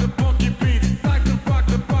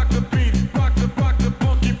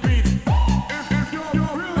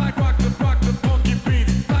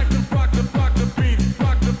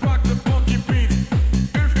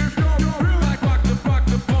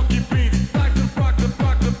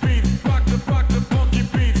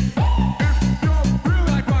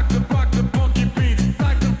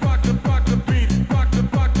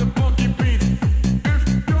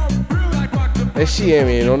 Eh sì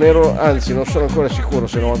Emi, non ero, anzi non sono ancora sicuro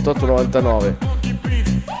se 98-99.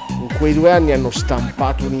 In quei 2 anni hanno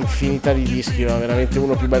stampato un'infinità di dischi, ma veramente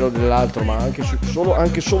uno più bello dell'altro, ma anche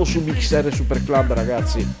solo su BXR Super Club,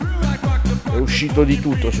 ragazzi. È uscito di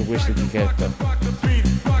tutto su questa etichetta.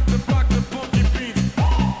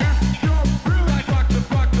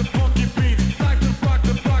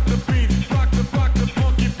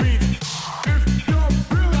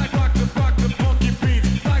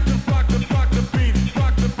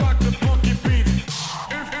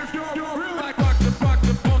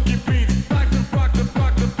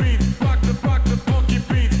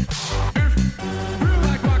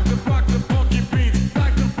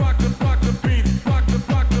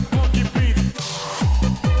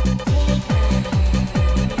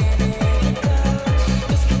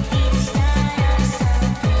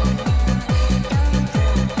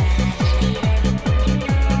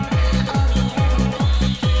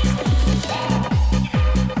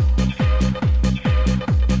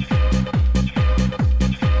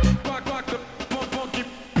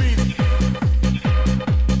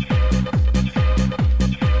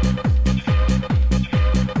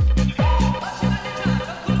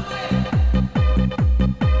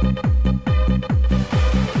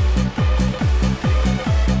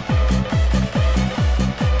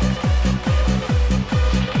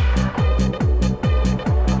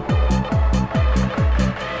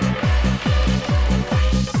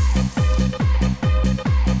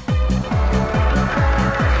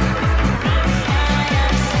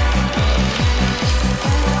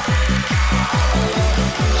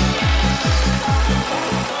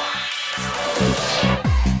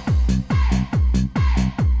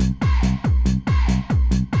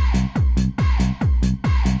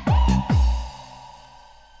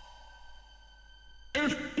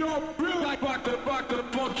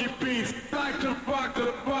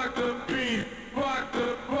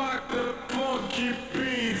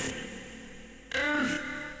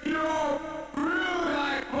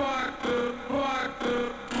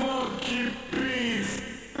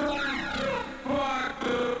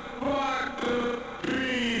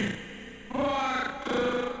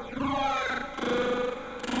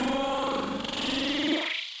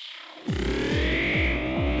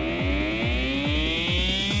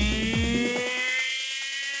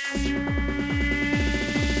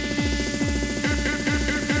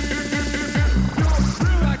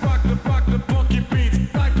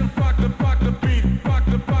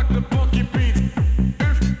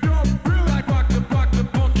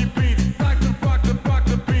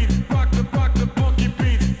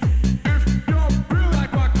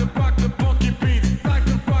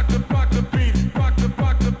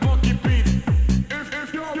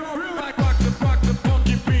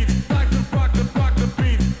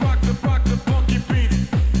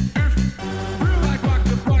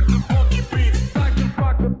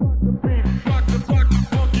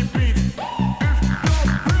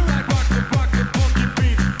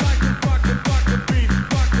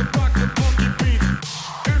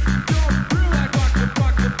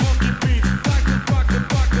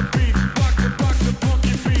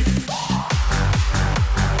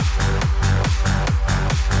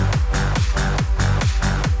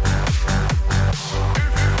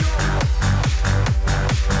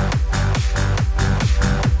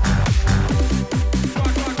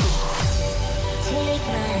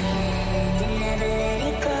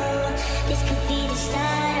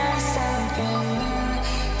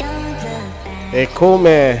 E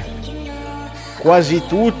come quasi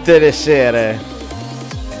tutte le sere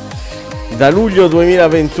da luglio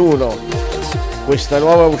 2021 questa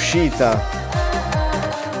nuova uscita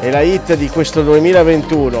è la hit di questo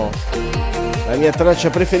 2021, la mia traccia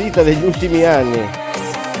preferita degli ultimi anni,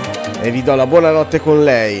 E vi do la buonanotte con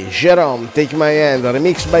lei. Jerome, Take My Hand,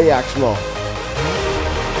 remix by Axmo.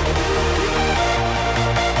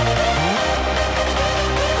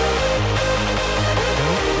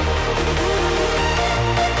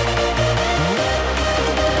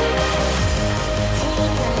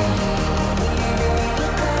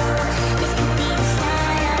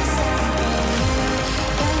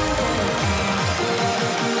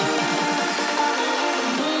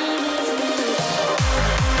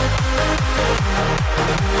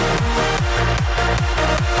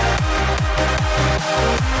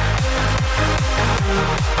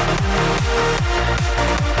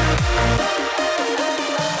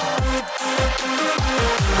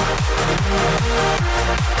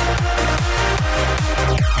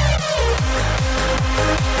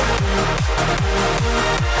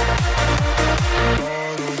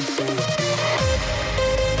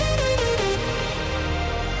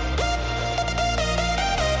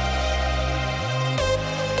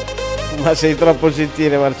 Ma sei troppo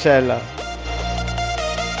gentile, Marcella.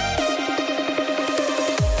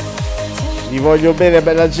 Vi voglio bene,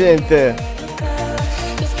 bella gente.